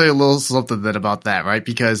a little something then about that, right?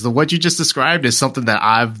 Because what you just described is something that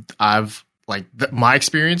I've like my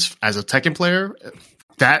experience as a Tekken player.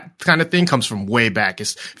 That kind of thing comes from way back.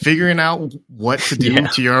 It's figuring out what to do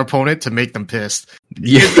to your opponent to make them pissed.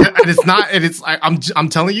 Yeah, I'm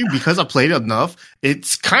telling you, because I played enough.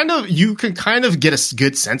 It's you can kind of get a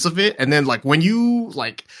good sense of it, and then like when you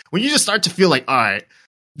just start to feel like, all right.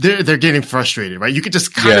 They're getting frustrated, right? You could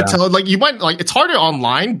just kind of tell, like, you might, like, it's harder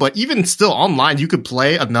online, but even still online, you could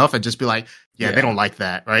play enough and just be like, they don't like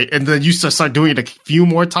that, right? And then you start doing it a few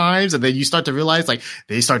more times, and then you start to realize, like,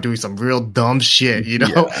 they start doing some real dumb shit,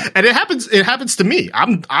 And it happens to me.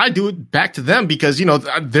 I do it back to them because,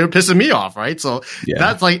 they're pissing me off, right? So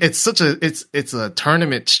that's like, it's a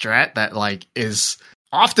tournament strat that, like, is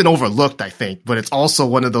often overlooked, I think, but it's also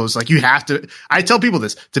one of those, like, I tell people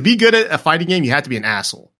this, to be good at a fighting game, you have to be an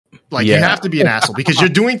asshole. Like, you have to be an asshole because you're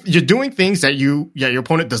doing things that your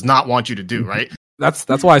opponent does not want you to do, right?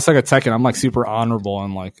 That's why I suck at Tekken. I'm like super honorable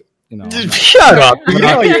and like, shut up.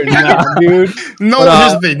 No, you're not, dude. Here's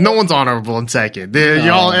the thing. No one's honorable in Tekken.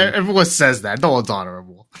 Everyone says that. No one's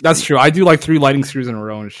honorable. That's true. I do like 3 lightning screws in a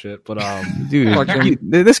row and shit. But dude,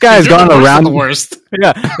 this guy has gone around. The worst.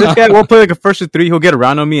 Yeah, this guy will play like a first of 3. He'll get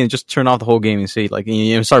around on me and just turn off the whole game and say like,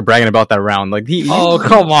 and start bragging about that round. Like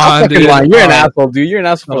come on, dude. You're an asshole, dude. You're an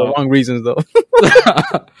asshole for the wrong reasons, though.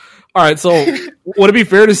 All right, so would it be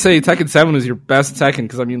fair to say Tekken 7 was your best Tekken?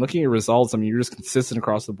 Because, I mean, looking at your results, I mean, you're just consistent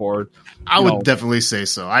across the board. I would definitely say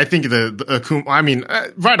so. I think the Akuma, I mean,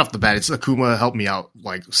 right off the bat, Akuma helped me out,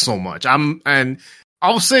 like, so much. And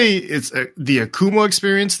I'll say it's the Akuma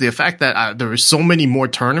experience, the fact that there were so many more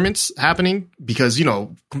tournaments happening because,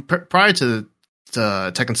 prior to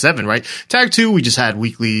Tekken 7, right? Tag 2, we just had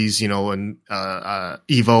weeklies, and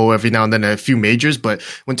Evo every now and then, a few majors. But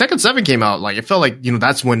when Tekken 7 came out, like, it felt like,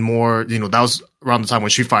 that's when more, that was around the time when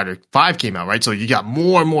Street Fighter 5 came out, right? So you got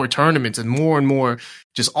more and more tournaments and more,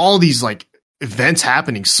 just all these, like, events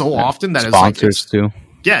happening so often that sponsors too.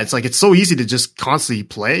 Yeah, it's like, it's so easy to just constantly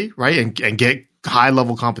play, right? And get high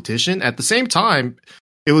level competition. At the same time,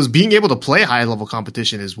 it was being able to play high level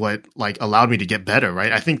competition is what, like, allowed me to get better,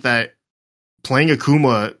 right? I think that playing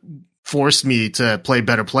Akuma forced me to play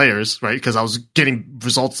better players, right? Because I was getting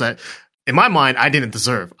results that, in my mind, I didn't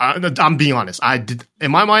deserve. I'm being honest.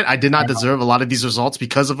 In my mind, I did not deserve a lot of these results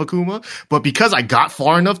because of Akuma, but because I got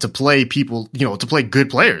far enough to play people, to play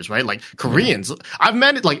good players, right? Like Koreans. I've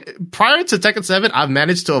managed, like, prior to Tekken 7, I've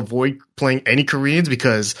managed to avoid playing any Koreans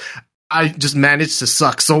because I just managed to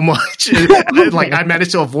suck so much. Like, I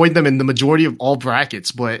managed to avoid them in the majority of all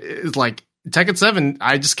brackets, but it's like, Tekken 7,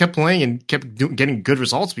 I just kept playing and kept getting good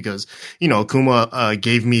results because, Akuma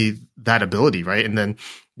gave me that ability, right? And then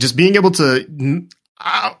just being able to,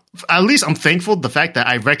 at least I'm thankful the fact that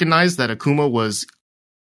I recognized that Akuma was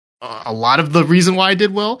a lot of the reason why I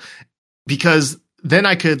did well, because then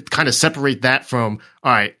I could kind of separate that from,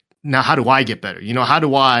 all right, now how do I get better? How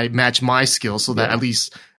do I match my skills so that at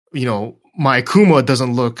least, my Akuma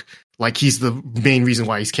doesn't look like he's the main reason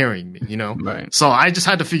why he's carrying me, Right. So I just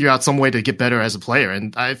had to figure out some way to get better as a player.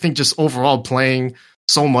 And I think just overall playing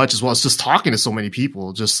so much, as well as just talking to so many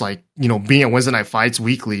people, just like, being at Wednesday Night Fights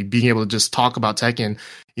weekly, being able to just talk about Tekken,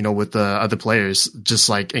 with the other players, just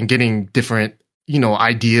like, and getting different,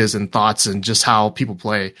 ideas and thoughts and just how people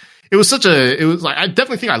play. It was like, I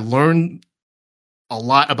definitely think I learned a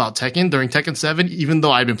lot about Tekken during Tekken 7, even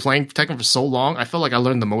though I've been playing Tekken for so long. I felt like I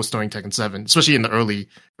learned the most during Tekken 7, especially in the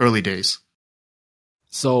early days.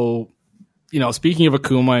 So, speaking of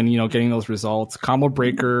Akuma and, getting those results, Combo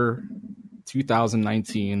Breaker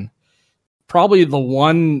 2019, probably the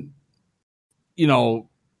one,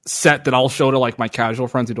 set that I'll show to like my casual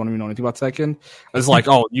friends who don't even know anything about Tekken. It's like,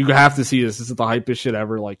 oh, you have to see this. This is the hypest shit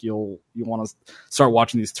ever. Like you want to start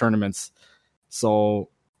watching these tournaments. So,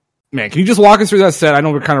 man, can you just walk us through that set? I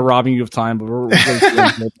know we're kind of robbing you of time, but we're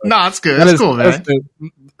no, it's good. That's cool, man.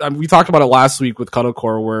 We talked about it last week with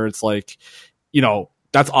Cuddlecore, where it's like,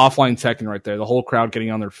 that's offline Tekken right there. The whole crowd getting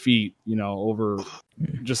on their feet, over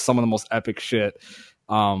just some of the most epic shit.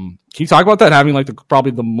 Can you talk about that? Having like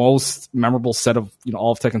probably the most memorable set of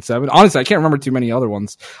all of Tekken 7. Honestly, I can't remember too many other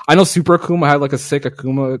ones. I know Super Akuma had like a sick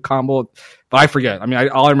Akuma combo, but I forget. I mean,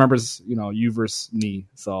 all I remember is you versus Knee.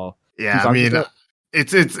 So yeah, I mean,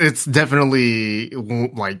 it's definitely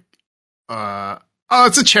like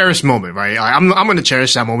it's a cherished moment, right? I'm going to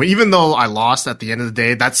cherish that moment, even though I lost at the end of the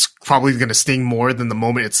day. That's probably going to sting more than the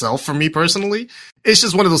moment itself for me personally. It's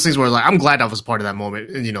just one of those things where like I'm glad I was part of that moment,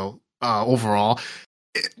 and overall.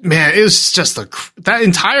 Man, it was just that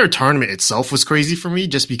entire tournament itself was crazy for me,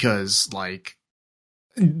 just because like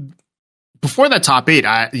before that top 8,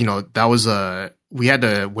 that was we had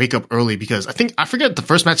to wake up early because I forget the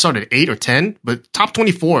first match started at 8 or 10, but top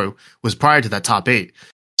 24 was prior to that top 8.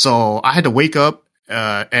 So I had to wake up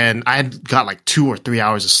and I had got like 2 or 3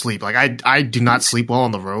 hours of sleep. Like I do not sleep well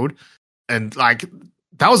on the road, and like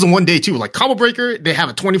that was the one day too. Like Combo Breaker, they have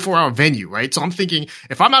a 24-hour venue, right? So I'm thinking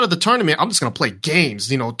if I'm out of the tournament, I'm just gonna play games,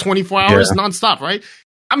 24 hours nonstop, right?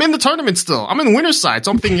 I'm in the tournament still. I'm in the winner's side,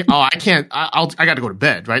 so I'm thinking, oh, I can't. I got to go to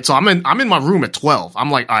bed, right? So I'm in my room at 12. I'm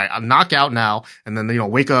like, all right, I'll knock out now, and then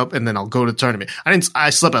wake up, and then I'll go to the tournament. I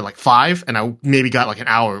slept at like 5, and I maybe got like an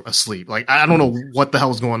hour of sleep. Like I don't know what the hell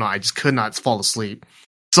was going on. I just could not fall asleep.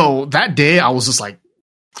 So that day I was just like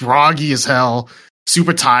groggy as hell,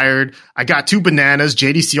 super tired. I got 2 bananas.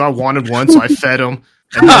 JDCR wanted one, so I fed him,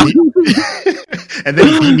 and then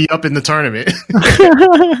he beat me up in the tournament.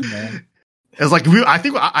 It was like I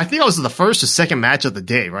think I was the first or second match of the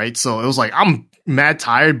day, right? So it was like I'm mad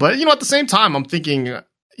tired, but at the same time I'm thinking,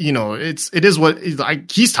 it is what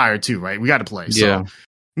he's tired too, right? We got to play. So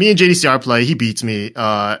me and JDCR play. He beats me,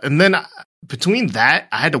 and then between that,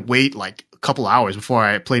 I had to wait like a couple hours before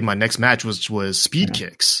I played my next match, which was Speed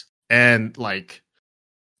Kicks, and like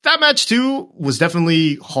that match too was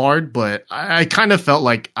definitely hard, but I kind of felt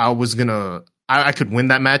like I could win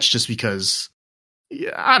that match just because.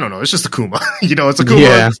 Yeah, I don't know. It's just Akuma. It's Akuma.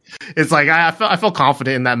 Yeah. It's like I felt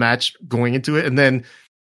confident in that match going into it. And then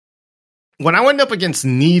when I went up against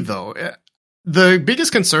Knee, though, the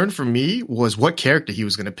biggest concern for me was what character he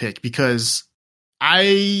was going to pick, because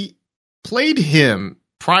I played him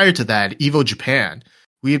prior to that, Evo Japan.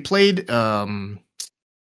 We had played Paul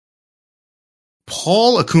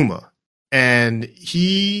Akuma, and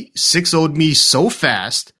he 6-0'd me so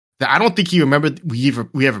fast that I don't think he remembered we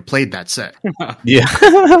ever played that set. Yeah.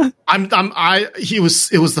 It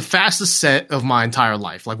was the fastest set of my entire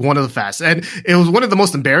life, like one of the fastest. And it was one of the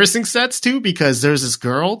most embarrassing sets too, because there's this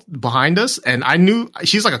girl behind us, and I knew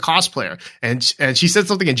she's like a cosplayer, and she said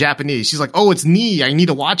something in Japanese. She's like, "Oh, it's Knee. I need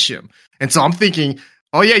to watch him." And so I'm thinking,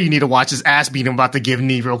 "Oh yeah, you need to watch his ass beat. I'm about to give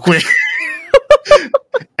Knee real quick."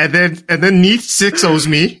 And then Knee 6-0's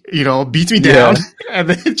me, beats me down. Yeah. And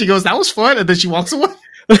then she goes, "That was fun." And then she walks away.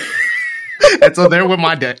 And so there went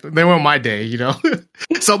my day.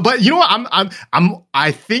 So, but you know what?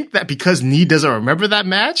 I think that because Knee doesn't remember that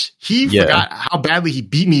match, he forgot how badly he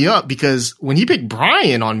beat me up, because when he picked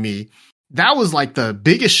Brian on me, that was like the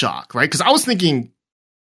biggest shock, right? Because I was thinking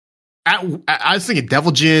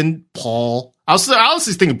Devil Jin, Paul. I was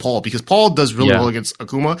just thinking Paul, because Paul does really well against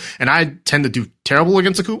Akuma, and I tend to do terrible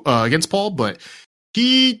against Paul. But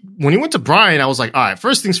when he went to Brian, I was like, all right,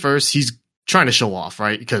 first things first, he's trying to show off,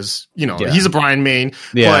 right? Because he's a Brian main.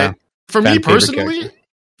 But for me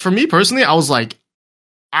personally, I was like,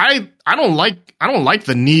 I don't like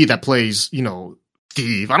the Knee that plays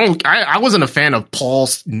Steve. I wasn't a fan of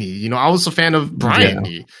Paul's Knee. I was a fan of Brian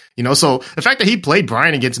Knee. So the fact that he played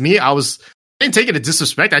Brian against me, I didn't take it as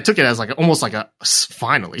disrespect. I took it as like almost like a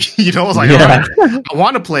finally. I was like, all right, I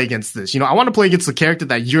want to play against this. I want to play against the character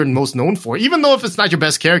that you're most known for, even though if it's not your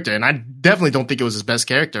best character, and I definitely don't think it was his best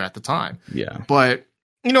character at the time. Yeah. But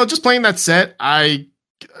just playing that set,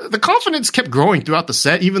 the confidence kept growing throughout the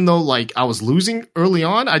set, even though like I was losing early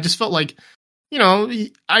on. I just felt like,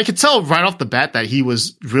 I could tell right off the bat that he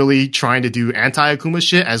was really trying to do anti-Akuma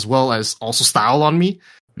shit as well as also style on me.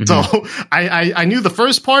 So I knew the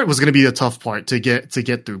first part was going to be a tough part to get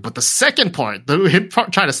through, but the second part, him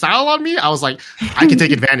trying to style on me, I was like, I can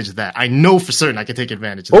take advantage of that. I know for certain I can take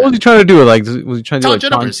advantage of that. What was he trying to do? Like, was he trying to taunt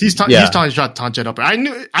jet uppers? He's trying to taunt jet upper. I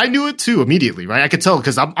knew it too immediately, right? I could tell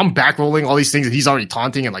because I'm back rolling all these things and he's already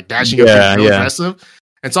taunting and like dashing up real aggressive.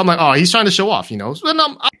 And so I'm like, oh, he's trying to show off, you know.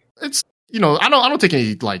 And it's, you know, I don't take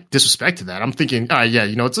any like disrespect to that. I'm thinking, all right, yeah,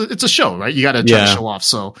 you know, it's a show, right? You got to try to show off.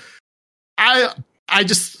 So I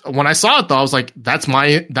just, when I saw it though, I was like, that's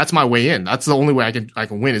my way in. That's the only way I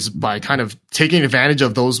can win is by kind of taking advantage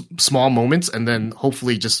of those small moments and then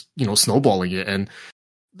hopefully just, you know, snowballing it. And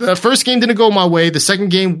the first game didn't go my way. The second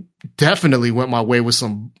game definitely went my way with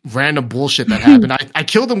some random bullshit that happened. I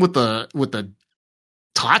killed him with the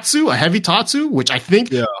Tatsu, a heavy Tatsu, which I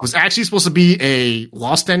think was actually supposed to be a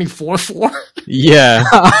while standing 4-4. Yeah.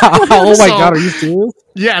 Oh my god, are you serious?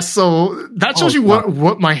 Yeah, so that shows you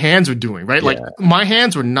what my hands were doing, right? Like my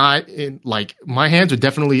hands were not in, like my hands were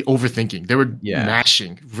definitely overthinking. They were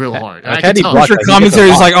mashing real hard. And I could tell. Your commentary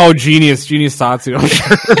is like, oh, genius Tatsu.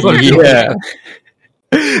 Yeah.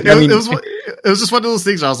 It was just one of those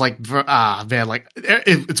things where I was like, man, like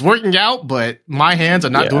it's working out, but my hands are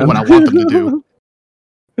not doing what I want them to do.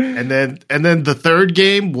 And then the third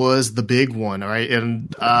game was the big one, all right?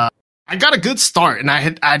 And I got a good start, and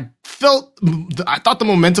I thought the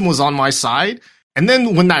momentum was on my side. And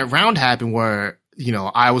then when that round happened, where you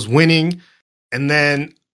know I was winning, and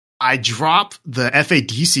then I dropped the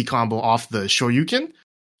FADC combo off the Shoryuken.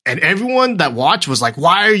 And everyone that watched was like,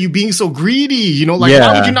 "Why are you being so greedy? You know, like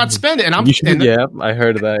why would you not spend it?" And I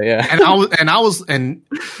heard of that. Yeah,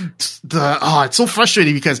 it's so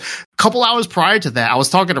frustrating because a couple hours prior to that, I was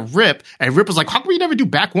talking to Rip, and Rip was like, "How come we never do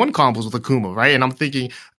back one combos with Akuma?" Right? And I'm thinking,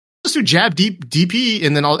 just do jab DP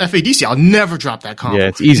and then I'll FADC. I'll never drop that combo. Yeah,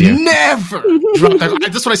 it's easier. Never drop that.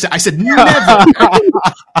 That's what I said. I said never.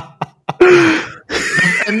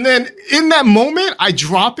 And then in that moment, I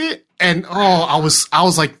drop it. And I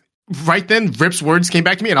was like, right then, Rip's words came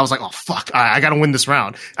back to me, and I was like, oh fuck, I gotta win this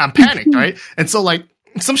round. I'm panicked, right? And so like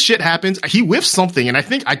some shit happens. He whiffs something, and I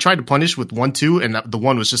think I tried to punish with 1-2, and the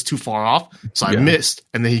one was just too far off, so I missed.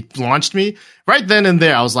 And then he launched me right then and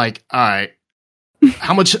there. I was like, all right,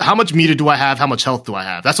 how much meter do I have? How much health do I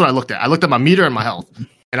have? That's what I looked at. I looked at my meter and my health,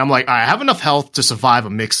 and I'm like, all right, I have enough health to survive a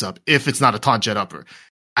mix up if it's not a taunt jet upper.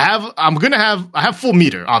 I have full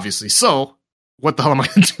meter, obviously, so. What the hell am I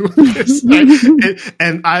going to do with this?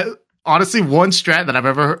 And I honestly, one strat that I've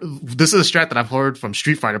ever heard, this is a strat that I've heard from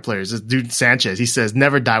Street Fighter players. This dude Sanchez, he says,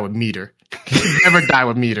 never die with meter. Never die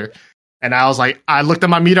with meter. And I was like, I looked at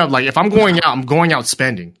my meter. I'm like, if I'm going out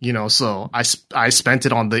spending, you know, so I spent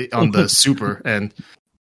it on the super. And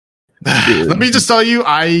let me just tell you,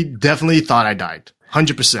 I definitely thought I died.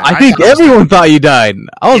 100%. I think everyone thought you died.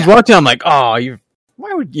 I was watching. I'm like, oh, you're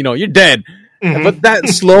dead. Mm-hmm. But that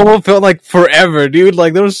slow-mo felt like forever, dude.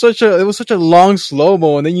 Like it was such a long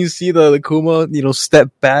slow-mo, and then you see the Kuma, you know,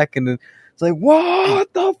 step back, and then it's like,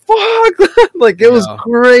 what the fuck? Like it was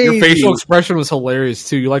crazy. Your facial expression was hilarious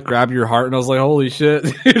too. You like grabbed your heart, and I was like, holy shit,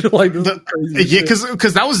 dude. Like this is crazy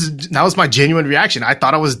because that was my genuine reaction. I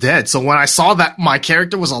thought I was dead. So when I saw that my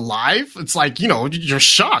character was alive, it's like, you know, you're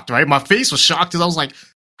shocked, right? My face was shocked because I was like,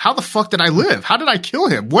 how the fuck did I live? How did I kill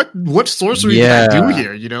him? What sorcery did I do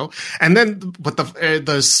here? You know? And then, but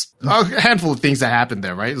there's a handful of things that happened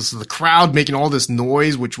there, right? So the crowd making all this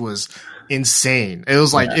noise, which was insane. It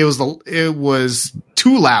was like, it was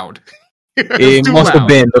too loud. It must have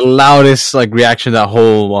been the loudest like reaction that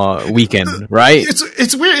whole weekend, right?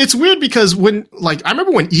 It's weird. It's weird because when like I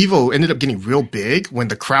remember when Evo ended up getting real big, when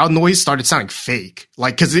the crowd noise started sounding fake,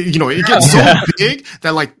 like because it gets so big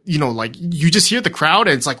that like like you just hear the crowd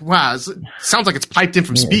and it's like wow, it sounds like it's piped in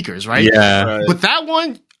from speakers, right? Yeah. Right. But that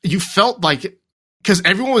one, you felt like because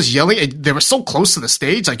everyone was yelling, and they were so close to the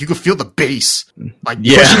stage, like you could feel the bass, like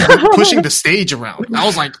pushing the stage around. I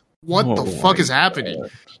was like, what the fuck is happening?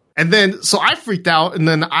 And then, so I freaked out, and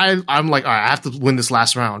then I'm like, all right, I have to win this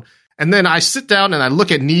last round. And then I sit down and I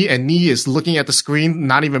look at Nee, and Nee is looking at the screen,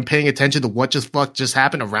 not even paying attention to what just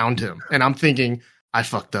happened around him. And I'm thinking, I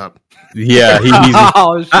fucked up. Yeah,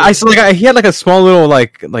 I saw he had like a small little he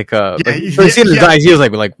was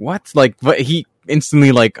like what? Like, but he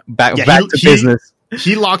instantly like back to business.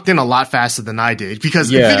 He locked in a lot faster than I did because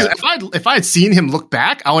if I had seen him look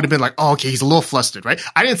back, I would have been like, oh, okay, he's a little flustered, right?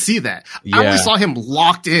 I didn't see that. I only saw him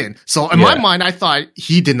locked in. So in my mind, I thought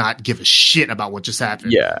he did not give a shit about what just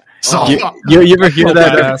happened. Yeah. So you ever hear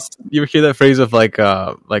that? You ever hear that phrase of like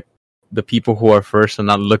the people who are first and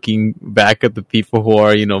not looking back at the people who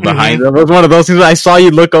are, behind them. It was one of those things where I saw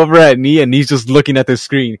you look over at Nee and he's just looking at the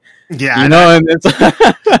screen. Yeah, and it's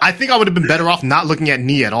I think I would have been better off not looking at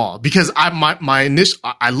Nee at all, because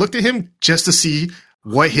I looked at him just to see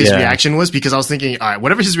what his reaction was, because I was thinking, all right,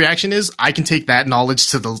 whatever his reaction is, I can take that knowledge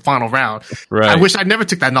to the final round. Right. I wish I never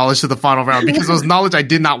took that knowledge to the final round, because it was knowledge I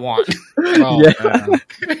did not want.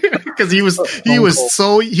 Because he was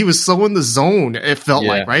so in the zone. It felt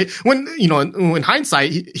like, right, when in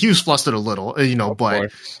hindsight he was flustered a little,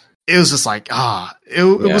 but it was just like, it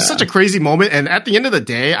was such a crazy moment. And at the end of the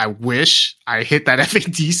day, I wish I hit that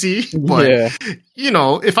FADC. But,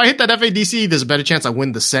 if I hit that FADC, there's a better chance I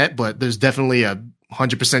win the set. But there's definitely a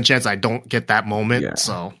 100% chance I don't get that moment. Yeah.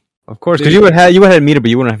 So, of course, because you would have had meter, but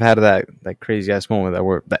you wouldn't have had that crazy ass moment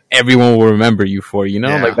that everyone will remember you for.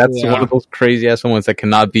 Like that's one of those crazy ass moments that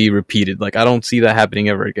cannot be repeated. Like I don't see that happening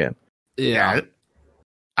ever again. Yeah,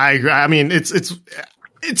 I agree. I mean, it's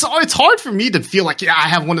hard for me to feel like I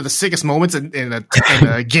have one of the sickest moments in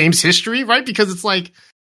a game's history, right? Because it's like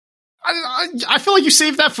I feel like you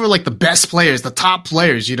save that for like the best players, the top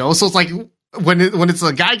players, So it's like when it's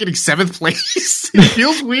a guy getting 7th place, it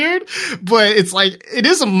feels weird, but it's like it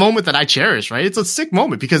is a moment that I cherish, right? It's a sick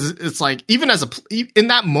moment because it's like even in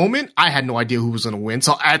that moment, I had no idea who was going to win.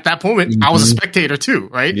 So at that moment, I was a spectator too,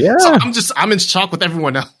 right? Yeah. So I'm in shock with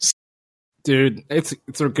everyone else. Dude, it's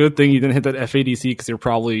a good thing you didn't hit that FADC, because you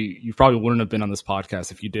probably wouldn't have been on this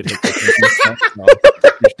podcast if you did hit that.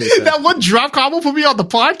 That one drop combo put me on the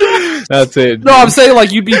podcast. That's it. No, I'm saying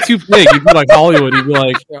like you'd be too big. You'd be like Hollywood. You'd be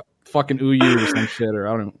like fucking Uyu or some shit, or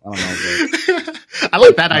I don't know. Bro. I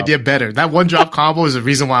like that idea better. That one drop combo is the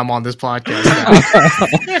reason why I'm on this podcast.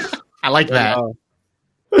 I like that.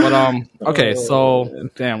 But okay, so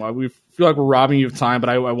damn, we feel like we're robbing you of time, but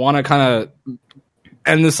I want to kind of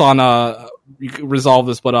end this on you can resolve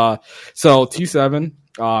this, but so T7,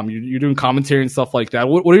 you're doing commentary and stuff like that.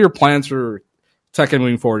 What are your plans for Tekken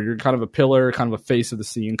moving forward? You're kind of a pillar, kind of a face of the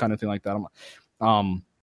scene, kind of thing like that. I'm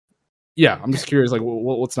just curious, like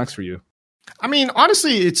what's next for you? I mean,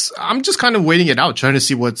 honestly, I'm just kind of waiting it out, trying to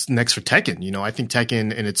see what's next for Tekken. I think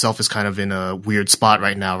Tekken in itself is kind of in a weird spot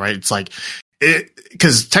right now, right? It's like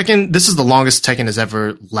because Tekken, this is the longest Tekken has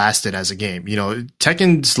ever lasted as a game.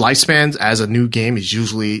 Tekken's lifespans as a new game is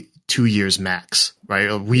usually 2 years max, right?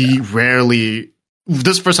 This is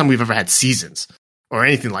the first time we've ever had seasons or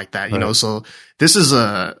anything like that, right. So this is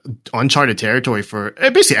a uncharted territory for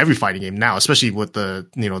basically every fighting game now, especially with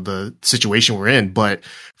the situation we're in. But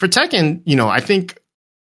for Tekken, I think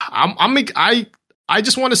I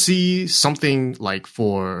just want to see something like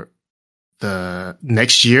for the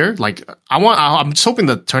next year. Like I'm just hoping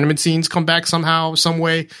the tournament scenes come back somehow, some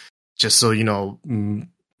way, just so,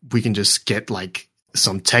 we can just get like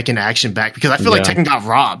some Tekken action back, because I feel like Tekken got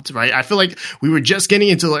robbed, right? I feel like we were just getting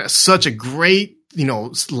into like such a great,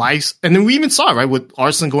 life. And then we even saw, right, with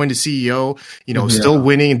Arslan going to CEO, still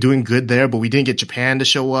winning and doing good there, but we didn't get Japan to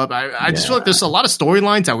show up. I just feel like there's a lot of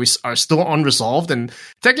storylines that we are still unresolved, and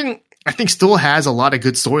Tekken, I think, still has a lot of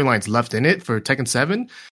good storylines left in it for Tekken 7.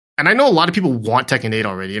 And I know a lot of people want Tekken 8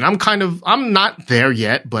 already, and I'm not there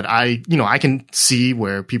yet, but I can see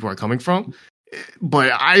where people are coming from.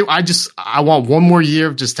 But I want one more year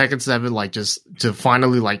of just Tekken 7, like just to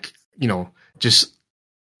finally just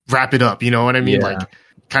wrap it up. You know what I mean? Yeah. Like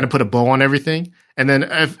kind of put a bow on everything. And then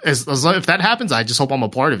if that happens, I just hope I'm a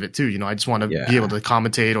part of it too. I just want to be able to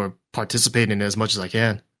commentate or participate in it as much as I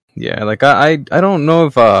can. Yeah, like I don't know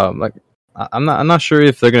if I'm not sure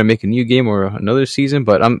if they're gonna make a new game or another season,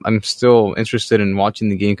 but I'm still interested in watching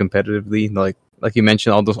the game competitively. Like you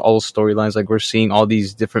mentioned, all those storylines. Like we're seeing all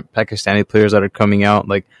these different Pakistani players that are coming out.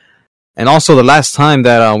 Like, and also the last time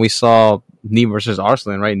that we saw Nee versus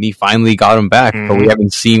Arslan, right? Nee finally got him back, but we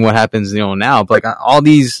haven't seen what happens, now. But like all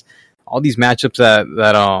these matchups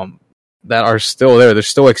that are still there, they're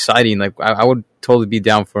still exciting. Like I would totally be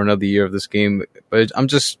down for another year of this game, but I'm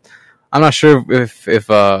not sure if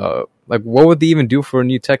like what would they even do for a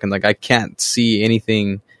new Tekken? Like I can't see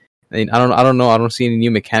anything. I mean, I don't know. I don't see any new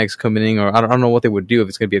mechanics coming in, or I don't know what they would do if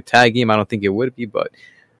it's gonna be a tag game. I don't think it would be, but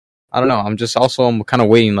I don't know. I'm kind of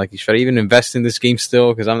waiting. Like, should I even invest in this game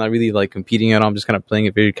still? Because I'm not really like competing at all. I'm just kind of playing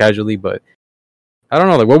it very casually. But I don't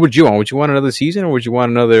know. Like, what would you want? Would you want another season, or would you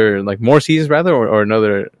want another more seasons rather, or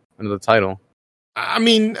another title? I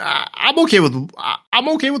mean, I'm okay with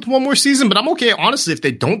one more season, but I'm okay honestly if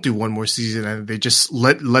they don't do one more season and they just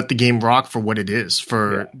let the game rock for what it is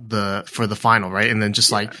for the final, right? And then just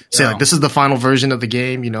say like this is the final version of the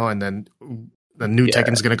game, and then the new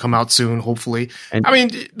Tekken's going to come out soon, hopefully. And I mean,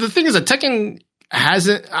 the thing is that Tekken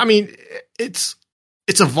hasn't. I mean, it's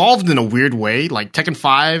it's evolved in a weird way. Like Tekken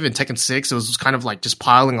 5 and Tekken 6, it was kind of like just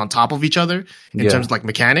piling on top of each other in terms of like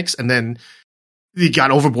mechanics. And then you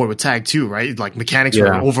got overboard with Tag 2, right? Like mechanics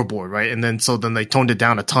were overboard, right? And then they toned it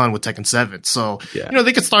down a ton with Tekken 7. So,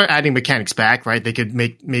 they could start adding mechanics back, right? They could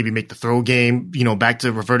maybe make the throw game, back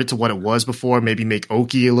to revert it to what it was before, maybe make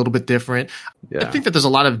Oki a little bit different. Yeah. I think that there's a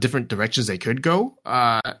lot of different directions they could go.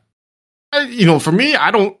 For me,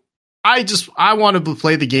 I want to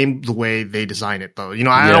play the game the way they design it, though.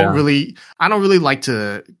 I don't really like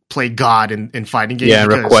to play God in fighting games. Yeah,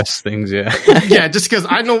 request things. Yeah, yeah, just because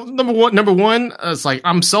I know number one, it's like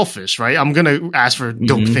I'm selfish, right? I'm gonna ask for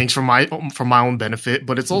dope things for my own benefit,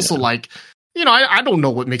 but it's also like, I don't know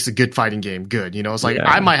what makes a good fighting game good. It's like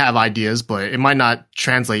I might have ideas, but it might not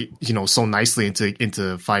translate, so nicely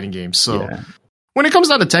into fighting games. So when it comes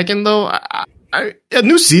down to Tekken, though, a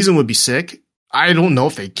new season would be sick. I don't know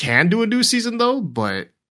if they can do a new season though,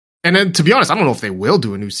 and then to be honest, I don't know if they will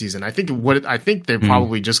do a new season. I think they're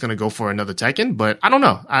probably just going to go for another Tekken, but I don't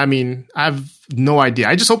know. I mean, I have no idea.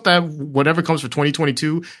 I just hope that whatever comes for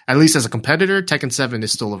 2022, at least as a competitor, Tekken 7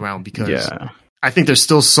 is still around because I think there's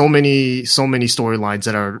still so many storylines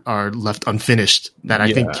that are left unfinished that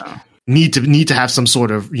I think need to have some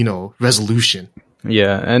sort of, resolution.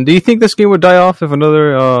 Yeah. And do you think this game would die off if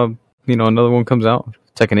another one comes out?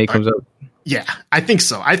 Tekken 8 comes out? Yeah, I think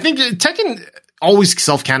so. I think Tekken always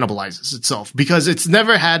self-cannibalizes itself because it's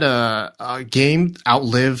never had a game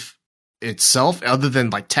outlive itself other than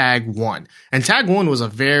like Tag 1. And Tag 1 was a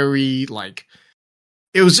very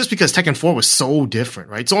it was just because Tekken 4 was so different,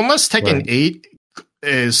 right? So unless Tekken 8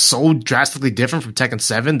 is so drastically different from Tekken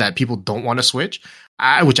 7 that people don't want to switch,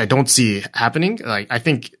 which I don't see happening, I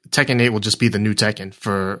think Tekken 8 will just be the new Tekken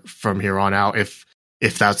from here on out if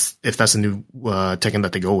that's a new Tekken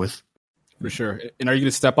that they go with. For sure. And are you going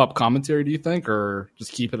to step up commentary, do you think, or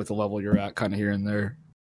just keep it at the level you're at kind of here and there?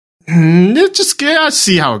 Just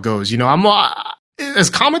see how it goes. I'm as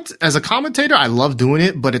a commentator, I love doing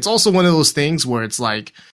it, but it's also one of those things where it's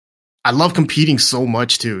like I love competing so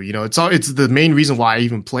much too. It's the main reason why I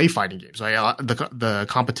even play fighting games, right? The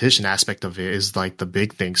competition aspect of it is like the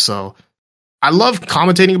big thing. So I love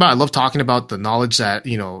commentating about it. I love talking about the knowledge that,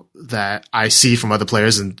 that I see from other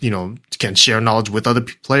players and, can share knowledge with other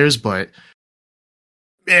players, but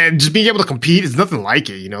man, just being able to compete is nothing like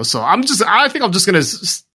it, So I think I'm just going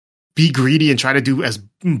to be greedy and try to do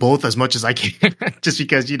both as much as I can just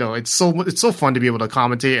because, it's so fun to be able to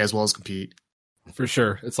commentate as well as compete. For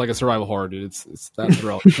sure. It's like a survival horror, dude. It's that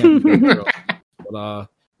thrill. It can't be that thrill. But,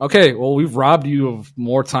 okay, well, we've robbed you of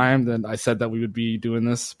more time than I said that we would be doing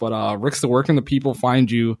this. But Rickstah, where can the people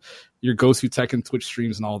find you, your go-to Tekken Twitch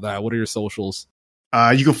streams and all that? What are your socials?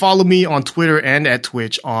 You can follow me on Twitter and at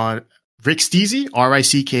Twitch on Ricksteezy,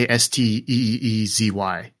 RickSteezy.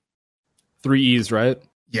 3 E's, right?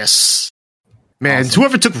 Yes. Man, awesome.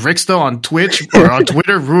 Whoever took Rickstah on Twitch or on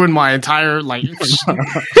Twitter ruined my entire, I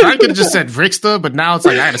could have just said Rickstah, but now it's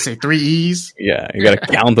I gotta say 3 E's. Yeah, you gotta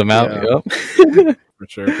count them out. Yep. For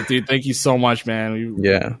sure. But dude, thank you so much, man.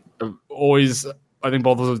 I think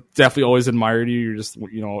both of us definitely always admired you. You're just,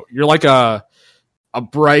 you're like a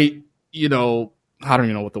bright, I don't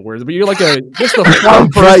even know what the word is, but you're like just a fun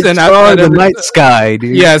person at the night sky,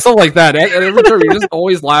 dude. Yeah, something like that. Every time you're just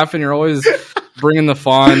always laughing. You're always bringing the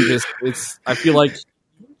fun. I feel like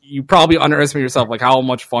you probably underestimate yourself, how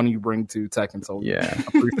much fun you bring to Tekken. So yeah,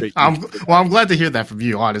 appreciate you. I'm glad to hear that from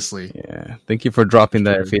you, honestly. Yeah, thank you for dropping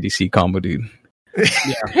that FGC combo, dude.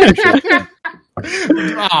 Yeah, sure.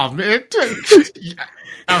 Oh man.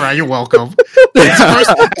 All right, you're welcome. That's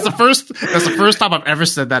the first time I've ever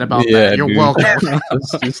said that about that. You're welcome.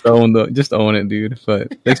 just own it, dude.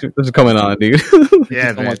 But thanks for coming on, dude.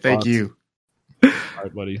 Yeah, man. Thank you. All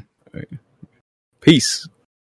right, buddy. All right. Peace.